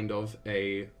some kind of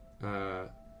an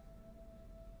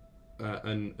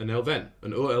Elven,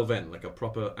 an Elven, like a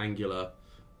proper angular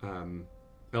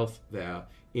elf there,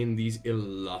 in these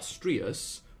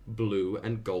illustrious blue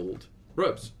and gold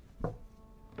robes.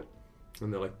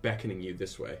 And they're like beckoning you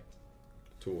this way,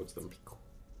 towards them.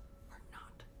 We're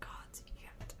not gods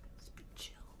yet. Let's be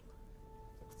chill.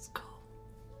 Let's go.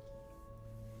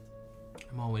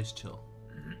 I'm always chill.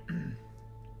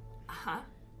 Uh-huh.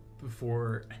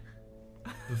 Before,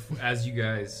 as you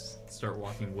guys start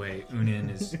walking away, Unin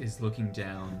is looking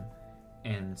down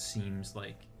and seems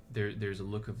like there's a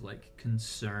look of like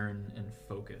concern and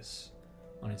focus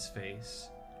on his face.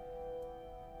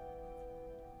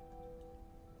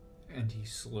 And he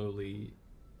slowly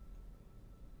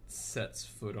sets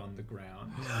foot on the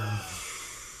ground I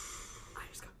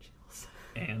just got chills.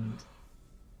 and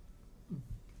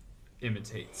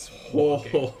imitates Oh,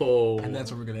 walking. ho, ho. And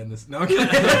that's where we're gonna end this. No,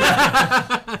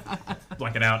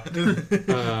 Black it out.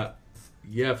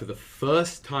 Yeah, for the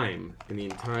first time in the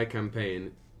entire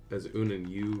campaign, as Unin,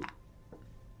 you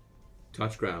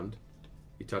touch ground,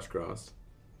 you touch grass,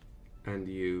 and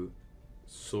you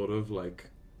sort of like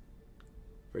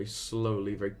very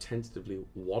slowly, very tentatively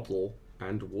waddle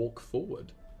and walk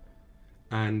forward.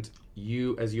 And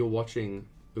you, as you're watching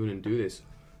Unan do this,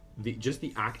 just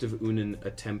the act of Unan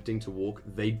attempting to walk,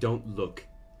 they don't look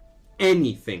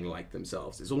anything like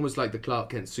themselves. It's almost like the Clark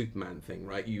Kent Superman thing,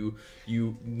 right?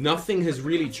 Nothing has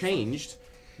really changed,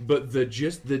 but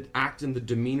the act and the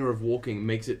demeanor of walking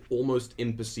makes it almost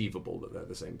imperceivable that they're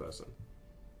the same person.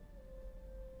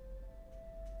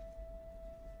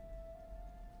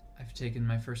 I've taken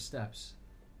my first steps.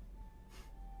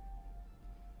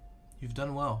 You've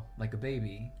done well. Like a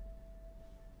baby.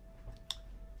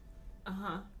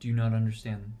 Uh-huh. Do you not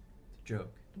understand the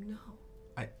joke? No.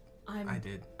 I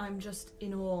did. I'm just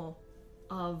in awe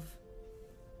of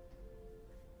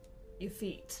your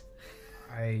feet.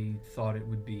 I thought it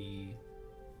would be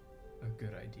a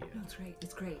good idea. No, it's great.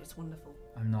 It's great. It's wonderful.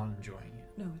 I'm not enjoying it.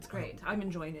 No, it's great. I'm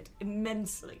enjoying it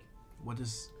immensely. What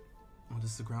does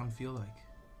the ground feel like?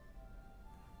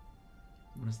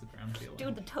 What does the ground feel like?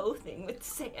 Do the toe thing with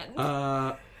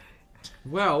sand.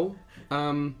 Well,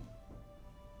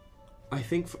 I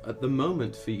think at the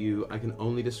moment for you, I can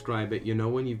only describe it. You know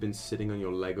when you've been sitting on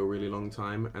your leg a really long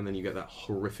time, and then you get that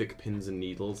horrific pins and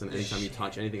needles, and anytime you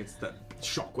touch anything, it's that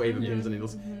shockwave of pins and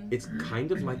needles. It's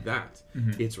kind of like that.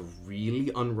 It's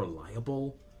really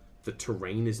unreliable. The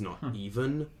terrain is not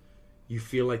even. You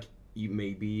feel like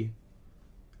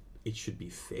it should be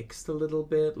fixed a little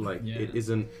bit. Like it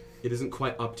isn't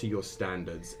quite up to your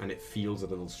standards, and it feels a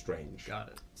little strange. Got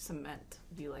it. Cement.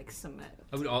 Do you like cement?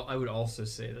 I would also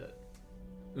say that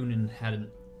Unan hadn't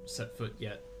set foot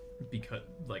yet, because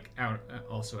out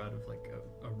of like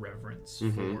a reverence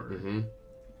for.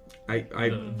 I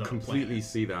the completely planet.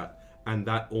 see that, and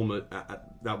that almost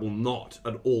that will not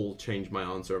at all change my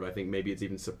answer. Of I think maybe it's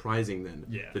even surprising then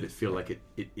that it feel like it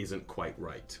isn't quite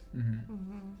right.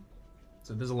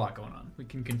 So there's a lot going on. We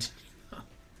can continue.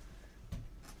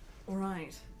 All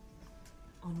right.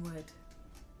 Onward.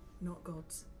 Not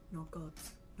gods. Not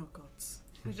gods. Not gods.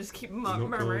 I just keep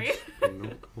murmuring.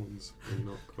 Not gods.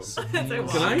 Not gods. As I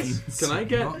walk. Can I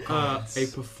get a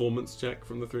performance check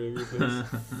from the three of you, please?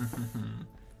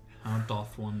 How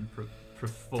doth one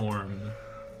perform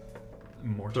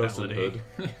immortality?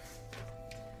 Personhood.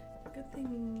 Good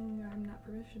thing I'm not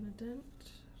proficient.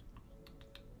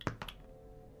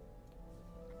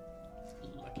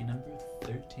 Lucky number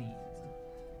 13.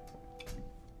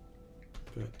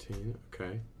 13,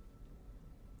 okay.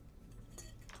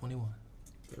 21.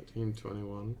 13,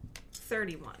 21.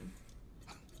 31.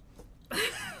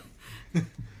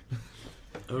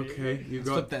 Okay, you Let's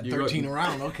got flip that 13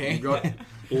 around, okay. You got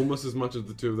almost as much as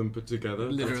the two of them put together.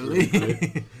 That's Literally. really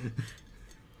great.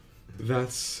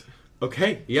 That's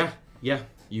okay. Yeah.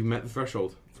 You met the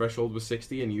threshold. Threshold was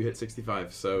 60, and you hit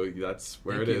 65. So that's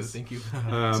where it is. Thank you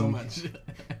so much.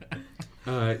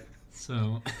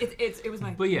 So It was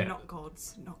my. But yeah. Not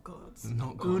gods. Not gods.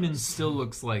 Not Unan gods. still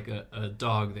looks like a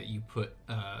dog that you put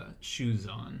shoes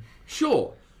on.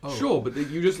 Sure, but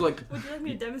you just like Would you like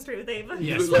me to demonstrate with Ava?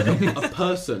 Yeah. you look like a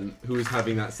person who is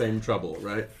having that same trouble,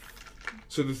 right?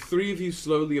 So the three of you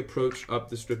slowly approach up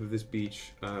the strip of this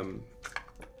beach,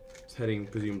 heading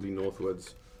presumably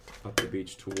northwards up the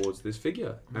beach towards this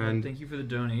figure. And thank you for the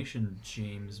donation,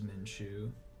 James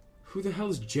Minshew. who the hell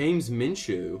is James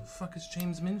Minshew? Who the fuck is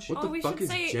James Minshew? What the we fuck should is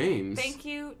say James? thank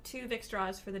you to Vic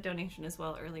Straws for the donation as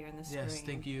well earlier in the stream. Yes,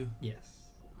 thank you. Yes.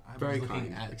 I was Very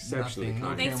looking kind. at Exceptionally nothing, no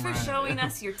kind. Thanks for camera. showing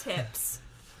us your tips.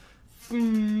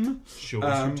 Show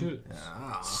us your tits.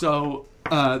 Ah. So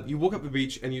you walk up the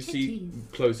beach and you see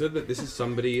closer that this is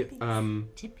somebody.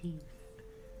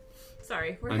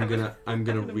 Sorry, we're I'm gonna having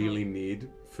a really need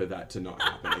for that to not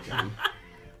happen again.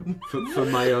 For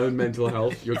my own mental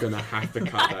health, you're gonna have to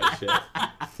cut that shit.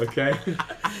 Okay?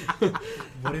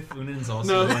 What if Unan's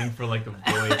also No. going for like a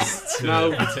voice to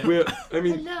No,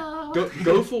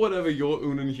 go for whatever your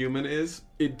Unan human is.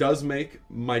 It does make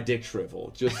my dick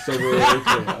shrivel, just so we're all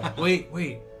clear.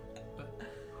 Wait.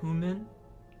 Human?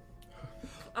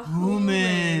 A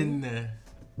Human.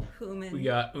 Human. We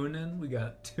got Unan, we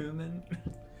got Tumen,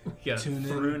 we got Tunin,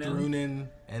 Frunin. Drunin,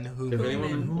 and If Human. anyone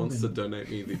Human. wants to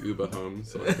donate me the Uber home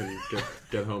so I can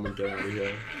get home and get out of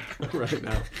here right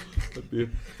now,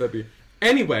 that'd be.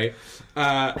 Anyway,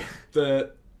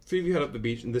 the three of you head up the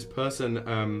beach, and this person,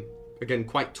 again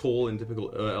quite tall in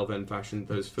typical Elven fashion,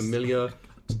 those familiar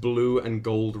blue and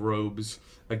gold robes.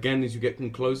 Again, as you get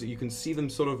closer, you can see them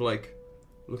sort of like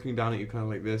looking down at you, kind of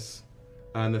like this,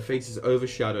 and their face is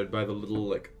overshadowed by the little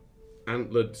like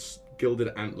antlered, gilded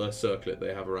antler circlet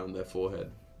they have around their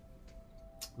forehead.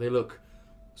 They look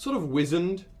sort of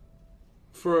wizened,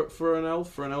 For an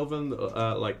elven,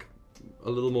 like a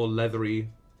little more leathery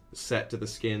set to the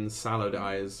skin, sallow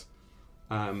eyes,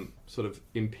 sort of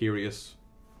imperious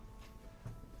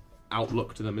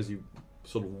outlook to them as you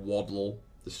sort of waddle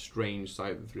the strange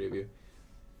sight of the three of you.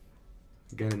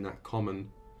 Again in that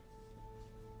common.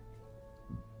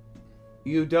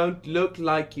 You don't look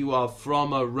like you are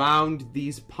from around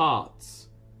these parts.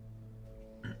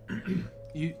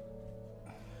 You...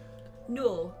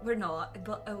 No, we're not,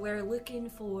 but we're looking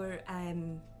for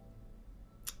a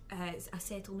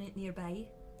settlement nearby.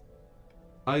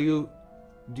 Are you...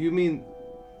 Do you mean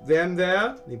them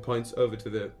there? He points over to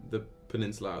the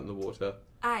peninsula out in the water.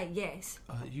 Aye, yes.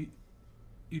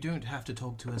 You don't have to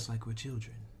talk to us like we're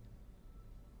children.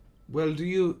 Well, do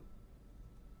you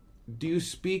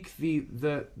speak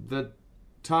the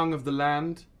tongue of the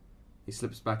land? He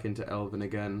slips back into Elven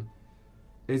again.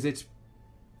 Is it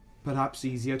perhaps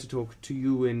easier to talk to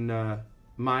you in our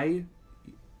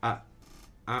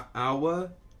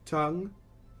tongue?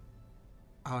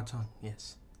 Our tongue,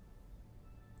 yes.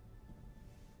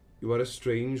 You are a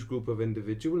strange group of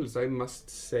individuals, I must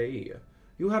say.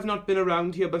 You have not been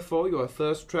around here before. You are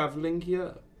first travelling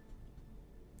here.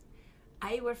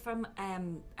 We're from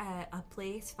a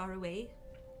place far away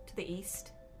to the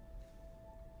east.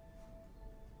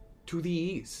 To the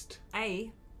east?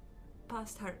 Aye,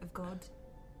 past Heart of God.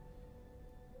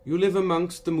 You live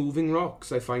amongst the moving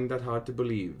rocks. I find that hard to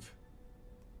believe.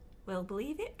 Well,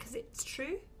 believe it, because it's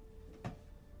true.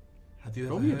 Have you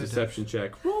ever Roll me a heard deception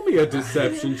check. Roll me a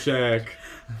deception check.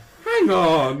 Hang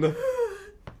on.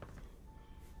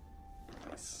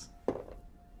 Nice.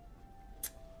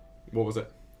 What was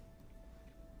it?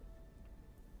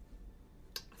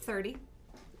 30.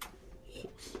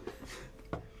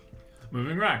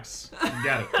 Moving rocks. You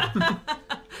got it.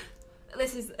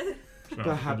 This is...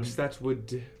 Perhaps that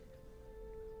would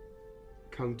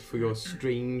count for your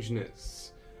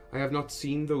strangeness. I have not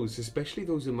seen those, especially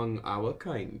those among our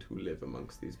kind who live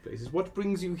amongst these places. What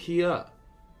brings you here?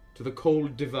 To the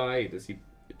cold divide, as he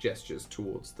gestures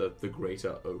towards the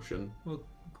greater ocean. Well,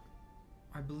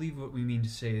 I believe what we mean to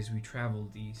say is we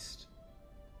traveled east.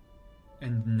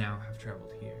 And now have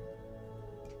traveled here.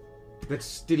 That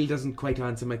still doesn't quite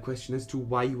answer my question as to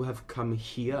why you have come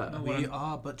here. No, We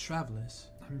are but travelers.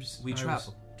 We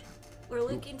travel. We're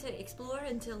looking to explore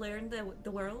and to learn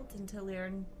the world and to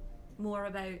learn more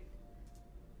about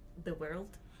the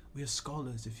world. We are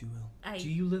scholars, if you will. Aye. Do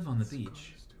you live on the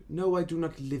beach? No, I do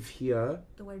not live here.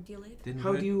 The where do you live? Didn't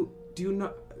How we- do you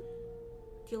not...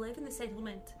 Do you live in the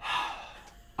settlement?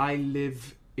 I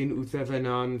live in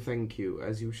Uthevenan, thank you.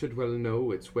 As you should well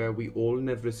know, it's where we all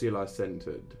Nevrasil are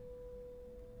centered.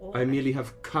 Oh, I merely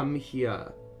have come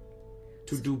here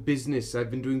to do business. I've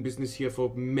been doing business here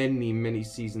for many, many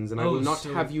seasons, and I Oh, will not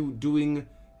so- have you doing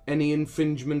any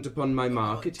infringement upon my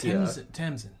market here.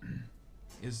 Tamsin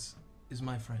is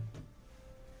my friend.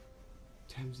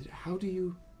 Tamsin, how do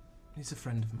you... He's a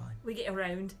friend of mine. We get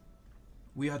around.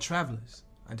 We are travelers.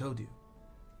 I told you.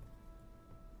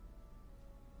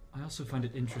 I also find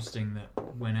it interesting that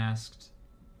when asked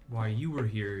why you were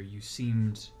here, you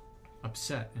seemed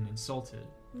upset and insulted,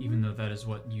 even though that is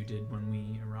what you did when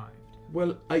we arrived.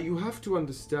 Well, you have to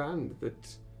understand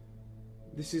that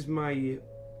this is my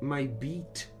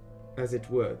beat, as it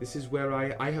were. This is where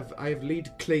I have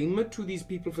laid claim to these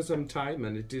people for some time,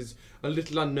 and it is a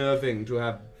little unnerving to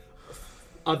have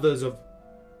others of...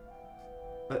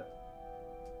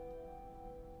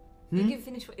 You can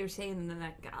finish what you're saying and then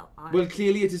I'll... Well,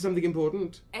 clearly it is something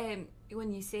important.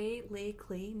 When you say lay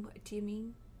claim, what do you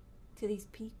mean? To these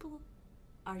people?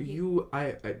 Are you...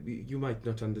 You might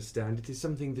not understand. It is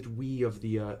something that we of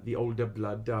the older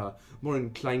blood are more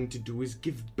inclined to do, is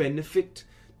give benefit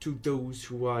to those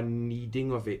who are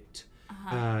needing of it.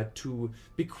 To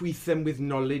bequeath them with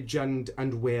knowledge and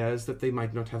wares that they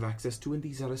might not have access to, and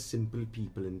these are a simple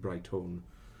people in Brighthorn.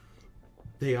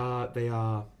 They are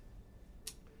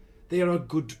a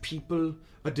good people,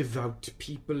 a devout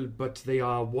people, but they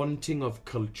are wanting of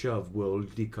culture, of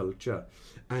worldly culture.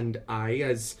 And I,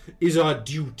 as is our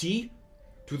duty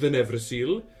to the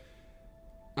Nevrasil,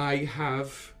 I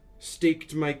have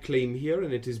staked my claim here,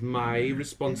 and it is my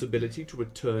responsibility to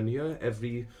return here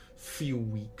every few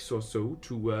weeks or so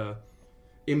to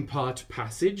impart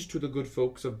passage to the good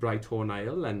folks of Brighthorn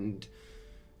Isle and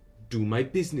do my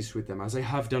business with them, as I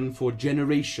have done for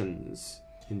generations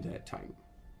in their time.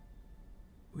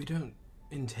 We don't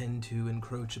intend to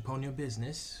encroach upon your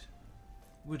business.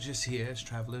 We're just here as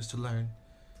travelers to learn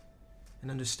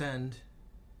and understand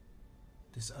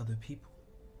this other people.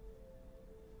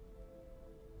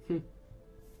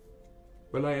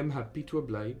 Well, I am happy to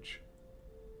oblige.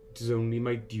 It is only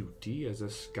my duty as a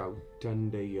scout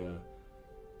and a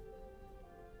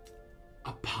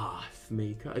path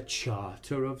maker, a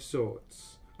charter of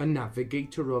sorts, a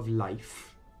navigator of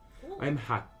life. I'm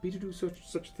happy to do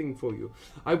such a thing for you.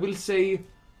 I will say...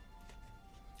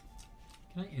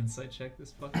 Can I insight check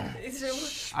this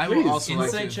fucker? I will also like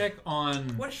Insight to... check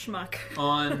on... What a schmuck.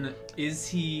 On, is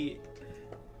he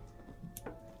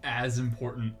as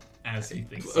important as he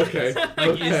thinks? Okay. Like,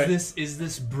 okay. is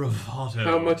this bravado?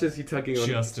 How much is he tugging on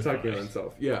justified?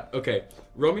 himself? Yeah, okay.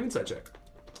 Roll me an insight check.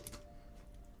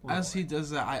 As he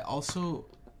does that, I also...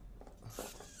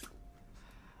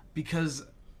 Because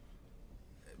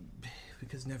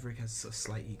Neverick has a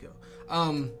slight ego.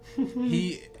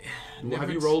 He...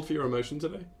 Have you rolled for your emotion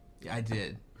today? Yeah, I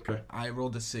did. Okay. I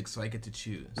rolled a 6, so I get to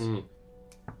choose. The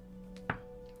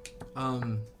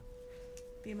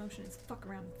emotion is fuck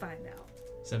around and find out.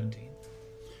 17.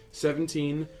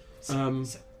 17.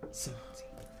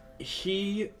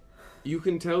 17. You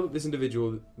can tell that this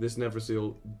individual, this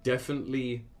Nevrasil,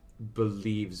 definitely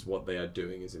believes what they are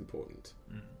doing is important.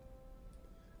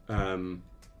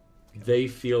 They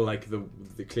feel like the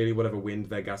clearly whatever wind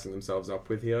they're gassing themselves up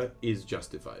with here is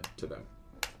justified to them.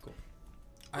 Cool.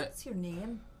 What's your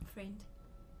name, friend?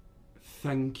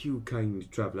 Thank you,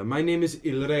 kind traveler. My name is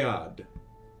Ilread.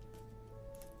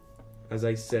 As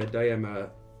I said, I am a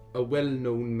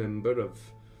well-known member of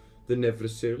the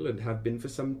Nevrasil and have been for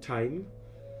some time.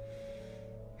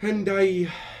 And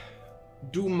I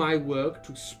do my work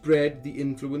to spread the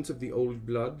influence of the old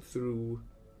blood through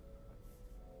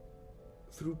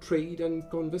trade and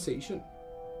conversation.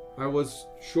 I was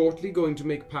shortly going to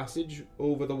make passage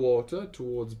over the water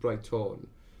towards Brighton,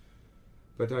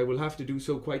 but I will have to do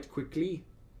so quite quickly.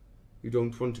 You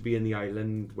don't want to be in the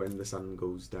island when the sun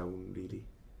goes down, really.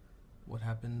 What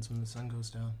happens when the sun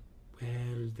goes down?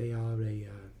 Well,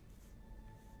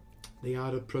 they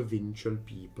are a provincial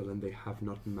people, and they have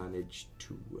not managed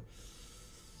to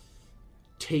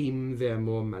tame their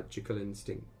more magical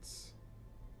instincts.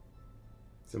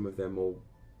 Some of their more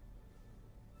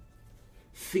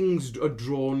things are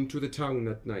drawn to the town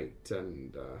at night,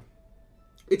 and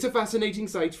it's a fascinating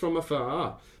sight from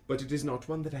afar, but it is not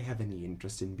one that I have any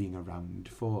interest in being around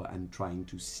for and trying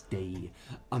to stay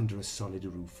under a solid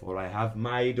roof for. I have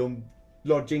my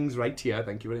lodgings right here,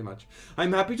 thank you very much.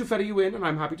 I'm happy to ferry you in, and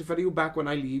I'm happy to ferry you back when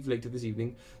I leave later this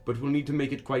evening, but we'll need to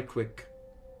make it quite quick.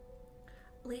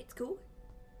 Let's go.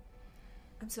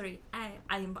 I'm sorry, I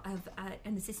have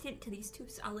an assistant to these two,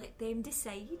 so I'll let them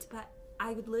decide, but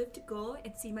I would love to go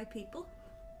and see my people.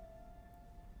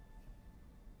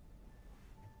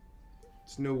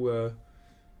 It's no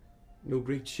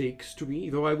great shakes to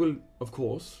me, though I will, of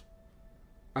course,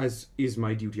 as is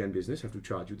my duty and business, have to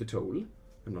charge you the toll.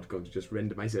 I'm not going to just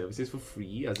render my services for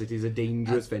free, as it is a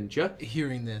dangerous venture.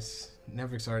 Hearing this,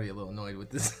 Neverick's already a little annoyed with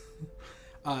this.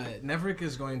 Neverick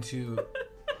is going to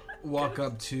walk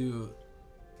up to...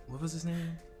 What was his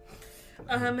name?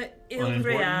 Ilread.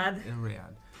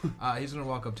 Ilread. He's going to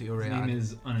walk up to Ilread. His name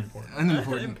is unimportant.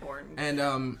 Unimportant. And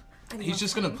he's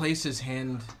just going to place his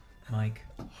hand Mike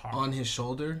on his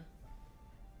shoulder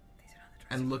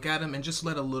and look at him and just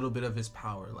let a little bit of his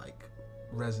power, like,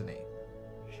 resonate.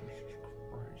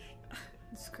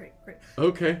 It's great.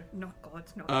 Okay. Not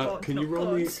gods, not gods. Can you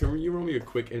roll me a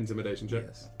quick intimidation check?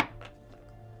 Yes.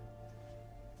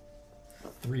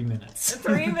 3 minutes.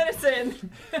 3 minutes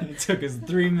in. It took us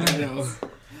 3 minutes.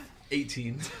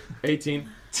 18. 18.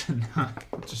 To not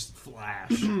just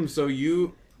flash. So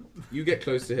you get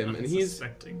close to him, and he's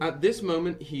Unsuspecting. at this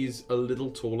moment he's a little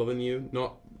taller than you,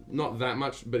 not that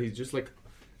much, but he's just like,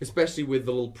 especially with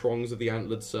the little prongs of the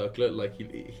antlered circlet, like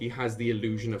he has the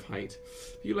illusion of height.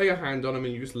 You lay a hand on him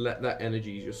and you just let that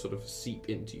energy just sort of seep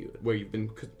into you, where you've been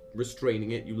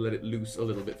restraining it. You let it loose a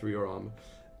little bit through your arm,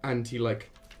 and he like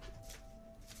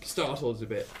startles a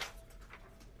bit.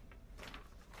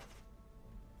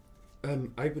 I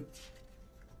would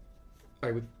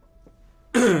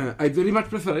I'd very much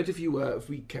prefer it if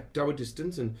we kept our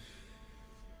distance and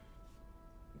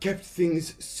kept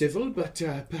things civil, but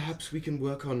perhaps we can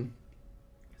work on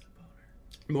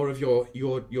more of your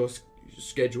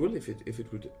schedule if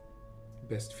it would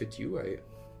best fit you. I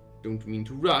don't mean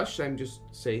to rush. I'm just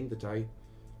saying that I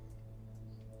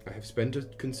have spent a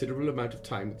considerable amount of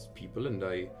time with people, and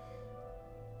I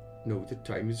know that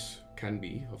time can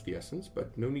be of the essence,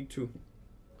 but no need to.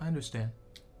 I understand.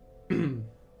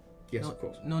 Yes, of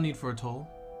course. No need for a toll.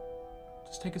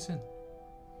 Just take us in.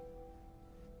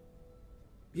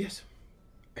 Yes,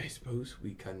 I suppose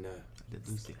we can. I did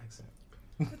lose the accent.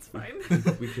 That's fine.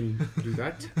 We can do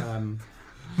that.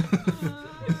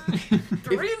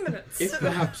 3 minutes. If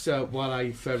perhaps while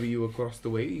I ferry you across the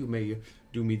way, you may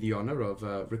do me the honor of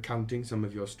recounting some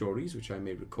of your stories, which I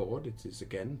may record. It is,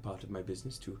 again, part of my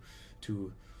business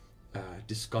to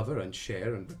discover and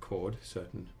share and record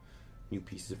certain new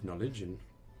pieces of knowledge. And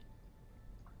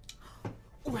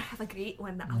Oh, I have a great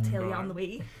one that I'll tell you on the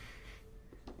way.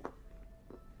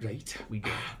 right, We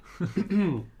go.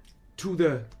 to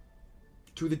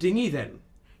the dinghy then.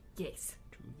 Yes.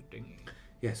 To the dinghy.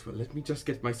 Yes, well, let me just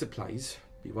get my supplies.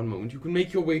 Be one moment. You can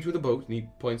make your way to the boat. And he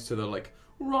points to the, like,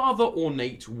 rather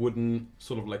ornate wooden,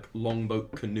 sort of, like,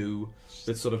 longboat canoe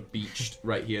that's sort of beached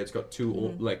right here. It's got two,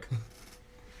 like,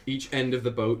 each end of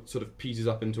the boat sort of pieces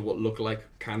up into what look like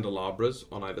candelabras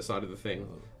on either side of the thing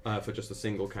for just a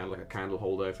single candle, like a candle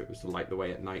holder if it was to light the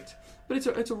way at night. But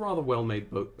it's a rather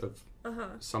well-made boat of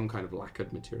some kind of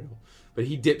lacquered material. But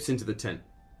he dips into the tent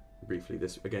briefly.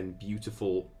 This, again,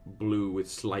 beautiful blue with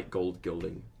slight gold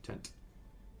gilding tent.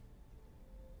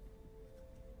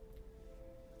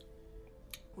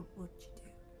 What'd you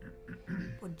do?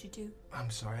 What'd you do? I'm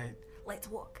sorry. Let's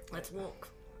walk. Let's walk.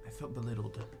 I felt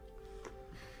belittled.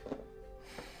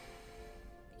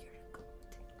 You're a god.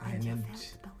 I And you meant-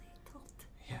 felt belittled.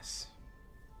 Yes.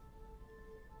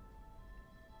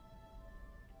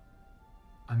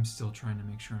 I'm still trying to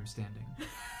make sure I'm standing.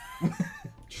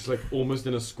 Just like almost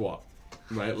in a squat,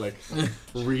 right? Like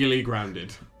really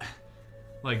grounded.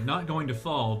 Like, not going to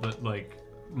fall, but, like,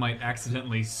 might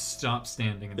accidentally stop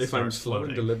standing and If start I'm slow and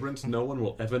floating. deliberate, no one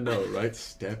will ever know, right?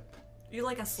 Step. You're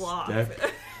like a sloth. Step.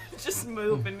 Just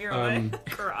move in your way.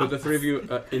 But the three of you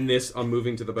in this are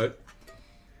moving to the boat,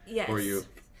 Yes. or are you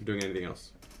doing anything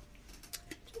else?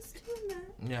 Just doing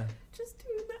that. Yeah. Just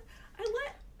doing that.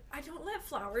 I don't let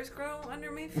flowers grow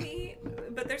under my feet,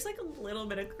 but there's like a little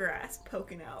bit of grass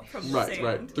poking out from the Right, sand.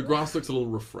 right. The grass looks a little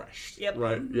refreshed. Yep.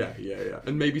 Right. Yeah.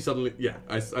 And maybe suddenly, yeah.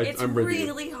 It's I'm with you.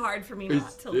 really hard for me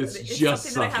not to. It's It's just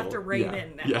something that I have subtle. to rein yeah.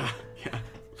 in now. Yeah.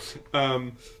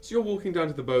 So you're walking down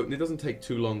to the boat, and it doesn't take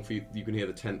too long for you. You can hear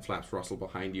the tent flaps rustle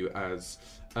behind you as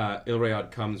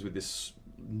Ilrayad comes with this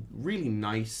really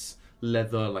nice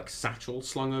leather like satchel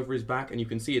slung over his back, and you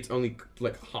can see it's only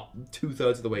like 2/3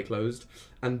 of the way closed,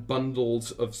 and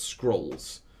bundles of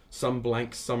scrolls, some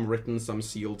blank, some written, some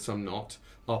sealed, some not,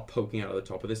 are poking out of the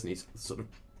top of this, and he's sort of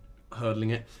hurdling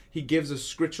it. He gives a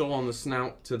scritchel on the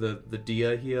snout to the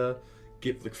deer here,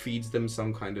 feeds them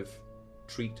some kind of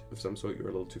treat of some sort. You're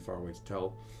a little too far away to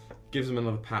tell. Gives them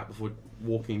another pat before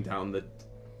walking down the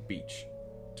beach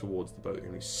towards the boat,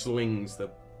 and he slings the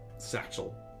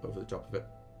satchel over the top of it.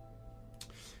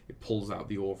 It pulls out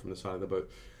the oar from the side of the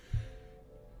boat.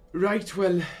 Right,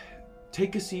 well,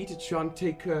 take a seat. It shan't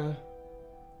take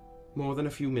more than a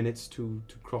few minutes to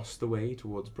cross the way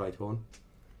towards Brighthorn.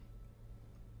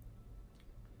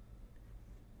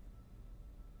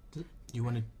 You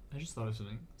want to? I just thought of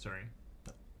something. Sorry.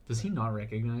 Does he not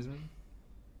recognize me?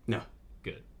 No.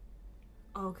 Good.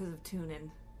 Oh, because of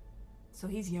tuning. So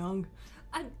he's young.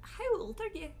 And how old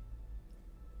are you?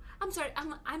 I'm sorry.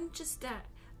 I'm just.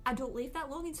 I don't live that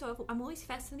long, and so I'm always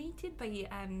fascinated by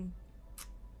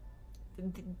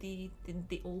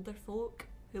the older folk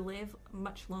who live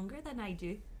much longer than I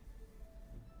do.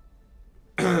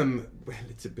 Well,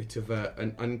 it's a bit of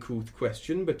an uncouth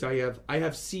question, but I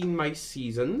have seen my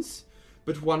seasons.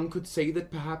 But one could say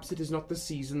that perhaps it is not the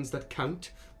seasons that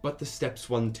count, but the steps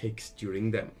one takes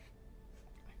during them.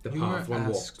 The You path were one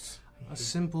asked walks. a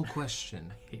simple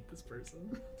question. I hate this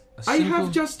person. I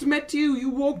have just met you. You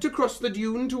walked across the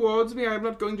dune towards me. I am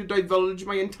not going to divulge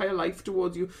my entire life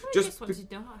towards you. I just wanted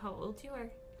to know how old you were.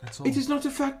 That's all. It is not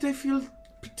a fact I feel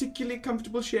particularly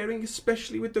comfortable sharing,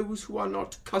 especially with those who are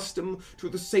not accustomed to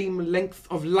the same length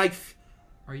of life.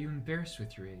 Are you embarrassed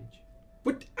with your age?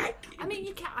 But I mean,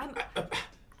 you can't.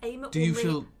 I'm Do you only-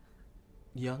 feel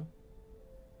young?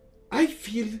 I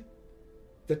feel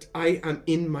that I am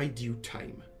in my due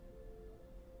time.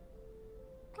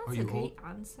 That's Are a you great old?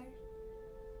 answer.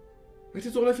 That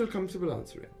is all I feel comfortable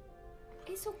answering.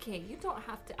 It's okay. You don't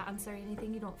have to answer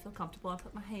anything you don't feel comfortable. I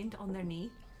put my hand on their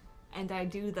knee, and I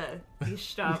do the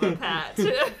Strava pat.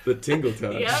 The tingle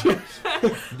touch. Yep.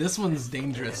 This one's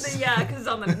dangerous. Yeah, because it's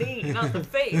on the knee, not the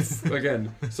face.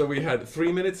 Again, so we had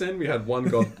 3 minutes in, we had one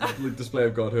display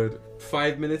of godhood.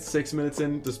 5 minutes, 6 minutes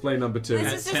in, display number 2. This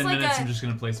At is just 10 like minutes, a- I'm just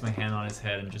gonna place my hand on his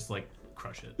head and just like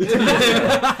crush it.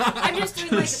 I'm just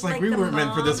doing like, It's like like we the weren't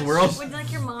meant for this mom- world. When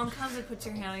like your mom comes and puts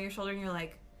your hand on your shoulder and you're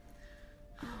like,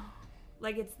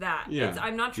 like it's that. Yeah,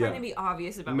 I'm not trying yeah. to be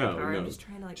obvious about No, my power. no. I'm just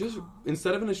trying to like. Just calm.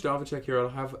 instead of an Ashtava check here, I'll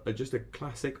have just a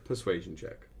classic persuasion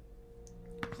check.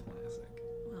 Classic.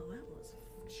 Well, that was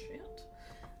shit.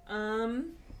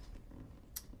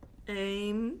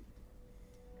 Aim.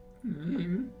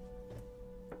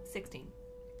 16.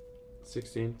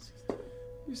 16.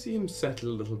 You see him settle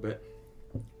a little bit.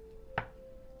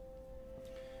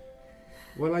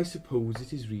 Well, I suppose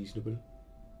it is reasonable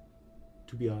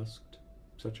to be asked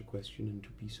such a question and to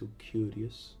be so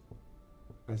curious,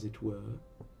 as it were.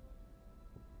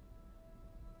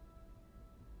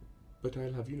 But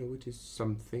I'll have you know, it is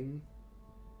something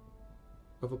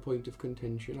of a point of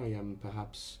contention. I am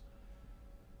perhaps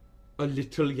a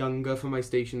little younger for my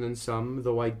station than some,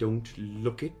 though I don't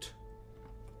look it.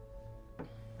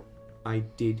 I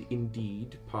did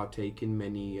indeed partake in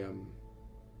many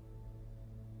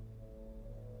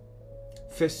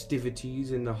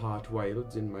festivities in the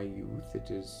Heartwilds in my youth. It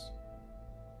is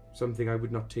something I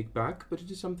would not take back, but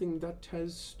it is something that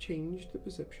has changed the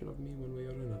perception of me one way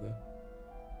or another.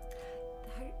 The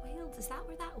Heartwilds, is that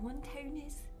where that one town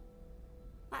is?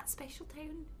 That special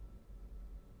town?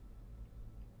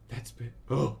 That's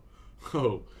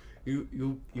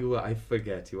you. I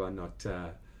forget you are not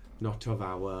of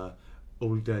our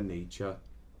older nature.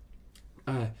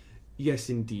 Yes,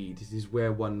 indeed, it is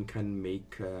where one can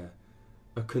make a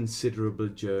considerable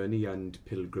journey and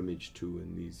pilgrimage to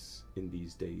in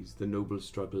these days. The noble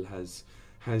struggle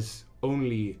has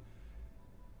only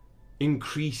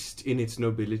increased in its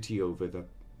nobility over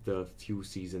the few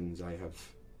seasons I have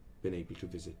been able to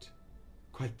visit.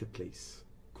 Quite the place,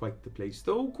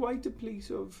 though quite a place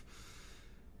of,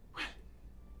 well,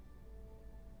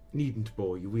 needn't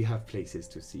bore you. We have places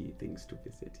to see, things to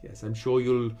visit, yes. I'm sure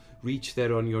you'll reach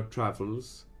there on your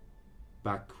travels.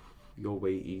 Back your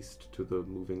way east to the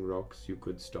moving rocks, you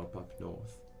could stop up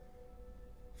north.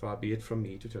 Far be it from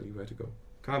me to tell you where to go.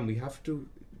 Come, we have to...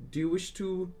 Do you wish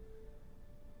to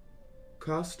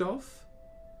cast off?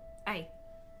 Aye.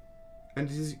 And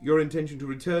is your intention to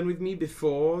return with me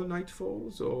before night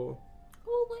falls, or...?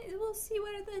 We'll see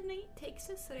where the night takes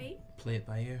us, right? Play it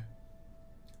by ear.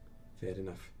 Fair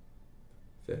enough.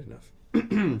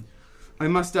 I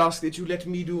must ask that you let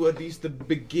me do at least the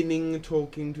beginning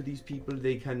talking to these people.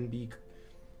 They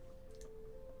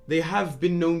have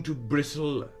been known to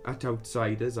bristle at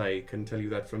outsiders, I can tell you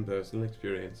that from personal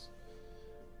experience.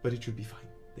 But it should be fine.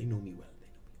 They know me well.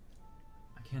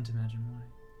 I can't imagine why.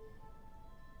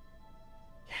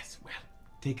 Yes, well,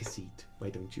 take a seat. Why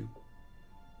don't you?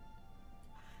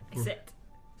 I sit.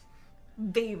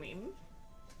 Beaming.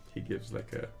 He gives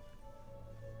like a...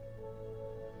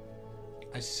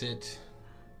 I sit,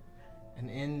 and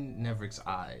in Neverick's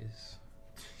eyes,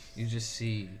 you just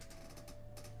see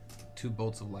two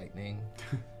bolts of lightning.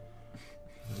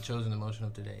 The chosen emotion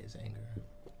of today is anger.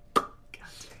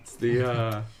 It's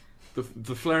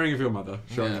the flaring of your mother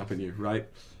showing up in you, right?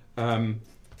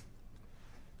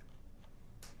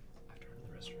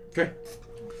 Okay,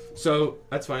 so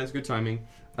that's fine. It's good timing,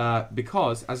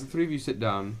 because as the three of you sit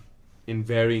down in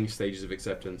varying stages of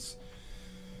acceptance,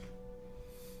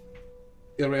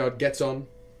 Ilrayard gets on,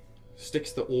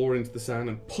 sticks the oar into the sand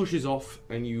and pushes off,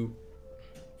 and you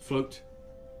float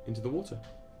into the water.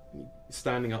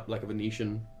 Standing up like a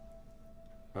Venetian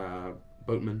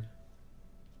boatman,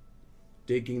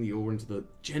 digging the oar into the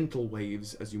gentle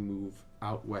waves as you move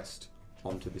out west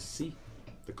onto the sea,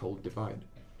 the cold divide.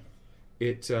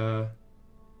 There's a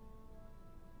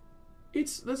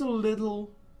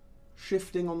little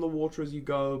shifting on the water as you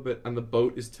go, and the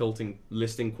boat is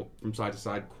listing from side to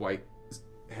side quite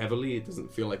heavily. It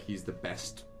doesn't feel like he's the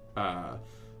best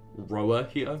rower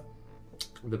here,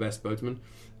 the best boatman.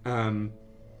 And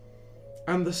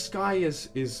the sky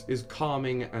is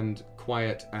calming and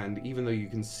quiet, and even though you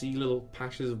can see little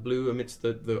patches of blue amidst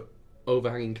the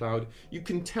overhanging cloud, you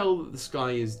can tell that the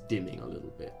sky is dimming a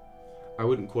little bit. I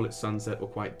wouldn't call it sunset or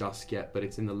quite dusk yet, but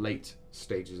it's in the late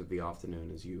stages of the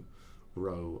afternoon as you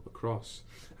row across.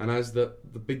 And as the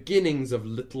beginnings of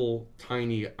little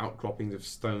tiny outcroppings of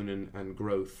stone and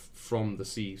growth from the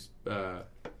sea,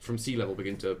 from sea level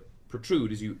begin to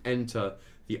protrude as you enter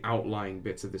the outlying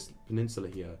bits of this peninsula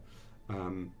here.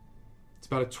 It's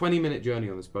about a 20-minute journey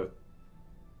on this boat.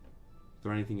 Is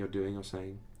there anything you're doing or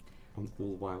saying all the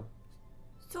while?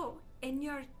 So, in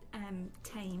your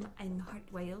time in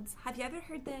Heartwilds, have you ever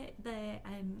heard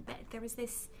there was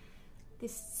this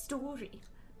story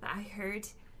that I heard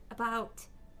about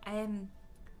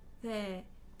the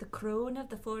crone of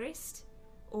the forest,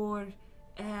 or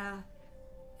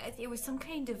it was some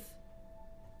kind of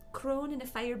crone and a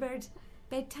firebird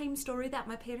bedtime story that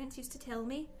my parents used to tell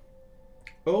me.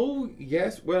 Oh,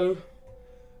 yes, well,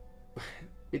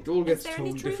 it all gets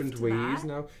told different ways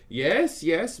now.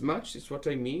 Yes, much is what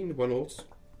I mean. One ought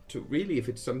to really, if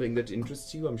it's something that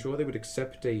interests you, I'm sure they would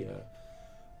accept a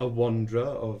wanderer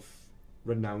of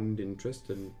renowned interest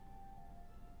and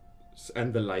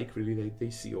the like. Really, they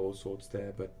see all sorts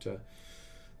there, but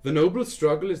The noble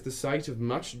struggle is the site of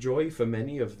much joy for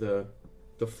many of the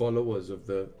followers of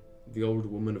the old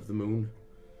woman of the moon.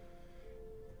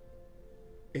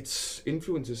 Its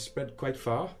influence is spread quite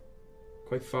far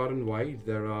and wide.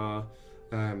 There are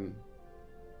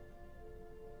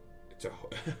it's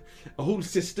a whole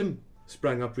system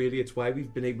sprang up, really. It's why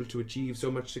we've been able to achieve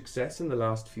so much success in the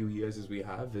last few years as we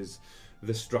have, is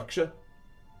the structure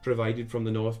provided from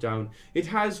the north down. It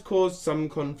has caused some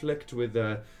conflict with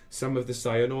some of the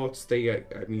Psyonauts.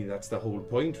 I mean, that's the whole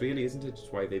point, really, isn't it?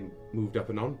 It's why they moved up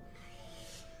and on.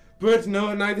 But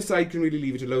no, neither side can really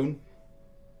leave it alone.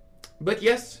 But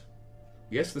yes,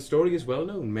 the story is well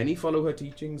known. Many follow her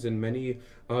teachings, and many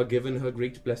are given her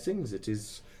great blessings. It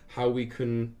is how we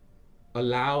can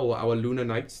allow our Lunar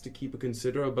Knights to keep a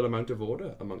considerable amount of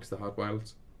order amongst the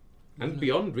Heartwilds. And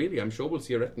beyond, really. I'm sure we'll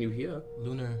see a retinue here.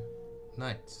 Lunar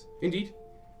Knights. Indeed.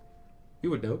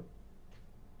 You would know.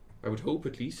 I would hope,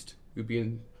 at least. You'd be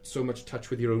in so much touch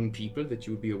with your own people that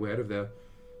you would be aware of their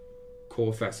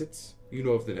core facets. You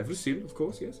know of the Neverseal, of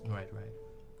course, yes? Right.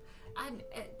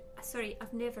 Sorry,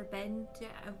 I've never been to.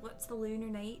 What's the Lunar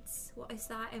Knights? What is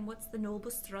that? And what's the Noble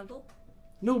Struggle?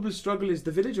 Noble Struggle is the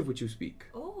village of which you speak.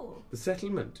 Oh. The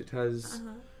settlement. It has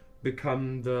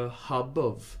become the hub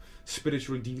of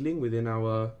spiritual dealing within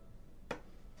our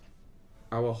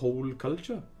whole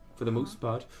culture, for the most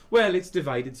part. Well, it's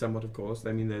divided somewhat, of course.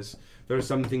 I mean, there are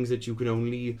some things that you can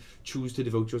only choose to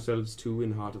devote yourselves to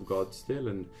in Heart of God still,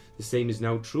 and the same is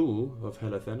now true of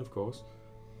Helathen, of course.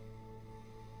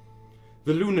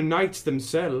 The Lunar Knights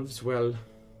themselves, well,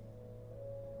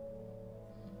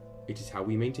 it is how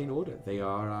we maintain order. They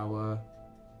are our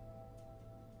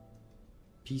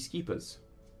peacekeepers.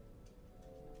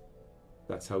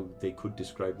 That's how they could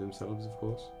describe themselves, of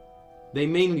course. They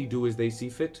mainly do as they see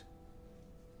fit.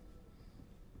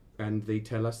 And they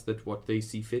tell us that what they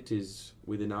see fit is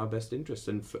within our best interest.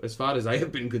 And as far as I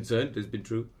have been concerned, it has been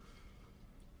true.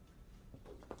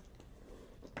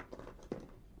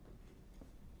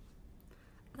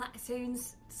 That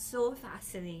sounds so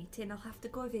fascinating. I'll have to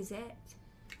go visit.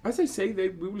 As I say, we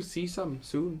will see some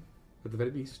soon, at the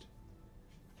very least.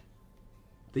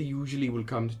 They usually will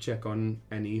come to check on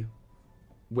any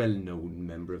well-known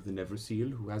member of the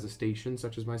Neverseal who has a station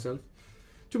such as myself,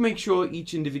 to make sure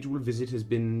each individual visit has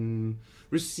been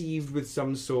received with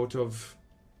some sort of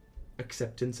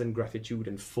acceptance and gratitude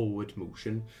and forward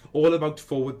motion. All about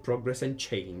forward progress and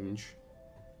change.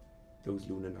 Those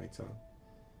Lunar Knights are.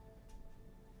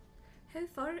 How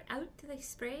far out do they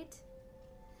spread?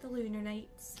 The Lunar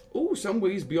Knights? Oh, some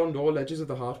ways beyond all edges of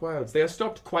the Heartwilds. They are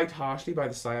stopped quite harshly by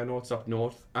the Psyonauts up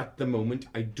north. At the moment,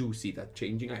 I do see that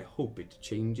changing. I hope it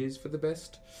changes for the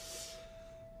best.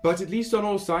 But at least on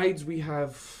all sides, we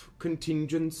have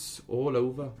contingents all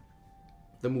over.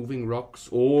 The moving rocks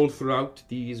all throughout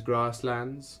these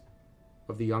grasslands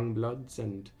of the young bloods,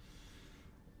 and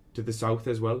to the south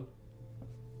as well.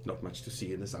 Not much to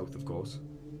see in the south, of course.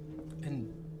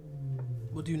 And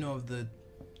what do you know of the...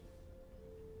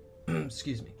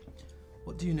 Excuse me.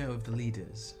 What do you know of the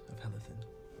leaders of Helathen?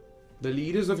 The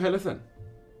leaders of Helathen?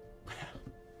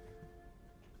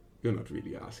 You're not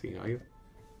really asking, are you?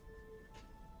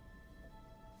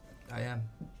 I am.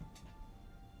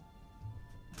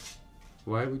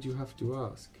 Why would you have to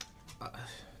ask?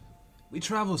 We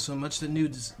travel so much that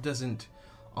news doesn't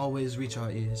always reach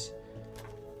our ears.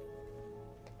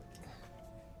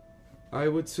 I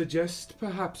would suggest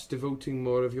perhaps devoting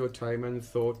more of your time and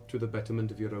thought to the betterment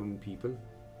of your own people,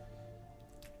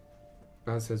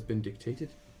 as has been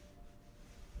dictated.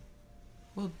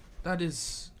 Well, that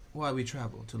is why we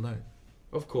travel, to learn.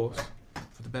 Of course.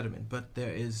 For the betterment, but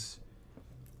there is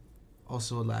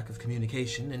also a lack of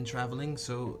communication in traveling,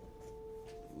 so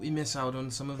we miss out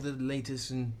on some of the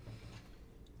latest and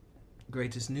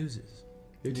greatest newses.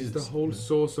 It is the whole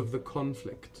source of the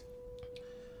conflict.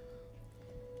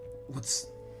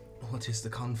 What is the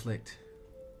conflict?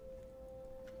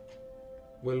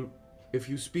 Well, if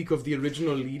you speak of the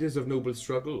original leaders of Noble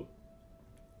Struggle,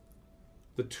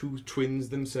 the two twins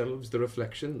themselves, the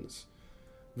Reflections,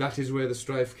 that is where the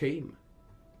strife came.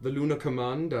 The Lunar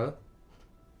Commander,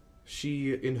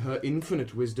 she, in her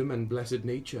infinite wisdom and blessed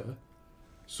nature,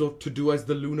 sought to do as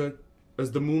the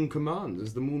moon commands,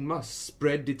 as the moon must,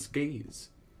 spread its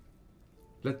gaze.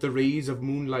 Let the rays of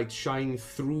moonlight shine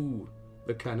through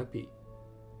the canopy.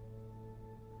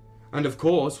 And of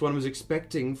course, one was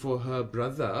expecting for her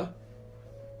brother,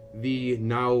 the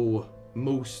now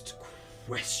most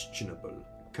questionable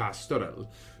Castorel,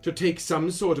 to take some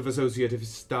sort of associative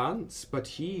stance, but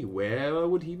where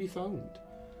would he be found?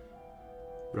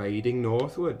 Riding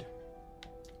northward,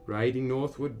 riding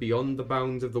northward beyond the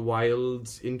bounds of the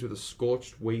wilds into the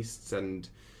scorched wastes and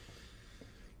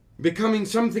becoming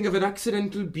something of an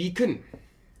accidental beacon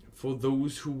for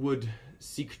those who would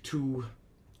seek to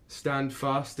stand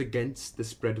fast against the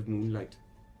spread of moonlight.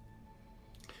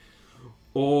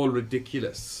 All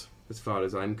ridiculous, as far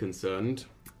as I'm concerned.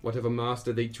 Whatever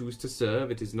master they choose to serve,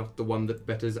 it is not the one that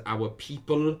betters our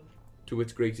people to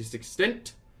its greatest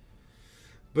extent,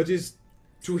 but is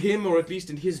to him, or at least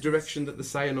in his direction, that the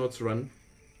Cyanots run.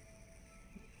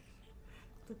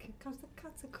 Look, here comes the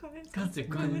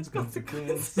consequence.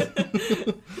 Consequence.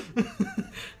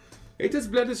 It has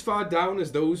bled as far down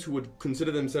as those who would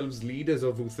consider themselves leaders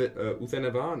of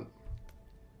Uthevenan.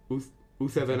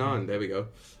 Uthevenan, there we go.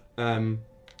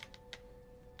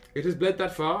 It has bled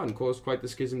that far and caused quite the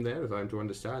schism there, as I am to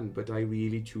understand, but I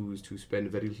really choose to spend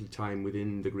very little time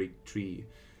within the great tree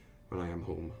when I am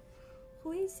home.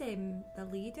 Who is the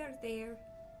leader there?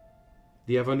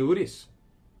 The Avanuris,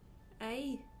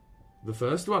 Aye, the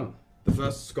first one. The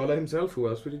first scholar himself, who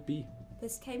else would it be?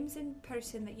 this Townsend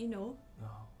person that you know. No,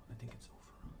 I think it's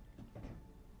over.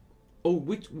 Oh,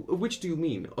 which do you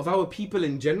mean? Of our people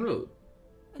in general?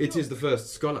 It is the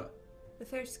first scholar. The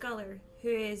first scholar, who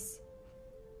is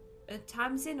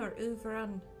Tamsin or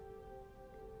Uveran.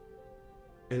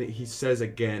 And he says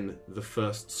again, the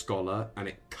first scholar, and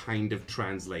it kind of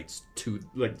translates to,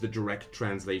 like, the direct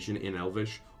translation in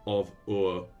Elvish of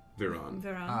Viran.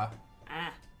 Veran.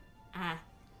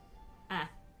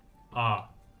 Ah.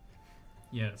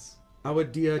 Yes. Our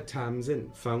dear Tamsin,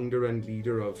 founder and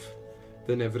leader of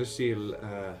the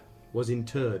Nevrasil, was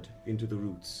interred into the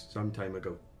roots some time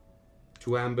ago.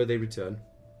 To Amber they return.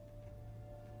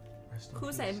 Rest in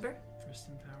Who's peace. Amber? First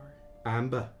in power.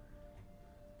 Amber.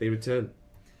 They return.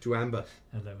 To Amber.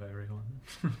 Hello, everyone.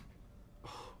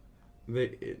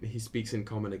 He speaks in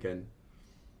common again.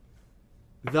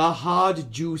 The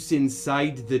hard juice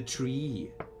inside the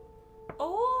tree.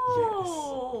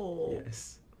 Oh!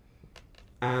 Yes.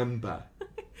 Amber.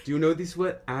 Do you know this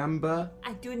word, amber?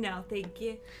 I do now, thank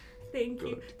you. Thank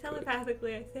you. Good,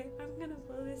 Telepathically, I say, I'm gonna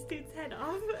blow this dude's head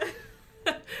off.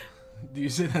 Do you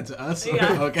say that to us?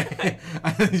 Yeah. Okay.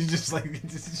 I thought you just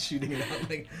just shooting it out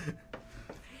like.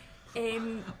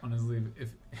 Honestly, if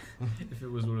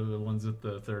it was one of the ones with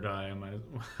the third eye, I might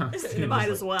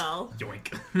as well. well.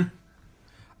 Yoink.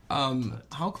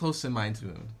 How close am I to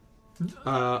him?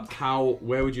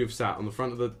 Where would you have sat? On the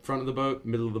front of the boat,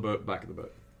 middle of the boat, back of the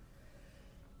boat?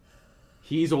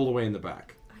 He's all the way in the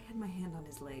back. I had my hand on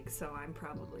his leg, so I'm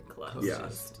probably close.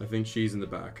 Yes. I think she's in the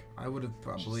back. I would have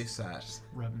probably sat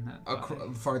Rubbing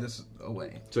that. farthest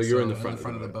away. So you're in the front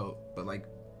of the boat, but like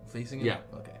facing it. Yeah.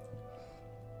 Okay.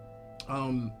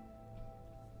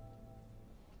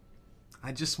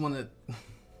 I just want to.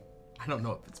 I don't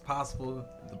know if it's possible.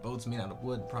 The boat's made out of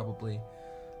wood, probably,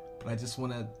 but I just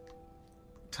want to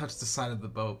touch the side of the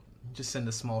boat. Just send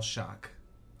a small shock.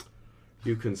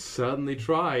 You can certainly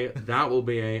try. That will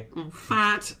be a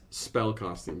fat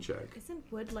spellcasting check. Isn't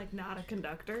wood like not a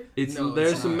conductor? No,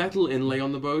 There's it's some not. metal inlay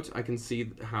on the boat. I can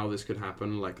see how this could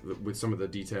happen. Like with some of the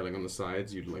detailing on the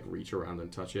sides, you'd like reach around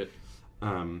and touch it.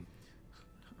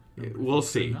 We'll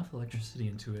see. Enough electricity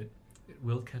into it, it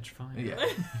will catch fire. Yeah.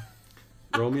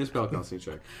 Roll me a spellcasting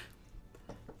check.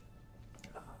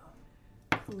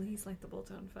 Please light the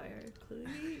bolt on fire, please.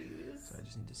 So I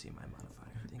just need to see my modifier.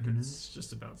 I think And it's it's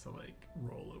just about to like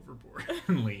roll overboard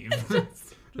and leave,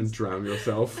 And drown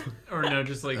yourself. or no,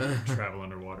 just like travel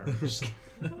underwater. Just-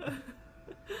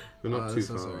 We're not Oh, too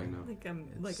so far sorry. away now.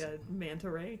 Like a manta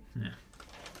ray.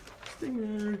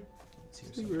 Stingray. let's see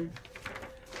something. Stingray.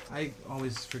 I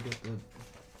always forget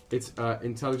the It's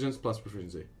intelligence plus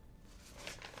proficiency.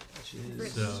 which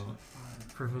is so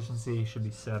proficiency should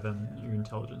be 7. Your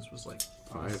intelligence was like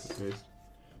 5. Okay.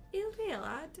 Ill real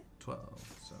lad.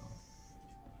 12. So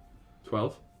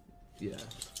 12. yeah.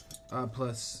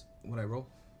 Plus what I roll?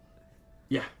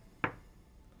 Yeah.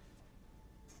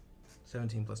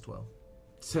 17 plus 12.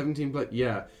 17 plus.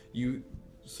 Yeah. You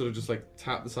sort of just like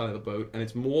tap the side of the boat, and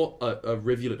it's more a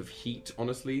rivulet of heat,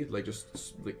 honestly, like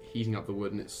just like heating up the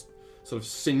wood, and it's sort of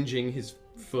singeing his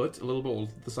foot a little bit, or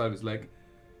the side of his leg.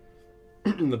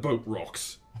 And the boat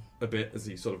rocks a bit as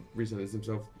he sort of recenters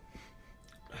himself.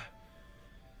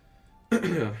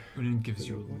 Udin gives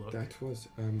you a What look that was.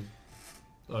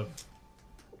 of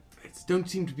I don't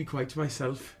seem to be quite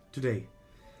myself today.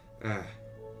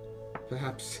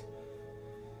 Perhaps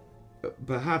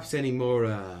any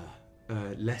more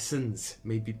lessons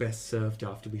may be best served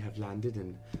after we have landed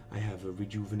and I have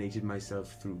rejuvenated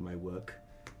myself through my work.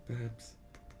 Perhaps.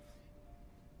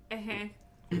 Uh-huh.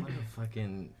 What a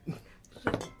fucking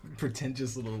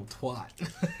Pretentious little twat.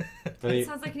 And he- It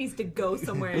sounds like he needs to go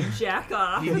somewhere and jack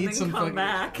off He and needs then some come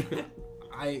fucking- back.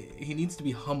 He needs to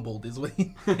be humbled, is what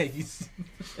he needs.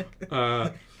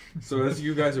 So as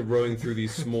you guys are rowing through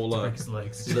these smaller His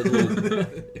legs.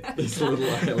 these little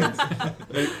islands,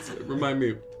 remind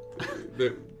me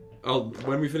that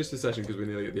when we finish the session, because we're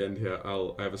nearly at the end here,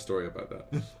 I have a story about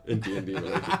that in D&D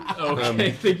related.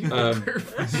 Okay, thank you.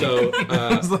 So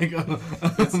I was like,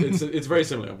 it's very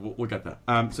similar. We'll get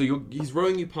that. So he's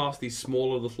rowing you past these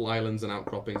smaller little islands and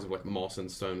outcroppings of like moss and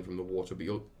stone from the water, but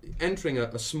you're entering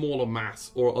a smaller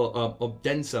mass or a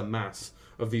denser mass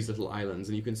of these little islands,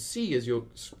 and you can see as you're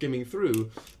skimming through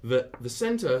that the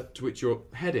center to which you're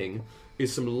heading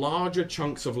is some larger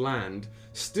chunks of land,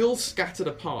 still scattered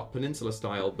apart, peninsula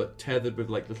style, but tethered with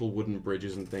like little wooden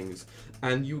bridges and things.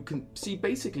 And you can see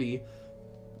basically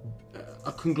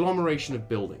a conglomeration of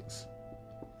buildings.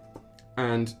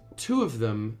 And two of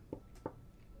them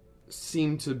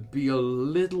seem to be a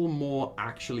little more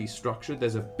actually structured.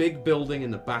 There's a big building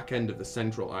in the back end of the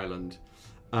central island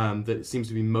that seems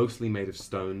to be mostly made of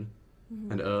stone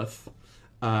and earth.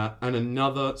 And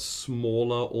another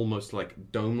smaller, almost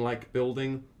like dome-like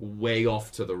building way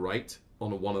off to the right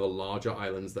on one of the larger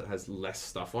islands that has less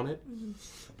stuff on it.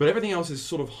 But everything else is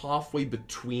sort of halfway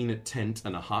between a tent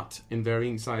and a hut in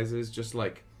varying sizes, just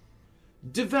like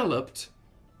developed,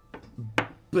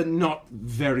 but not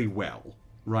very well,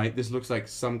 right? This looks like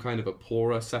some kind of a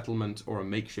poorer settlement or a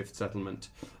makeshift settlement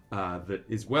that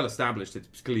is well established.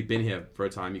 It's clearly been here for a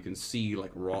time. You can see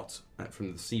like rot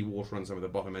from the seawater on some of the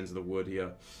bottom ends of the wood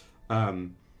here.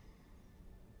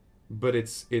 But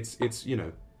it's you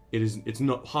know, it's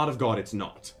not Heart of God. It's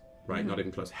not right. Not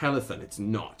even close. Helithan. It's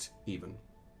not even.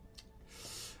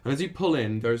 And as you pull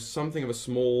in, there's something of a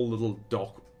small little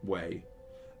dockway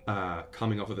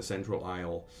coming off of the central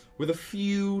aisle with a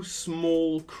few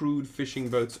small crude fishing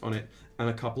boats on it and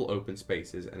a couple open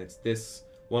spaces. And it's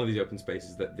one of these open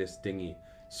spaces that this dinghy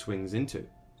swings into.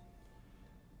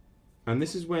 And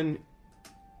this is when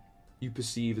you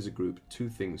perceive as a group two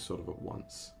things sort of at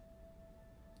once.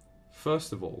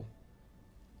 First of all,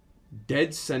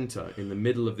 dead center in the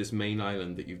middle of this main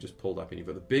island that you've just pulled up, and you've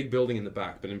got the big building in the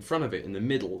back, but in front of it, in the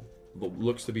middle, what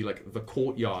looks to be like the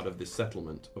courtyard of this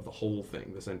settlement, of the whole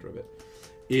thing, the center of it,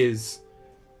 is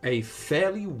a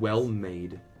fairly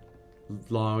well-made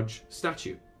large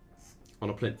statue on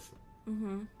a plinth.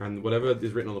 And whatever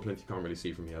is written on the plinth you can't really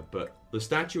see from here, but the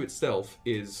statue itself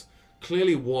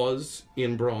clearly was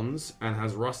in bronze and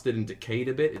has rusted and decayed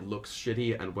a bit. It looks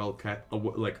shitty and well kept,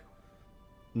 like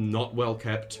not well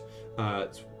kept.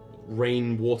 It's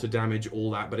rain, water damage,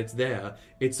 all that, but it's there.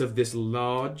 It's of this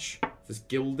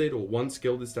gilded or once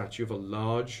gilded statue of a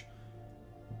large,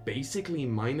 basically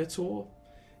Minotaur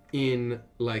in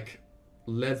like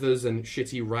leathers and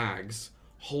shitty rags,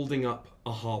 holding up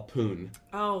a harpoon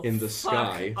in the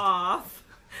sky. Off.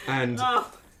 And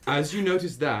as you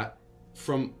notice that,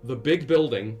 from the big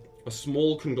building, a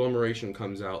small conglomeration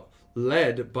comes out,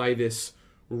 led by this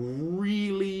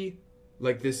really,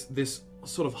 like this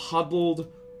sort of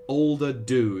huddled older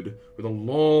dude with a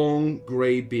long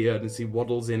grey beard, as he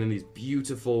waddles in these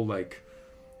beautiful, like,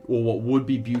 or what would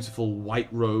be beautiful white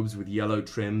robes with yellow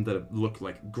trim that look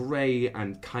like grey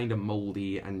and kind of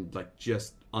moldy and like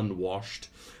just unwashed.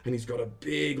 And he's got a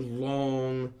big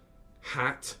long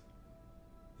hat,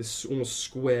 this almost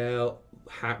square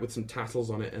hat with some tassels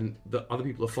on it, and the other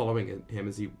people are following him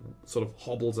as he sort of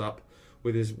hobbles up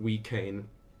with his wee cane.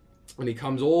 And he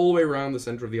comes all the way around the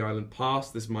center of the island,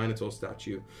 past this Minotaur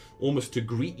statue, almost to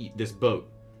greet this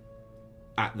boat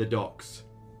at the docks.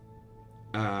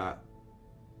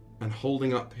 And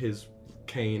holding up his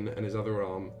cane and his other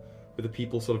arm, with the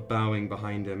people sort of bowing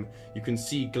behind him, you can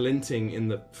see glinting in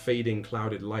the fading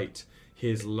clouded light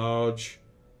his large,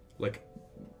 like,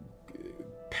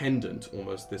 pendant,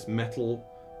 almost, this metal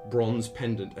bronze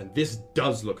pendant. And this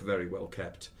does look very well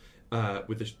kept,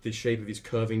 with the shape of these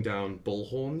curving down bull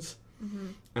horns.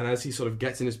 And as he sort of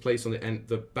gets in his place on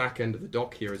the back end of the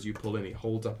dock here, as you pull in, he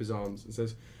holds up his arms and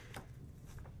says,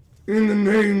 "In the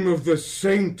name of the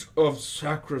Saint of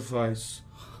Sacrifice,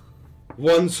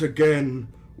 once again,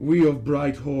 we of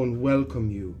Brighthorn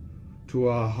welcome you to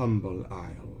our humble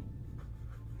isle."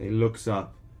 And he looks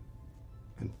up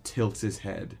and tilts his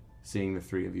head, seeing the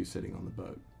three of you sitting on the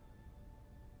boat.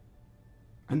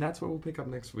 And that's where we'll pick up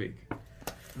next week.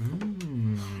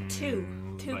 Two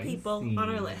people on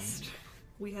our list.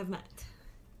 We have met.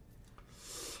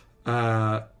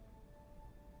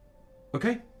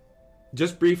 Okay.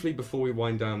 Just briefly before we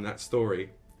wind down that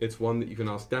story, it's one that you can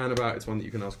ask Dan about, it's one that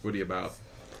you can ask Woody about.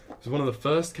 It was one of the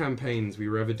first campaigns we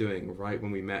were ever doing, right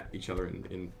when we met each other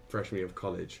in freshman year of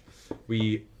college.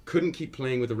 We couldn't keep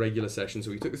playing with the regular session,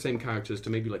 so we took the same characters to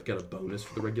maybe like get a bonus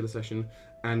for the regular session,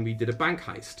 and we did a bank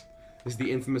heist. This is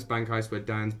the infamous bank heist where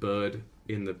Dan's bird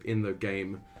in the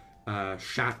game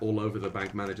shat all over the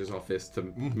bank manager's office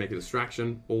to make a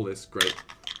distraction. All this, great.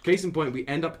 Case in point, we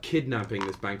end up kidnapping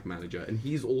this bank manager, and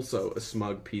he's also a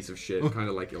smug piece of shit, kind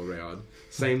of like Ilreard.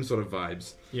 Same sort of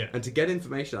vibes. Yeah. And to get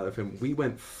information out of him, we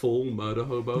went full murder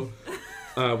hobo.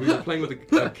 We were playing with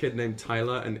a kid named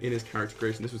Tyler, and in his character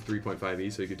creation, this was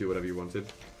 3.5e, so you could do whatever you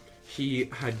wanted. He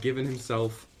had given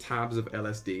himself tabs of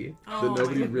LSD that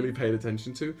nobody really paid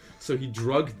attention to, so he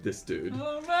drugged this dude,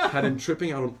 had him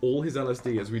tripping out on all his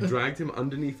LSD as we dragged him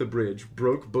underneath a bridge,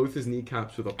 broke both his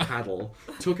kneecaps with a paddle,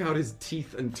 took out his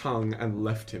teeth and tongue, and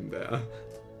left him there.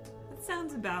 That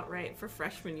sounds about right for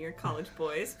freshman year college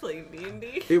boys playing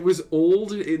D&D. It was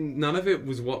old, none of it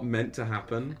was what meant to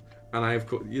happen. And I, of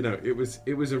course, you know, it was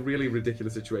a really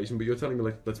ridiculous situation, but you're telling me,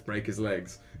 like, let's break his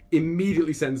legs.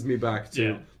 Immediately sends me back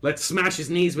to, let's smash his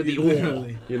knees with the oar,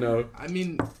 you know? I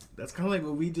mean, that's kind of like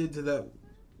what we did to that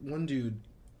one dude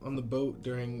on the boat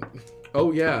during...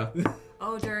 Oh, yeah.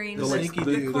 Oh, during the the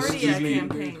Cordia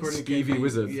campaign. Skeevy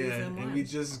wizard. Yeah, and we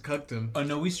just cucked him. Oh,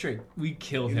 no, we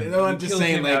killed him. No, I'm just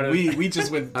saying, like, we just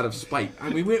went... Out of spite. I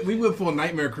mean, we went full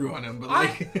Nightmare Crew on him, but,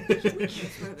 like... That's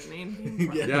where the name came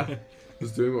from. Yeah.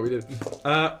 Was doing what we did.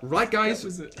 Right,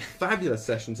 guys. Fabulous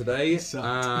session today.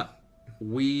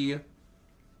 We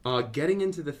are getting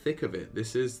into the thick of it.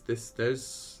 There's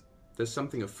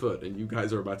something afoot, and you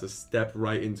guys are about to step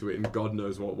right into it in God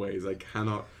knows what ways. I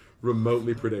cannot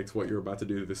remotely predict what you're about to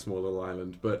do to this small little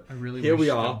island, but I really here wish we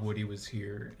are. that Woody was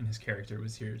here and his character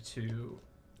was here to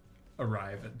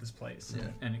arrive at this place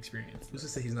and experience. Who's to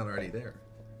say he's not already there?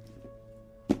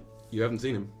 You haven't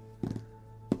seen him.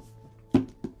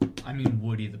 I mean,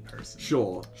 Woody the person.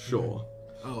 Sure.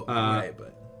 Oh, right,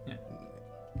 but...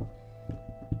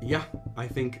 Yeah, I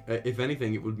think, if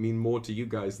anything, it would mean more to you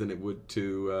guys than it would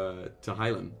to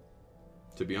Hylan,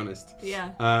 to be honest.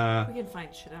 Yeah. We can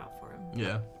find shit out for him.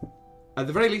 Yeah. At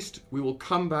the very least, we will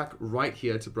come back right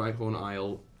here to Brighthorn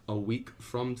Isle a week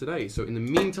from today. So in the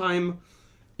meantime,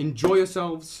 enjoy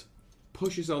yourselves,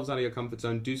 push yourselves out of your comfort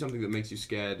zone, do something that makes you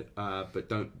scared, but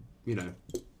don't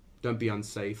be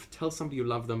unsafe. Tell somebody you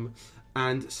love them,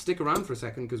 and stick around for a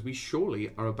second, because we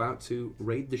surely are about to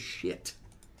raid the shit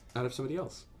out of somebody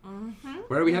else.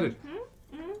 Where are we headed?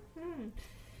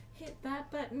 Hit that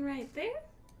button right there.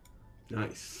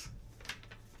 Nice.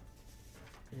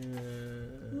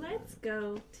 Let's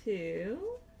go to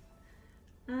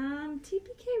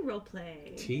TPK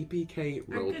roleplay. TPK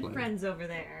Our roleplay. good friends over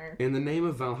there. In the name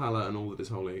of Valhalla and all that is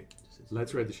holy,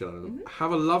 let's raid the shit out of them.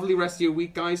 Have a lovely rest of your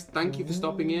week, guys. Thank you for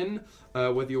stopping in,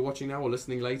 whether you're watching now or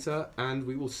listening later, and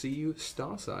we will see you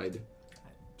Starside.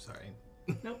 Sorry.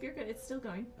 Nope, you're good. It's still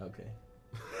going. Okay.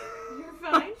 You're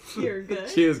fine. You're good.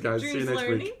 Cheers, guys. Drew's See you next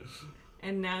learning, week.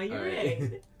 And now you're All right.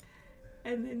 rigged.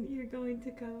 And then you're going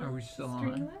to go. Are we still on?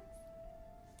 Streamless?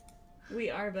 We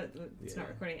are, but it's not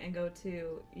recording. And go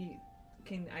to, you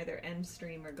can either end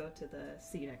stream or go to the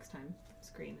see you next time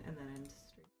screen and then end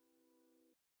stream.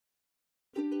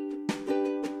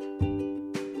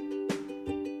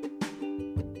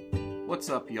 What's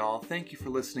up, y'all? Thank you for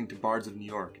listening to Bards of New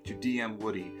York. It's your DM,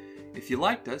 Woody. If you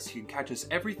liked us, you can catch us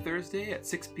every Thursday at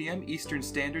 6 p.m. Eastern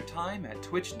Standard Time at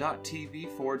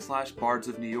twitch.tv/Bards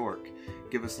of New York.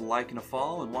 Give us a like and a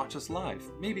follow and watch us live.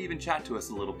 Maybe even chat to us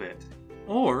a little bit.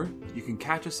 Or you can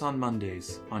catch us on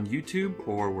Mondays on YouTube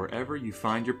or wherever you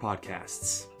find your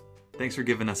podcasts. Thanks for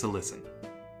giving us a listen.